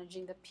 could be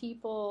managing the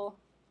people,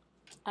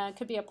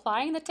 could be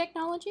applying the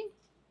technology,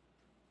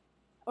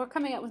 or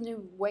coming up with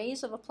new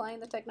ways of applying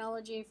the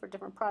technology for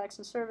different products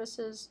and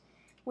services.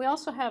 We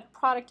also have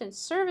product and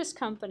service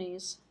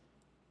companies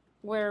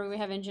where we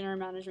have engineering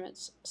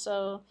managements.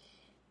 So,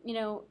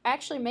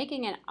 actually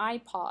making an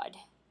iPod,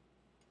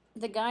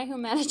 the guy who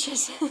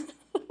manages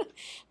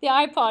the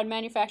iPod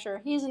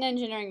manufacturer, he's an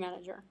engineering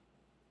manager.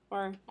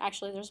 Or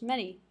actually,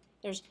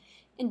 there's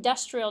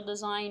industrial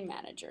design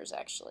managers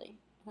actually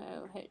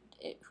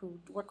who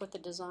work with the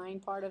design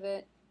part of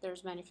it.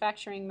 There's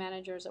manufacturing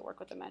managers that work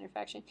with the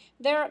manufacturing.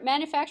 They're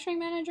manufacturing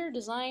manager,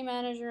 design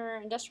manager,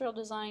 industrial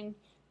design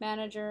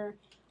manager,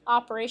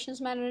 operations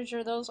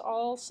manager, those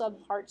all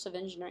subparts of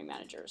engineering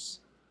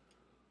managers.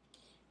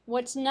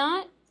 What's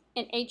not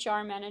an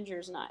HR manager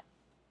is not.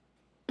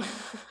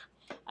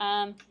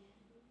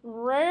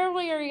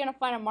 Rarely are you going to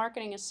find a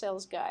marketing and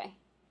sales guy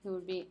who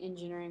would be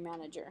engineering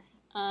manager.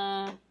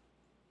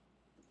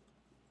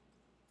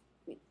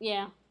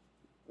 Yeah,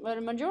 but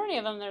a majority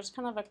of them, there's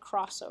kind of a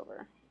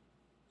crossover.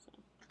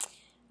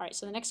 All right,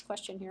 so the next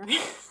question here.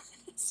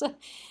 So,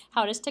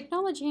 how does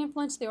technology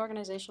influence the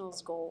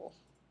organizational's goal?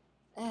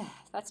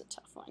 That's a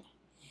tough one.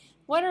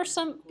 What are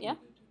some, yeah?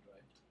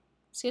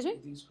 Excuse me?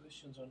 These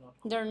questions are not.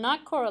 They're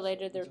not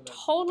correlated. They're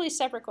totally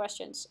separate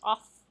questions,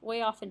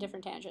 way off in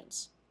different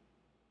tangents.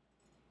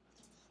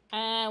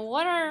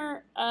 What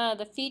are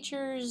the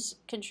features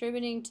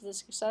contributing to the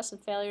success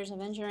and failures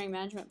of engineering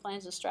management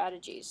plans and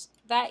strategies?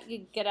 That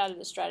you get out of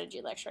the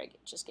strategy lecture I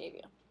just gave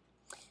you.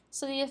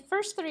 So the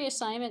first 3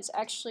 assignments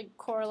actually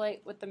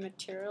correlate with the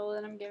material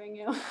that I'm giving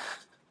you.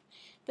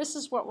 This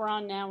is what we're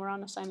on now. We're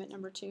on assignment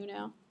number 2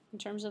 now in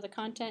terms of the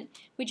content.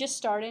 We just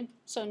started.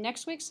 So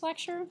next week's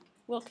lecture,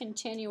 we'll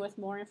continue with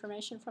more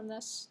information from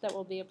this that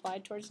will be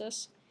applied towards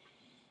this.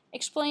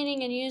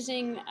 Explaining and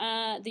using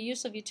the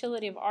use of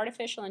utility of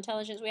artificial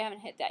intelligence. We haven't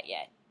hit that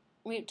yet.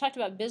 We talked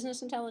about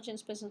business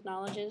intelligence, business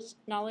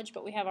knowledge,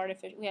 but we have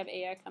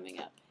AI coming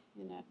up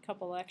in a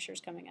couple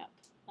lectures coming up.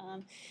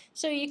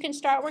 So you can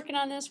start working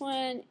on this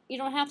one. You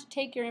don't have to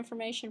take your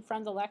information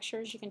from the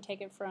lectures. You can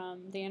take it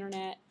from the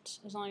internet.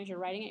 As long as you're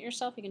writing it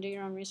yourself, you can do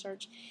your own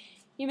research.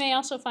 You may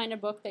also find a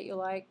book that you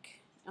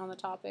like on the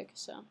topic.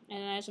 So,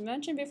 and as I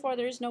mentioned before,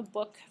 there is no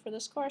book for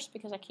this course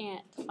because I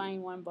can't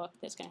find one book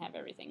that's going to have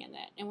everything in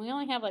that. And we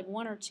only have like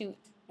 1 or 2,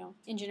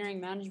 engineering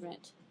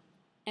management,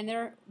 and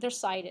they're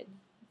cited.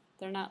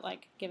 They're not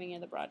like giving you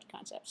the broad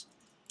concepts.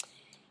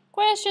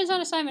 Questions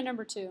on assignment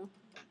number 2,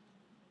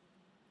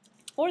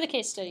 or the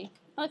case study.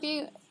 Well, if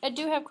you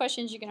do have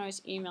questions, you can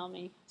always email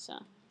me. So,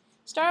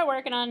 start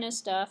working on this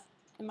stuff.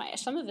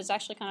 Some of it's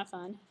actually kind of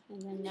fun,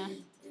 and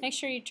then make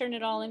sure you turn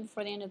it all in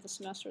before the end of the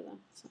semester, though.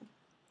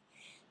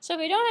 So if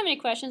we don't have any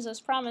questions,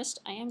 as promised,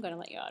 I am going to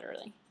let you out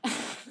early.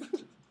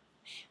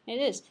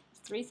 It is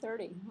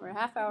 3:30. We're a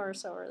half hour or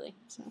so early.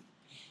 So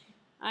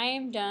I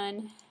am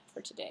done for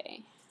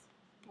today.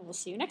 And we'll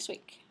see you next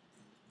week.